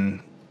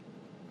fucking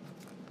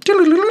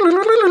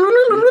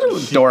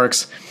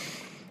dorks.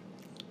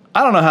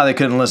 I don't know how they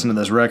couldn't listen to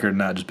this record and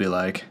not just be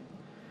like,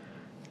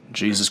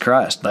 Jesus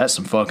Christ, that's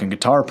some fucking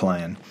guitar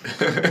playing.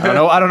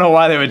 I don't know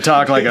why they would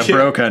talk like a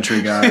bro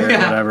country guy or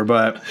whatever,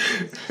 but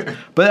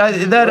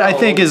I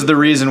think is the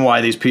reason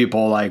why these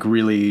people like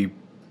really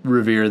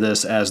revere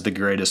this as the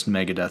greatest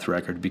Megadeth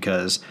record,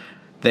 because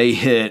they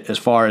hit as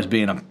far as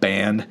being a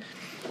band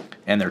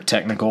and their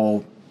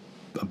technical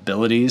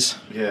abilities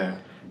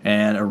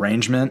and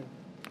arrangement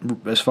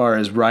as far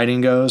as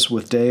writing goes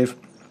with Dave,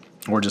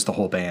 or just the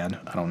whole band.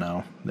 I don't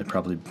know. They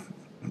probably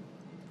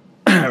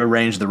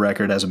arranged the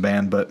record as a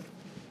band, but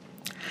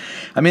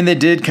I mean, they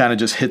did kind of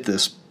just hit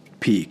this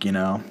peak, and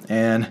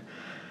I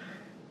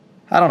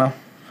don't know.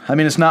 I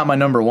mean, it's not my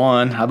number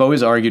 1. I've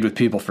always argued with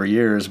people for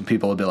years, and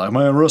people would be like,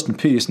 man, Rust in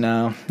Peace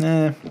now.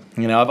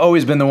 I've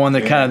always been the one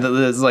that kind of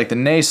is like the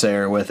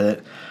naysayer with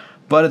it,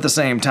 but at the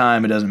same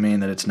time, it doesn't mean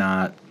that it's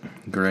not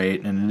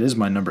great, and it is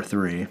my number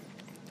 3.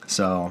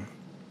 So,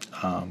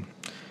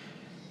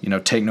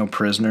 Take No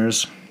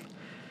Prisoners,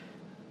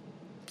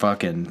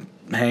 fucking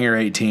Hangar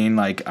 18,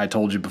 like I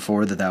told you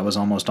before that was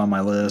almost on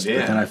my list,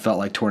 but then I felt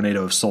like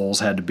Tornado of Souls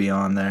had to be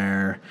on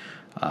there.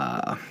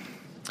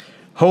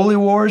 Holy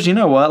Wars, you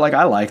know what? Like,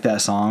 I like that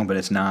song, but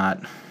it's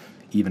not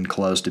even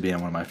close to being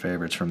one of my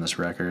favorites from this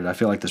record. I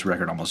feel like this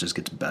record almost just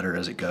gets better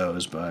as it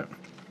goes, but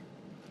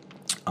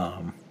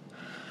I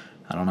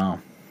don't know.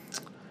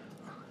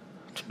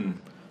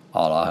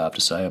 All I have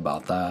to say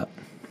about that.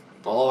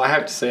 All I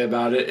have to say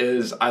about it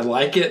is I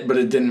like it, but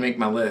it didn't make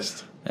my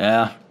list.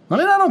 Yeah. I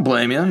mean, I don't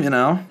blame you. You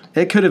know,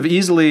 it could have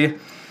easily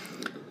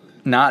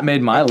not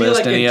made my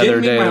list any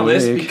other day of the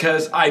list week.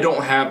 because I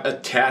don't have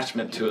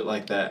attachment to it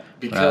like that.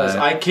 Because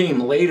I came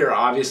later,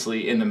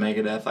 obviously, into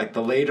Megadeth, like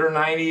the later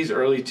 '90s,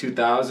 early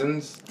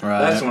 2000s. Right.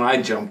 That's when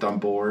I jumped on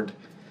board.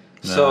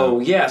 So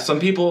yeah, some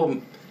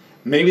people,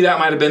 maybe that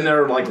might have been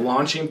their like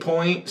launching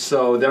point,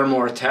 so they're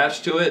more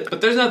attached to it. But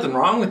there's nothing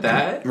wrong with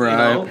that. Right. You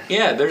know?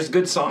 Yeah, there's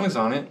good songs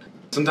on it.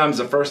 Sometimes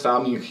the first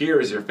album you hear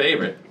is your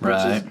favorite, which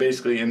is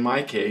basically, in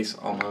my case,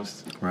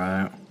 almost.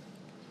 Right.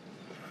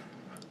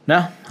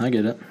 No, I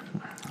get it.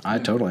 I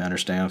totally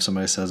understand if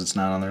somebody says it's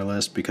not on their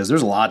list because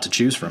there's a lot to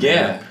choose from.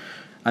 Yeah. Man.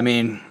 I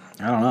mean,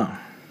 I don't know.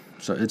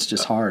 So it's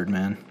just hard,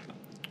 man.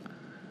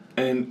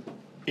 And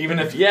even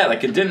if,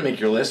 like it didn't make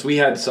your list, we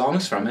had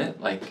songs from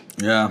it. Like,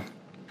 yeah.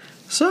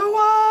 So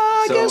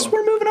I guess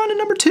we're moving on to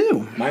number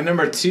 2. My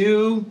number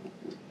 2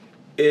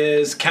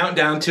 is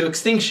Countdown to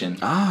Extinction.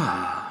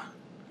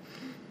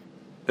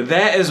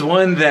 That is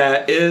one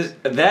that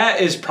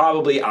is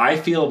probably, I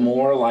feel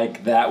more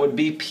like that would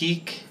be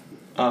peak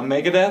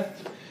Megadeth,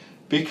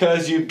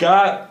 because you've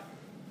got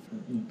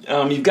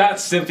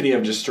Symphony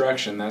of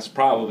Destruction. That's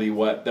probably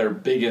what their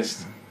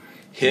biggest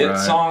hit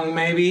song,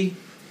 maybe.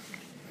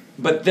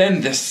 But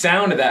then the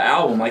sound of that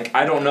album, like,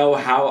 I don't know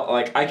how,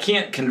 like, I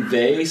can't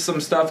convey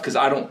some stuff because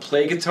I don't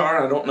play guitar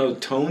and I don't know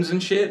tones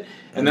and shit.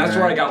 And that's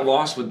where I got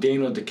lost with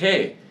Daniel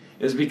Decay,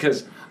 is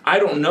because I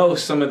don't know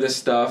some of this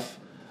stuff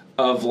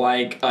of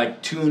like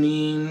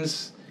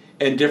tunings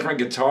and different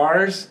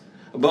guitars.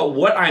 But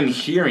what I'm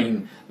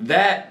hearing,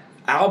 that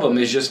album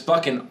is just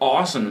fucking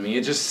awesome to me.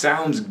 It just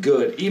sounds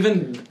good.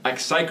 Even like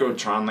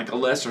Psychotron, like a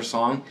lesser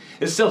song,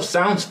 it still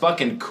sounds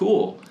fucking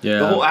cool. Yeah.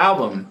 The whole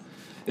album.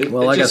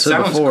 Well, like I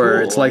said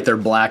before, it's like their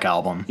Black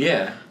album.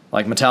 Yeah.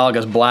 Like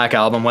Metallica's Black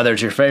album, whether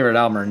it's your favorite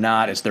album or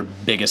not, it's their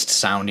biggest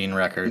sounding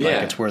record. Yeah.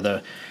 Like it's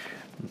where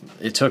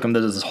it took them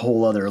to this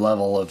whole other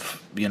level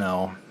of, you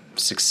know,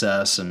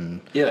 success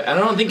and... Yeah, I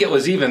don't think it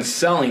was even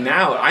selling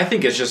out. I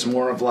think it's just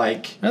more of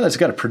like... Yeah, it's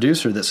got a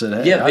producer that said,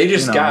 hey... Yeah, they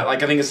just got,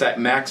 like, I think it's that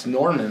Max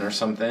Norman or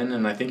something,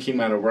 and I think he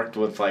might have worked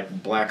with,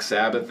 like, Black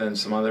Sabbath and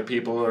some other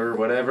people or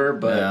whatever,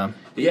 but...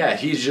 Yeah,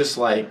 he's just,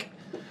 like...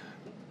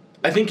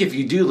 I think if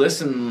you do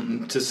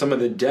listen to some of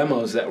the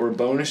demos that were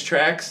bonus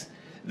tracks,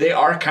 they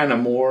are kind of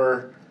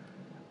more,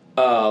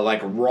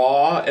 like,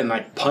 raw and,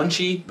 like,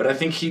 punchy, but I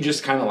think he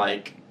just kind of,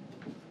 like...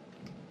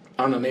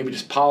 I don't know, maybe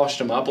just polished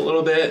them up a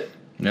little bit.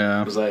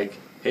 Yeah. It was like,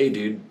 hey,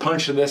 dude,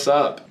 punch this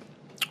up.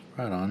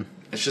 Right on.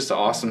 It's just an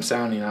awesome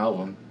sounding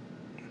album.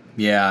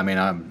 Yeah, I mean,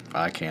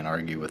 I can't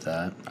argue with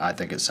that. I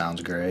think it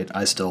sounds great.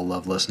 I still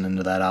love listening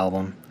to that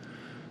album.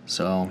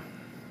 So,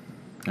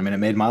 I mean, it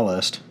made my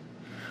list.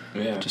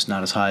 Yeah. Just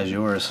not as high as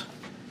yours.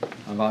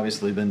 I've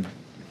obviously been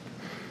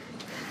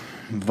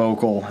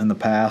vocal in the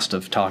past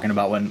of talking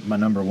about what my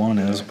number 1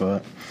 is,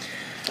 but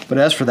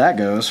as for that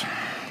goes,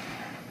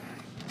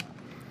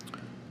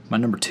 my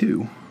number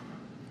 2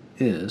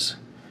 is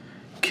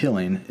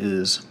Killing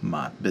Is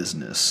My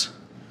Business.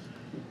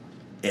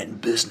 And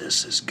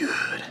business is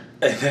good.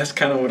 And that's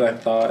kind of what I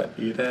thought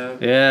you'd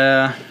have.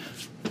 Yeah.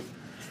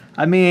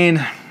 I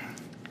mean,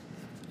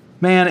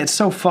 man, it's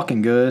so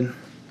fucking good.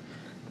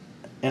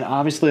 And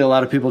obviously a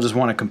lot of people just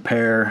want to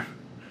compare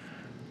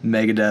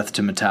Megadeth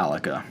to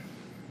Metallica,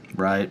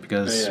 right?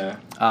 Because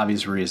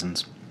obvious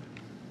reasons.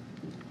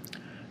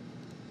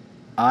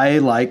 I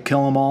like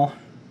Kill 'Em All,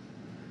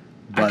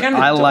 but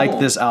I like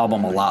this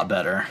album a lot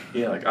better.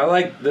 Yeah, like I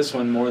like this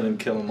one more than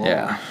Kill 'Em All.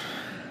 Yeah.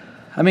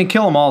 I mean,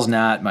 Kill 'Em All's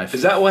not my...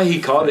 Is that why he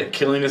called it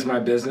Killing Is My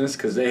Business?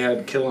 Because they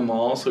had Kill 'Em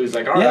All, so he's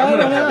like, all right, Yeah, I'm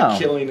going to I don't have know. a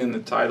killing in the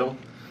title,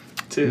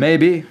 too.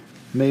 Maybe.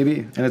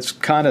 And it's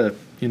kind of,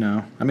 you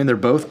know... I mean, they're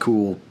both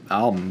cool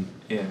album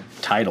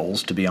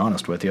titles, to be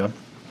honest with you.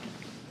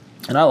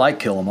 And I like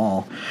Kill 'Em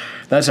All.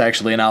 That's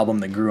actually an album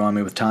that grew on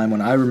me with time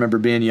when I remember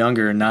being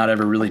younger and not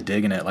ever really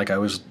digging it. Like, I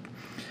was...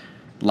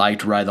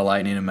 liked Ride the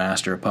Lightning and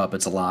Master of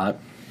Puppets a lot.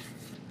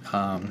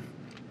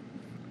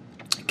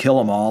 Kill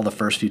 'Em All, the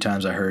first few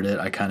times I heard it,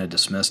 I kind of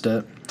dismissed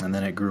it, and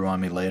then it grew on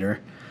me later.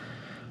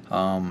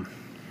 I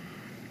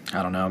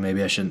don't know,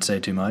 maybe I shouldn't say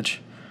too much,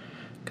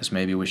 because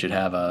maybe we should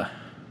have a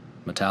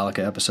Metallica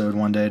episode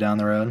one day down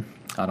the road.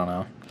 I don't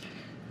know.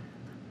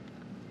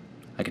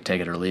 I could take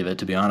it or leave it,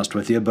 to be honest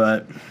with you,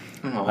 but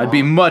I'd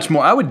be much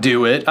more... I would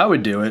do it,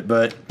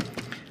 but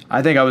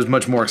I think I was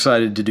much more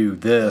excited to do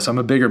this. I'm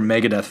a bigger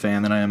Megadeth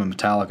fan than I am a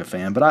Metallica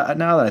fan, but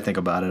now that I think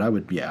about it,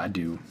 I'd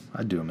do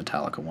a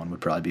Metallica one.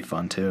 Would probably be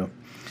fun too.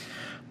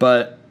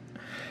 But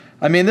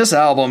I mean, this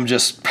album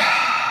just,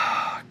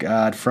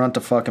 God, front to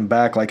fucking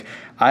back. Like,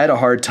 I had a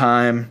hard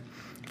time.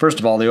 First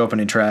of all, the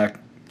opening track,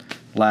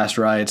 Last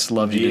Rites,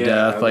 Loved You to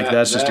Death. Like,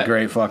 that's just a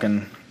great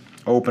fucking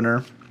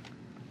opener.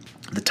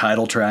 The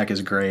title track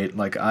is great.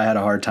 Like, I had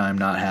a hard time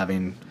not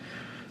having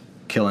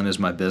Killing Is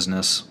My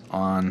Business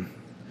on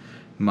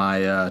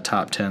my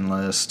top 10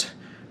 list.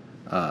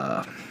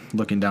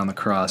 Looking Down the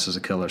Cross is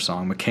a killer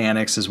song.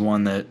 Mechanics is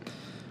one that,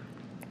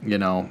 you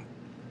know,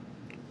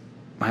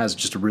 has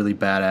just a really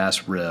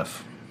badass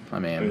riff. I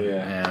mean,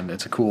 and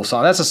it's a cool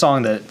song. That's a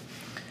song that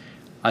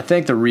I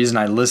think the reason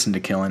I listened to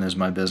Killing Is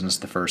My Business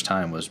the first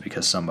time was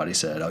because somebody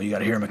said, "Oh, you got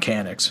to hear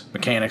Mechanics.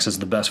 Mechanics is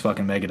the best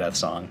fucking Megadeth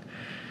song."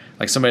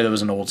 Like somebody that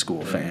was an old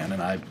school fan,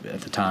 and I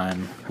at the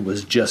time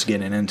was just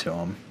getting into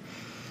them.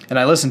 And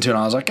I listened to it,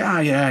 and I was like,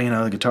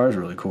 yeah, the guitar's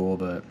really cool,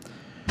 but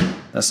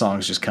that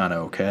song's just kind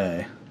of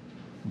okay.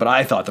 But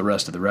I thought the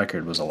rest of the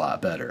record was a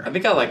lot better. I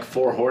think I like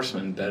Four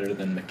Horsemen better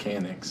than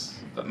Mechanics.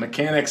 But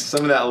Mechanics,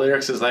 some of that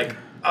lyrics is like,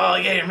 "Oh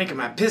yeah, you're making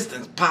my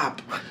pistons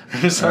pop,"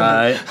 or something.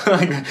 Right.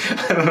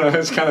 Like, I don't know.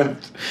 It's kind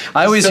of.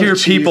 I always so hear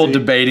people cheesy.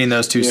 debating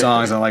those two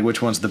songs, and I'm like,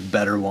 which one's the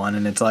better one?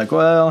 And it's like,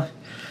 well,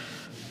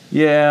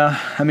 yeah.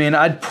 I mean,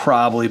 I'd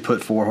probably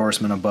put Four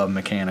Horsemen above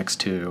Mechanics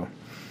too,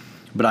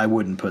 but I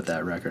wouldn't put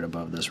that record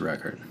above this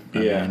record. I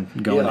mean,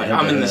 going like, head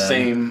I'm to in the head.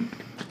 same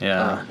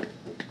Yeah.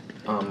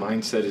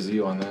 mindset as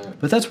you on that.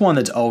 But that's one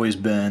that's always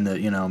been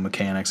that,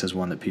 Mechanics is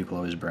one that people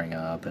always bring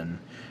up, and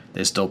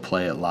they still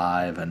play it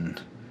live,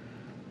 and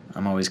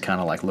I'm always kind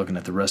of like looking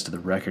at the rest of the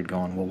record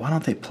going, well, why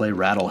don't they play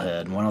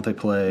Rattlehead? Why don't they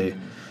play,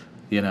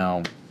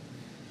 the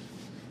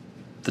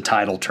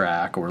title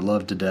track or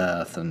Love to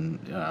Death? And,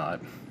 I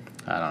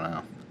don't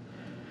know.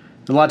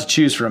 There's a lot to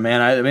choose from,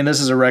 man. I mean, this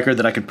is a record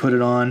that I could put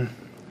it on,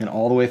 and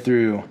all the way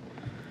through,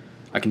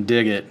 I can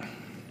dig it.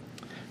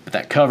 But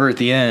that cover at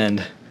the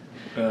end...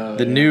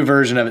 the new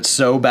version of it's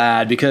so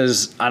bad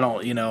because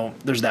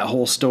there's that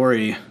whole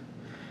story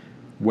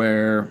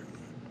where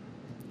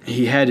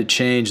he had to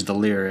change the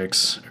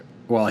lyrics.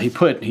 Well,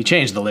 he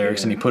changed the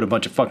lyrics and he put a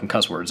bunch of fucking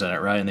cuss words in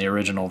it, right, in the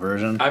original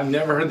version. I've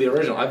never heard the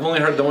original. I've only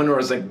heard the one where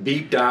it's like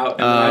beeped out,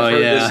 and then I've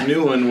heard this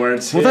new one where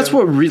it's well, that's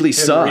what really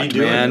sucked,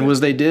 redoing man. it.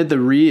 Was they did the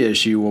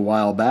reissue a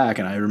while back,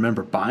 and I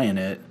remember buying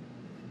it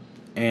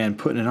and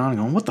putting it on and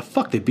going, "What the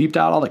fuck? They beeped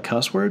out all the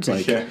cuss words?"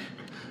 Like, Yeah.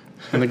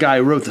 and the guy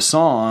who wrote the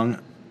song.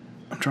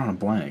 I'm drawing a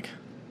blank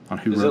on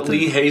who Is wrote it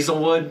Lee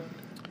Hazelwood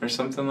or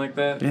something like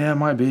that? Yeah, it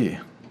might be. I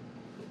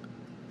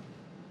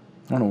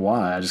don't know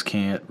why. I just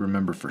can't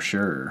remember for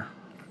sure.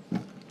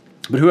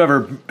 But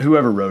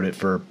whoever wrote it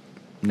for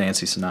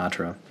Nancy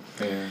Sinatra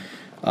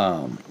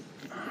Yeah.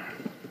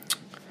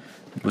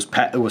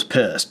 was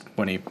pissed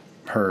when he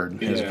heard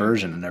his Yeah.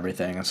 version and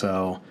everything, and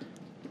so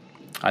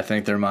I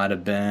think there might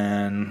have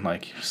been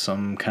like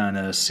some kind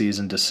of cease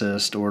and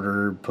desist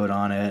order put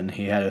on it, and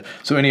he had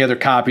so any other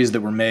copies that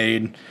were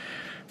made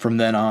from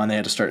then on, they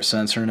had to start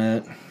censoring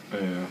it.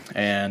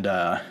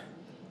 Yeah.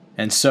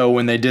 And so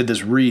when they did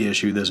this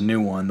reissue, this new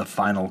one, the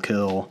Final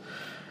Kill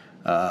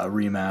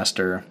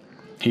remaster,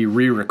 he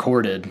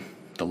re-recorded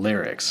the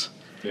lyrics.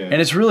 Yeah.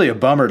 And it's really a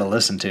bummer to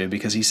listen to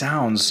because he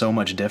sounds so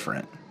much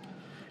different.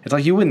 It's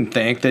like you wouldn't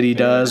think that he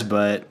does,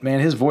 but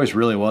man, his voice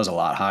really was a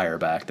lot higher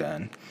back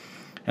then.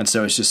 And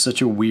so it's just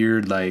such a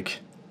weird, like,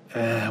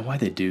 why'd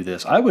they do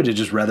this? I would have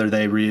just rather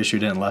they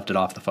reissued it and left it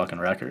off the fucking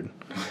record,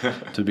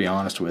 to be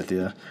honest with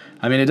you.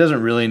 I mean, it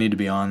doesn't really need to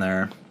be on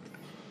there.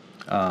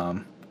 I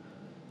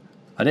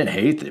didn't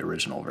hate the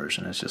original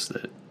version. It's just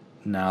that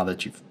now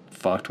that you've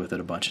fucked with it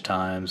a bunch of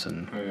times,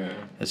 and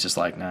it's just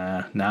like,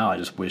 nah, now I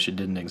just wish it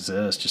didn't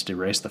exist. Just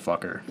erase the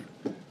fucker.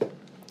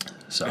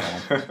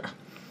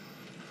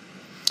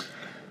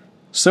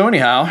 So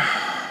anyhow,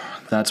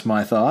 that's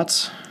my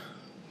thoughts.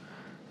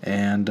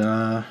 And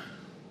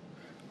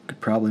could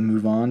probably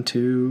move on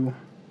to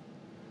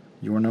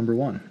your number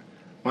one.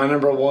 My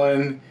number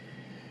one.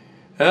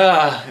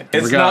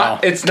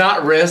 It's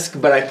not Risk,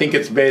 but I think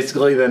it's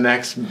basically the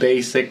next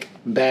basic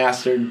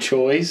bastard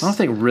choice. I don't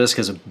think Risk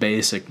is a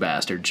basic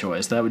bastard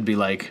choice. That would be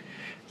like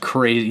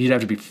crazy. You'd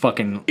have to be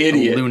fucking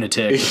Idiot. a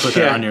lunatic to put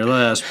that on your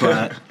list.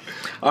 But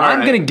All I'm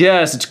right. gonna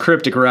guess it's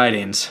Cryptic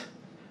Writings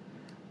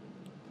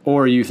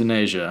or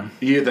Euthanasia.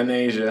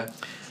 Euthanasia.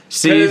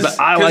 See, but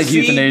I like 'cause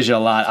Euthanasia a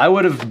lot. I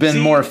would have been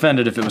more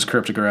offended if it was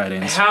Cryptic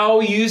Writings. How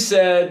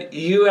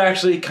you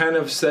actually kind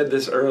of said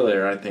this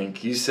earlier, I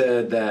think. You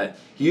said that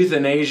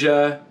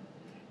Euthanasia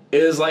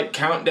is like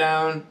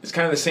Countdown. It's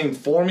kind of the same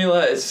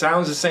formula. It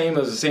sounds the same.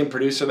 It was the same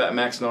producer, that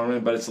Max Norman,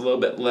 but it's a little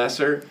bit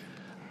lesser.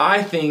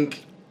 I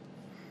think,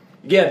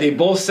 yeah, they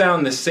both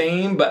sound the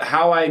same, but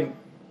how I,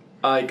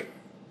 like...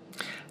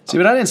 See,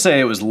 but I didn't say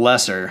it was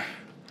lesser.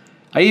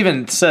 I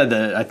even said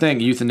that I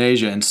think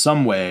Euthanasia in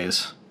some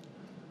ways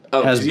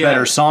has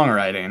better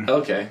songwriting.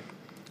 Okay.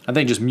 I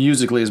think just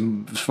musically, as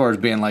far as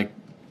being like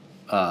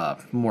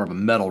more of a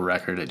metal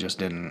record, it just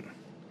didn't.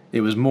 It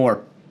was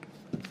more.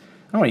 I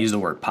don't want to use the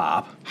word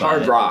pop.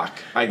 Hard rock,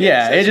 I guess.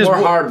 Yeah, It's it just more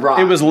hard rock.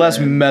 It was less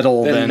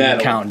metal than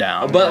metal.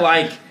 Countdown. But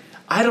like,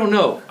 I don't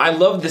know. I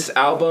love this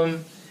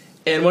album,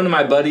 and one of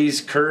my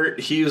buddies, Kurt,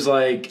 he was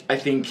like, I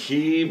think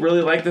he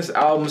really liked this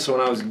album. So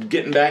when I was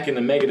getting back into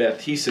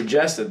Megadeth, he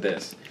suggested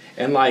this,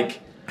 and like,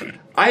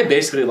 I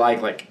basically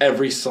like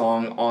every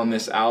song on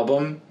this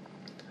album.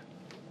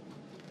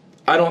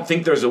 I don't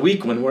think there's a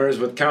weak one, whereas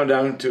with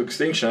Countdown to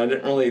Extinction, I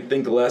didn't really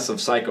think less of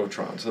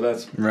Psychotron. So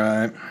that's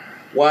right.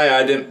 why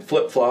I didn't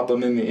flip-flop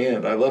them in the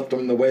end. I left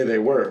them the way they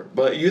were.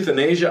 But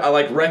Euthanasia, I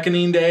like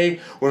Reckoning Day,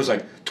 where it's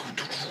like,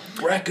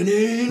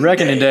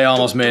 Reckoning Day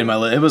almost made my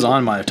list. It was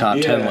on my top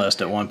 10 Yeah.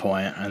 list at one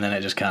point, and then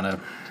it just kind of...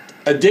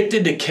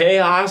 Addicted to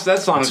Chaos, that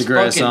song's It's a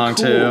great fucking song,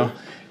 cool. too.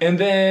 And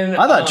then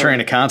I thought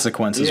Train of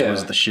Consequences yeah.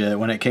 was the shit.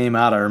 When it came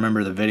out, I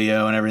remember the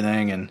video and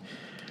everything, and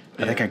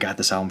I think I got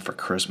this album for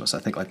Christmas. I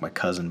think like my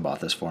cousin bought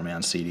this for me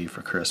on CD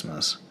for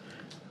Christmas.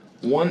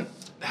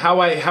 How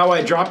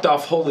I dropped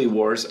off Holy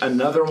Wars.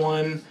 Another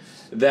one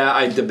that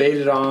I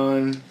debated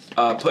on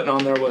putting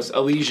on there was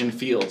Elysian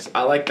Fields.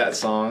 I like that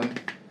song,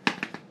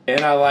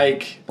 and I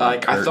like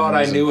I thought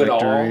I knew it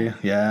all.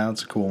 Yeah,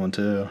 that's a cool one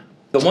too.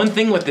 The one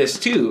thing with this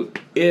too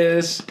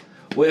is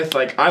with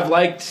I've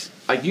liked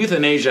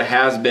Euthanasia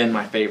has been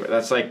my favorite.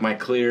 That's like my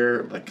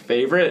clear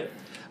favorite.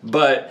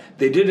 But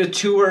they did a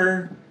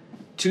tour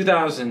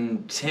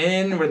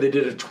 2010 where they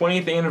did a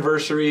 20th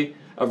anniversary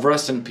of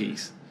Rust in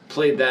Peace.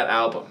 Played that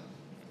album.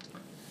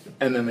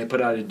 And then they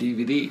put out a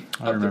DVD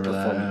of the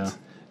performance. That,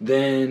 yeah.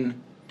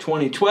 Then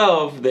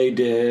 2012 they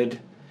did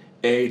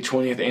a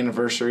 20th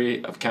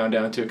anniversary of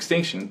Countdown to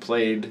Extinction.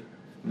 Played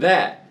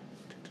that.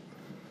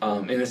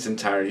 In its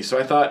entirety. So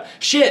I thought,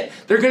 shit,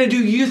 they're going to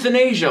do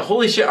Euthanasia.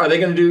 Holy shit, are they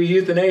going to do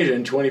Euthanasia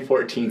in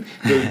 2014?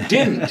 They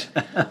didn't.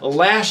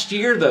 Last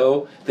year,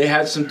 though, they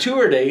had some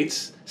tour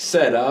dates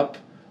set up.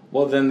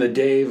 Well, then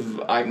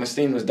Dave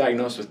Mustaine was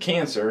diagnosed with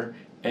cancer,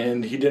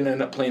 and he didn't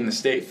end up playing the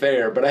state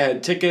fair. But I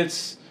had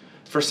tickets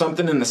for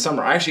something in the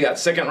summer. I actually got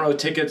second row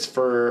tickets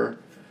for,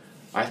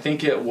 I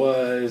think it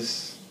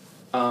was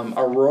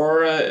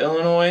Aurora,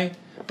 Illinois.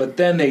 But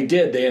then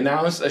they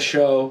announced a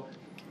show,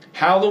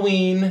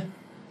 Halloween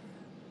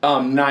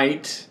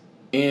night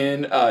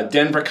in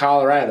Denver,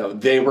 Colorado.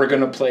 They were going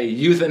to play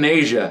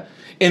Euthanasia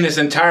in its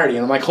entirety.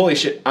 And I'm like, holy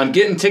shit, I'm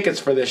getting tickets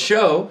for this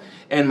show.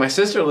 And my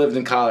sister lived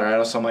in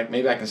Colorado, so I'm like,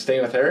 maybe I can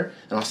stay with her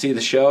and I'll see the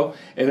show.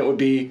 And it would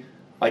be,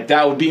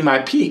 that would be my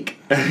peak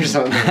or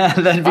something.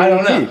 That'd be I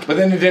don't know. peak. But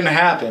then it didn't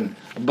happen.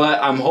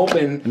 But I'm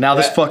hoping Now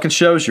this fucking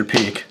show's your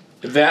peak.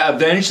 that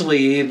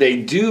eventually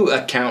they do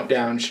a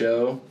countdown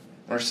show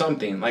or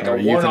something. Like Or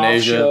a one-off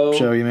Euthanasia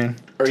show, you mean?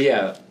 Or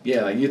yeah,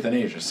 like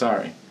Euthanasia,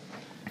 sorry.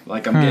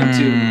 I'm getting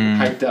too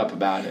hyped up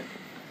about it.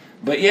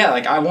 But yeah,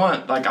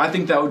 I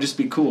think that would just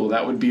be cool.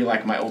 That would be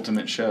my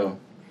ultimate show.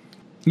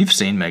 You've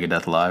seen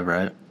Megadeth live,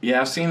 right?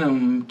 Yeah, I've seen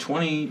them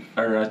 2009.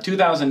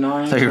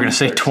 I thought you were going to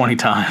say 20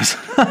 times.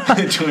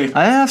 20.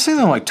 I've seen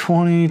them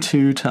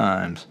 22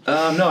 times.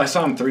 No, I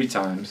saw them 3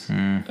 times.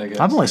 I guess.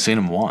 I've only seen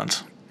them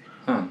once.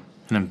 Huh.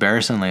 And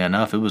embarrassingly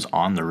enough, it was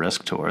on the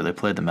Risk tour. They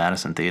played the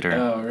Madison Theater.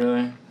 Oh,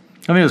 really?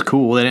 I mean, it was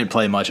cool. They didn't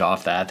play much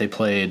off that.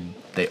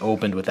 They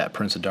opened with that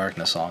Prince of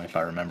Darkness song, if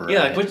I remember right.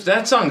 Yeah, which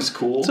that song's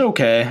cool. It's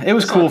okay. It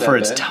was It's cool not for that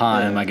its bad.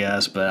 time, Yeah. I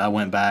guess, but I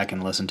went back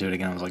and listened to it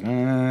again. I was like,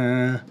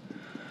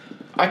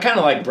 I kind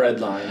of like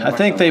Breadline. I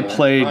think they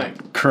played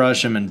Like,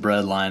 Crush 'Em and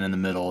Breadline in the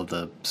middle of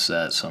the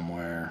set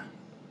somewhere.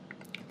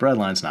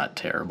 Breadline's not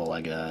terrible,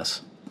 I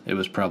guess. It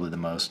was probably the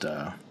most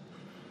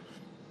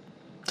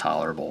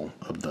tolerable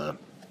of the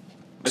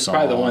it's songs.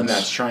 probably the one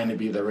that's trying to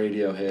be the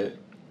radio hit.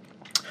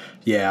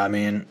 Yeah, I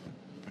mean,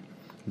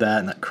 that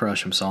and that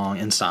Crush 'Em song,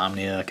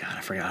 Insomnia. God,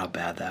 I forgot how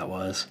bad that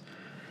was.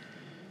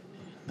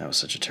 That was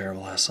such a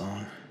terrible ass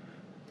song.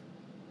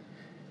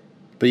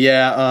 But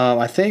yeah,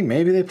 I think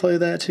maybe they played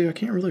that too. I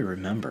can't really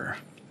remember.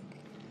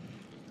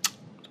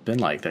 It's been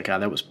that. God,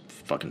 that was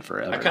fucking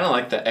forever. I kind of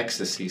like the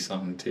Ecstasy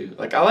song too.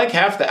 I like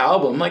half the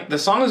album. The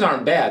songs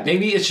aren't bad.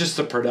 Maybe it's just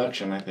the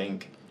production, I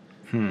think.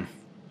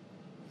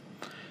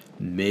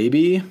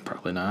 Maybe,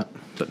 probably not,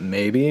 but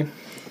maybe.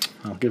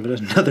 I'll give it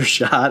another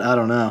shot. I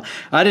don't know.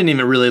 I didn't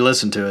even really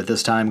listen to it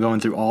this time. Going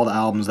through all the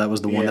albums, that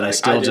was the one that I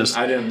still just.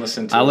 I didn't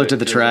listen to. I looked it at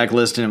the track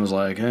list and it was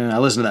like, I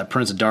listened to that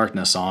Prince of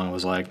Darkness song and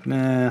was like,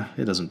 nah,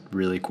 it doesn't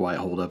really quite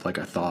hold up like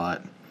I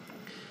thought.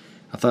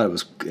 I thought it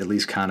was at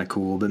least kind of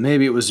cool, but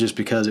maybe it was just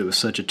because it was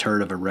such a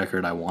turd of a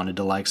record. I wanted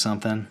to like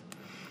something.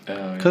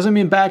 Because I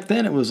mean, back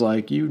then it was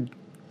like you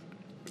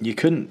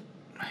couldn't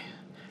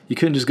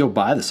just go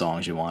buy the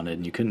songs you wanted,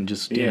 and you couldn't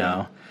just you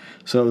know.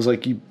 So it was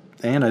like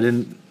and I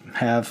didn't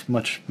have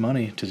much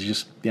money to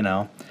just,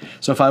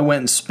 So if I went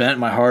and spent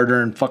my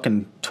hard-earned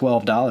fucking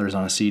 $12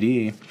 on a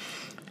CD,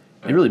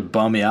 it really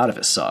bummed me out if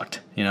it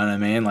sucked. You know what I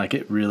mean?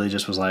 It really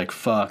just was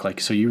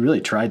fuck. So you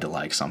really tried to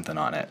like something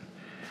on it.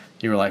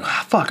 You were like,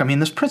 fuck, I mean,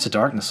 this Prince of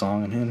Darkness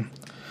song, I mean,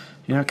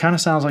 it kind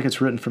of sounds like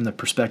it's written from the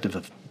perspective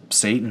of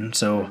Satan,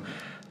 so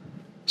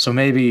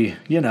maybe,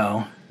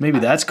 maybe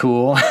that's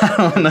cool.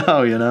 I don't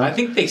know, I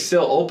think they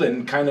still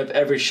open kind of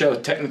every show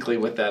technically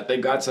with that.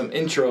 They've got some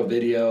intro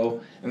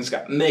video, and it's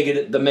got the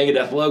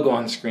Megadeth logo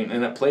on screen,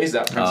 and it plays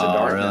that Prince of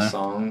Darkness really?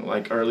 song,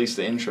 or at least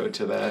the intro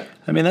to that.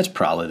 I mean, that's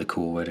probably the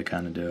cool way to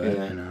kind of do it,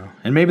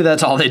 And maybe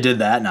that's all they did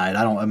that night.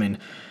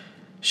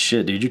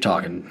 Shit, dude, you're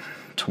talking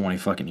 20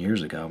 fucking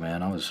years ago,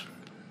 man. I was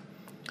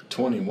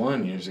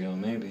 21 years ago,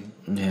 maybe.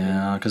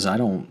 Yeah, because I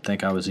don't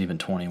think I was even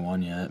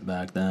 21 yet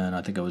back then.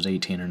 I think I was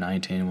 18 or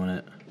 19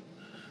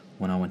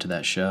 when I went to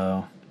that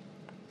show.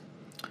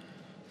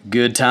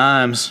 Good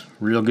times,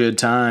 real good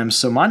times.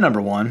 So my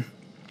number one,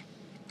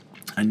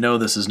 I know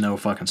this is no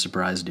fucking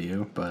surprise to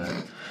you, but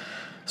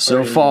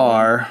so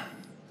far,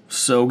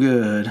 so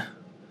good,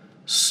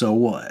 so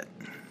what?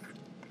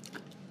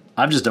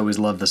 I've just always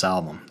loved this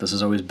album. This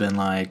has always been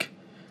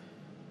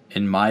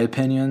in my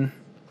opinion,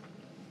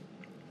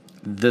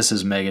 this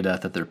is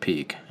Megadeth at their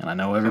peak. And I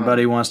know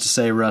everybody wants to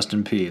say rest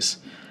in peace.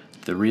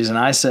 The reason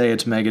I say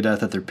it's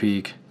Megadeth at their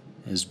peak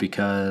is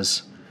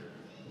because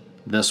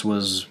this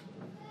was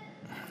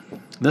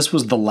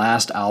the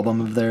last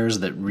album of theirs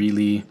that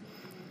really,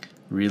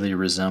 really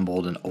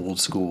resembled an old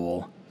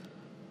school,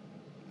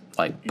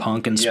 like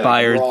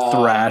punk-inspired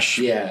thrash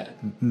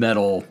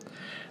metal.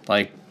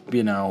 Like,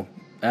 you know,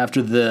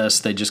 after this,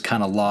 they just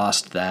kind of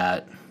lost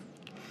that.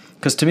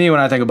 Because to me, when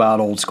I think about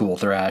old school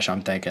thrash,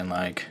 I'm thinking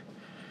like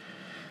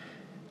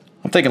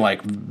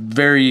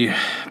very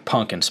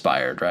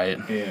punk-inspired, right?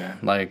 Yeah.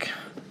 Like,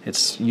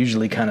 it's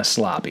usually kind of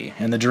sloppy,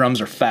 and the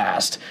drums are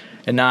fast,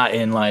 and not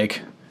in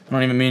like, I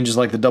don't even mean just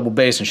like the double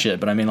bass and shit,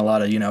 but I mean a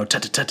lot of, you know,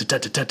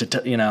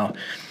 you know.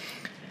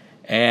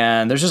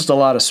 And there's just a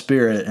lot of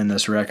spirit in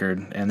this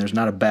record, and there's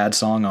not a bad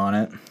song on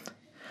it.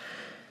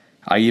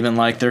 I even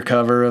like their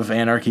cover of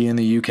Anarchy in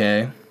the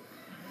UK.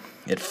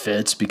 It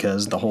fits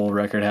because the whole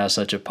record has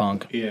such a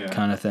punk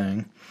kind of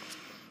thing.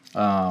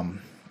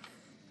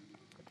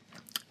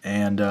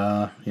 And,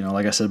 you know,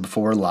 like I said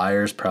before,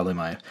 Liar's probably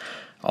my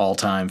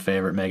all-time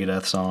favorite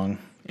Megadeth song.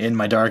 In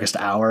My Darkest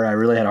Hour, I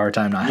really had a hard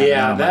time not having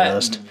that on my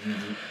list.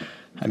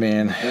 I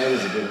mean, that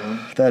is a good one.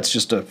 That's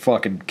just a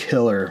fucking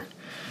killer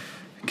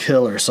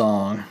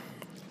song.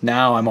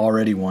 Now I'm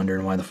already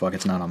wondering why the fuck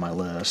it's not on my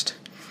list.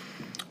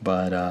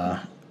 But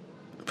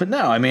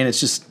no, I mean, it's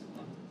just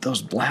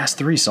those last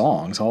three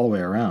songs all the way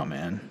around,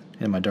 man.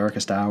 In My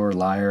Darkest Hour,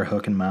 Liar,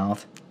 Hook and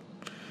Mouth.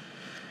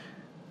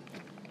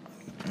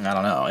 I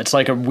don't know. It's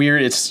like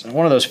it's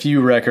one of those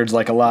few records,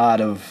 like a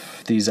lot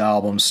of these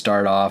albums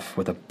start off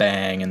with a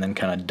bang and then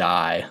kind of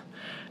die.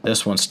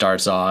 This one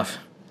starts off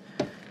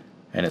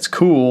and it's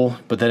cool,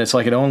 but then it's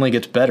like it only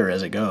gets better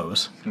as it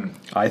goes,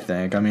 I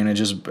think. I mean, it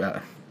just...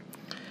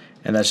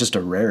 and that's just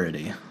a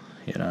rarity,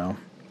 you know?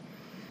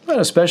 But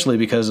especially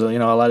because, you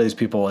know, a lot of these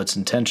people, it's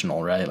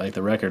intentional, right? Like,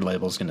 the record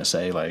label's going to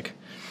say, like,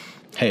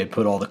 hey,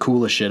 put all the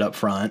coolest shit up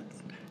front.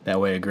 That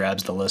way it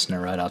grabs the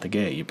listener right out the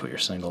gate. You put your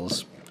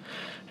singles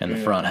in the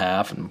front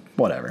half and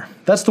whatever.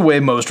 That's the way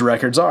most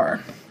records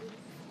are.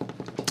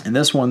 And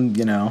this one,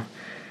 you know,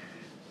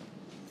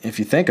 if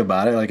you think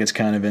about it, like, it's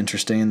kind of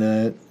interesting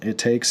that it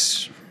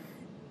takes,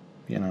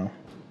 you know,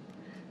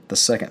 the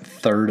second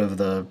third of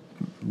the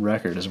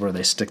record is where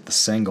they stick the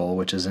single,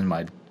 which is In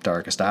My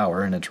Darkest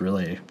Hour, and it's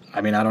really,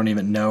 I mean, I don't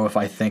even know if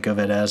I think of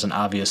it as an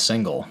obvious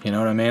single, you know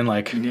what I mean?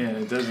 Like, yeah,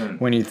 it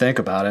doesn't. When you think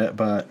about it,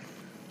 but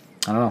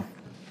I don't know.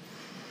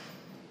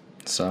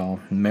 So,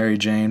 Mary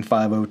Jane,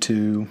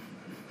 502,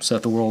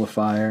 Set the World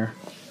Afire.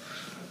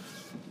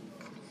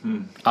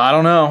 I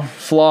don't know.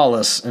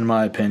 Flawless, in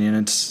my opinion.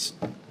 It's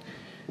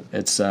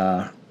just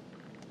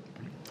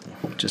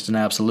an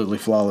absolutely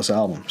flawless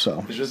album.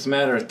 So it's just a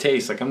matter of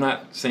taste. Like, I'm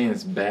not saying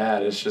it's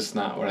bad. It's just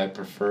not what I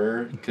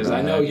prefer. Because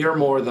I know you're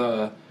more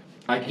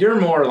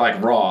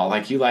like raw.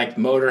 Like, you like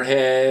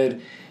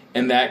Motorhead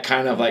and that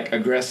kind of like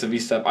aggressive-y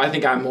stuff. I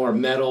think I'm more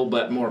metal,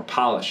 but more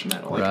polished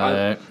metal. Like,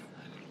 right.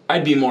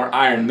 I'd be more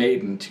Iron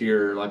Maiden to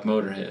your like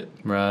Motorhead,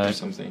 right, or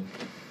something.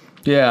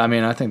 Yeah, I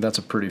mean, I think that's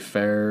a pretty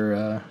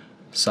fair,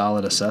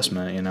 solid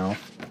assessment. You know,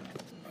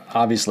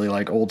 obviously,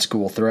 like old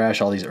school thrash,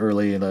 all these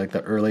early, like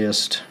the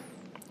earliest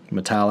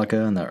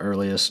Metallica and the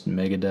earliest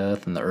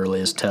Megadeth and the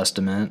earliest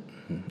Testament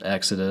and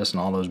Exodus and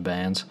all those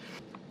bands.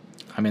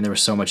 I mean, there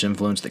was so much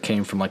influence that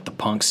came from like the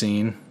punk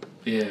scene.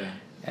 Yeah.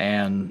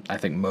 And I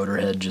think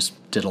Motorhead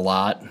just did a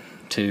lot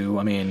too.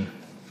 I mean,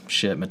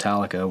 shit,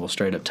 Metallica will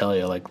straight up tell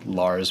you, like,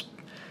 Lars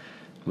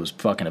was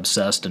fucking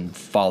obsessed and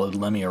followed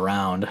Lemmy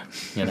around,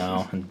 you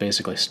know, and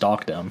basically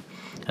stalked him.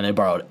 And they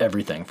borrowed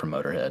everything from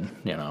Motorhead,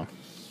 you know.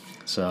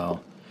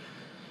 So,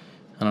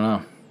 I don't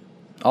know.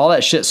 All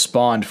that shit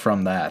spawned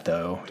from that,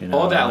 though. You know,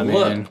 all that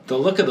look. The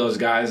look of those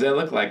guys, they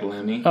look like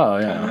Lemmy. Oh,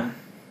 yeah. Kinda.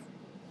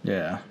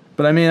 Yeah.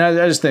 But, I mean, I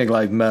just think,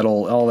 like,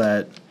 metal,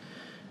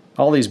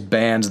 all these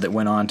bands that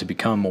went on to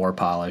become more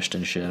polished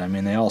and shit, I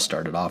mean, they all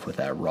started off with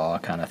that raw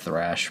kind of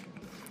thrash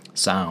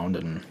sound.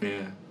 And,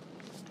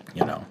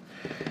 you know,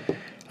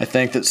 I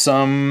think that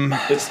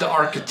it's the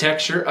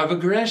architecture of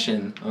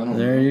aggression. I don't know.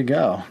 There you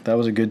go. That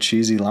was a good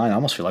cheesy line. I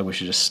almost feel like we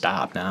should just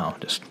stop now.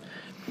 Just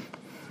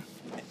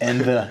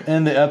end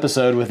the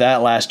episode with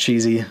that last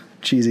cheesy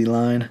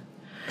line.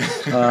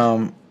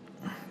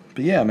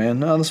 But yeah, man,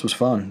 no, this was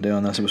fun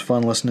doing this. It was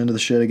fun listening to the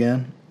shit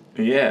again.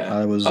 Yeah.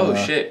 I was. Oh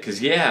shit! Because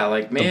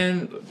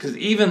because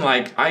even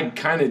like I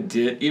kind of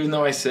did, even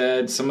though I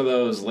said some of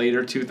those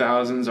later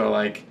 2000s are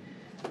like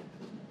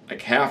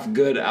half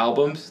good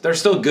albums, they're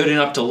still good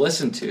enough to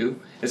listen to.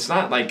 It's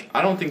not like,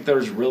 I don't think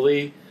there's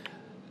really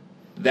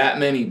that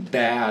many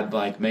bad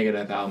like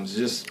Megadeth albums.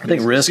 Just I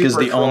think Risk is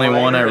the only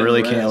one I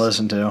really can't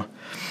listen to.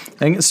 I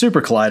think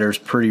Super Collider's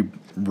pretty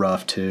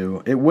rough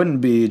too. It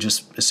wouldn't be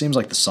just, it seems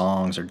like the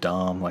songs are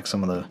dumb, like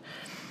some of the,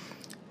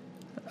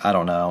 I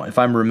don't know, if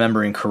I'm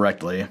remembering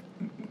correctly.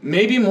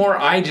 Maybe more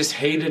I just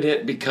hated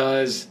it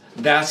because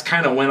that's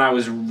kind of when I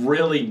was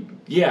really,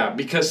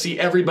 because see,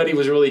 everybody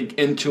was really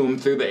into them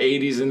through the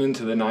 80s and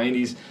into the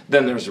 90s.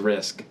 Then there's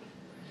Risk.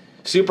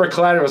 Super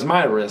Collider was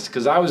my risk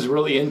because I was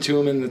really into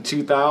him in the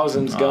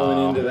 2000s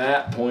going into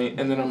that point,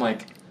 and then I'm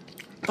like,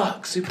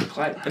 fuck, Super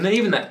Collider. And then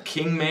even that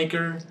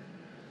Kingmaker,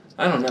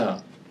 I don't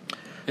know.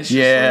 It's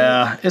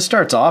just it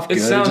starts off good.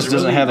 It sounds just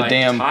doesn't really, have a like,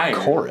 damn tired.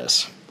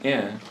 chorus.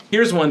 Yeah.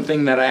 Here's one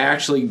thing that I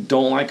actually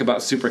don't like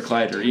about Super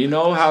Collider. You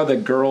know how the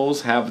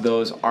girls have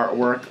those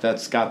artwork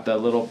that's got the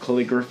little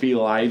calligraphy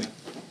live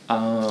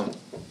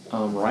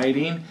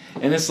writing?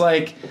 And it's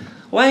like,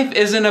 life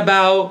isn't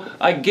about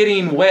like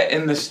getting wet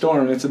in the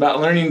storm. It's about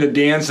learning to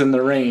dance in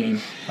the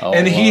rain. Oh,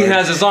 and he Lord.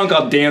 has a song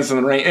called Dance in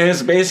the Rain. And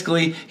it's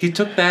basically, he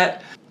took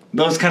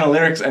those kind of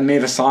lyrics and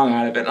made a song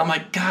out of it. And I'm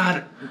like,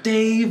 God,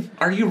 Dave,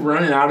 are you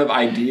running out of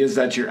ideas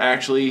that you're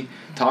actually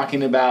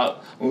talking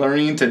about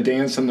learning to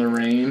dance in the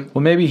rain?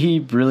 Well, maybe he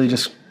really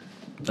just,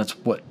 that's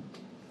what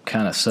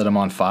kind of set him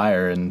on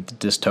fire, and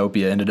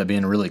Dystopia ended up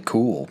being really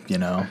cool, you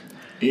know?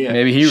 Yeah.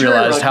 Maybe he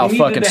realized like, how we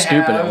needed fucking to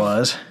stupid it have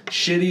was.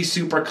 Shitty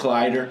Super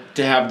Collider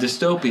to have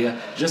Dystopia,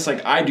 just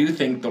like I do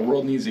think The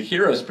World Needs a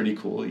Hero is pretty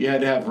cool. You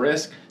had to have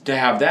Risk to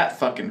have that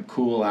fucking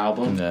cool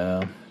album.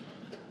 No.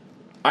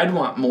 I'd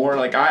want more.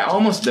 Like, I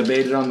almost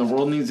debated on The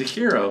World Needs a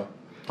Hero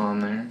on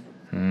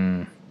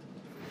there.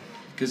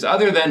 Because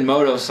other than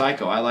Moto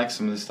Psycho, I like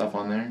some of the stuff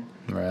on there.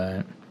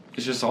 Right.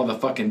 It's just all the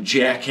fucking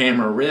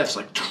jackhammer riffs,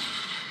 like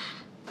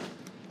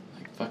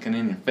fucking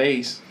in your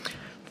face.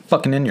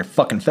 Fucking in your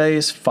fucking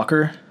face,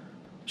 fucker.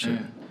 Should Yeah.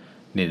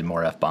 needed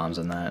more F-bombs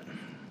than that.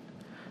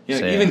 Yeah,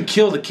 So, even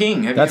Kill the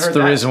King. Have That's you heard the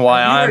that? reason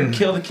why Have you I'm- heard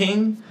Kill the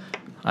King?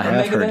 I Or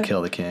have heard Megadeth?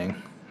 Kill the King.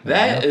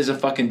 That is a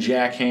fucking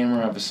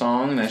jackhammer of a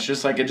song. That's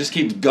just like, it just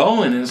keeps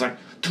going, and it's like.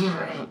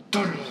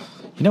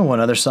 You know, one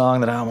other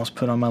song that I almost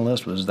put on my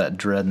list was that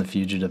Dread and the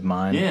Fugitive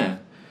Mind. Yeah.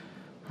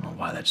 I don't know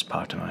why that just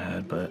popped in my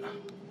head, but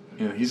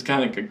You know, he's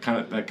kind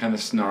of that kind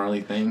of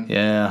snarly thing.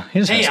 yeah, he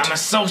just Hey, has I'm a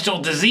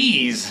social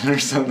disease or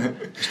something.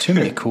 too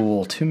many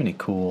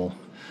cool.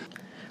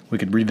 We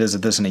could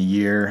revisit this in a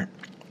year,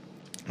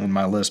 and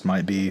my list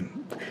might be.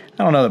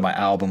 I don't know that my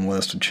album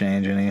list would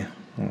change any. I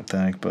don't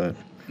think, but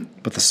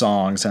the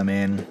songs. I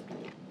mean,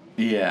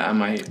 Yeah, I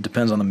might. it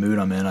depends on the mood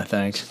I'm in. I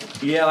think.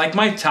 Yeah, like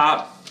my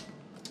top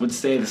would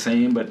stay the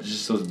same, but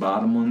just those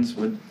bottom ones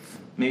would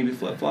maybe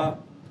flip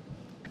flop.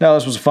 No,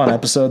 this was a fun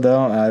episode, though.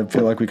 I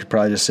feel like we could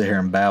probably just sit here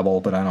and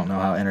babble, but I don't know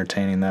how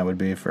entertaining that would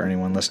be for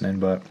anyone listening.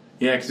 But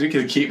Yeah, because we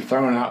could keep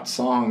throwing out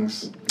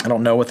songs. I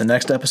don't know what the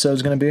next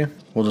episode's going to be.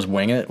 We'll just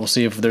wing it. We'll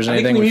see if there's I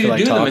think anything we we need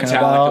feel to like do the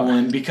talking Metallica about.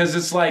 one because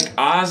it's like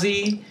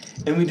Ozzy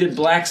and we did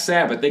Black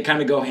Sabbath. They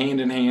kind of go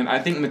hand in hand. I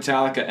think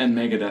Metallica and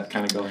Megadeth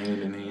kind of go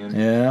hand in hand.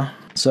 Yeah.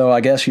 So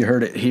I guess you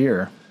heard it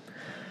here,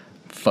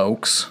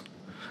 folks.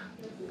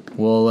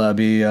 We'll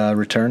be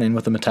returning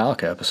with the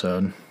Metallica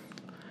episode.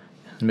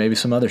 Maybe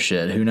some other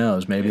shit. Who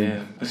knows? Maybe.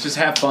 Yeah, let's just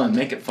have fun.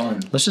 Make it fun.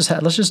 Let's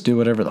just do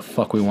whatever the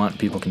fuck we want.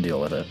 People can deal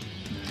with it.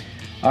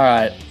 All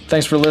right.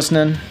 Thanks for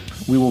listening.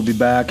 We will be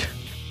back.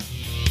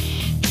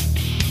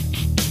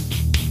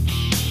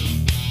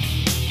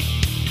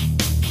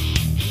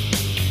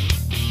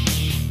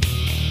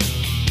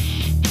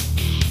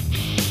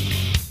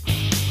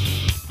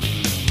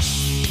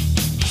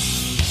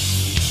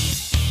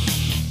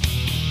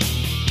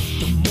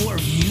 The more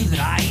of you that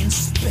I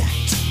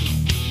inspect,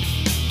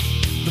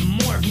 the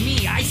more of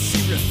me I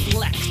see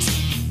reflect,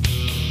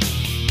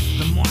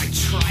 the more I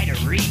try to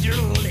read your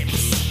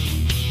lips,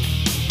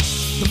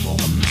 the more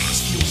the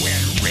mask you wear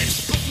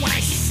rips. But when I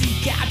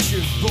seek out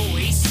your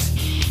voice,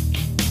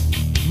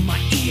 my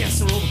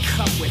ears are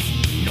overcome with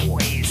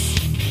noise.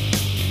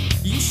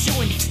 You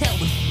show and tell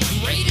the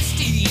greatest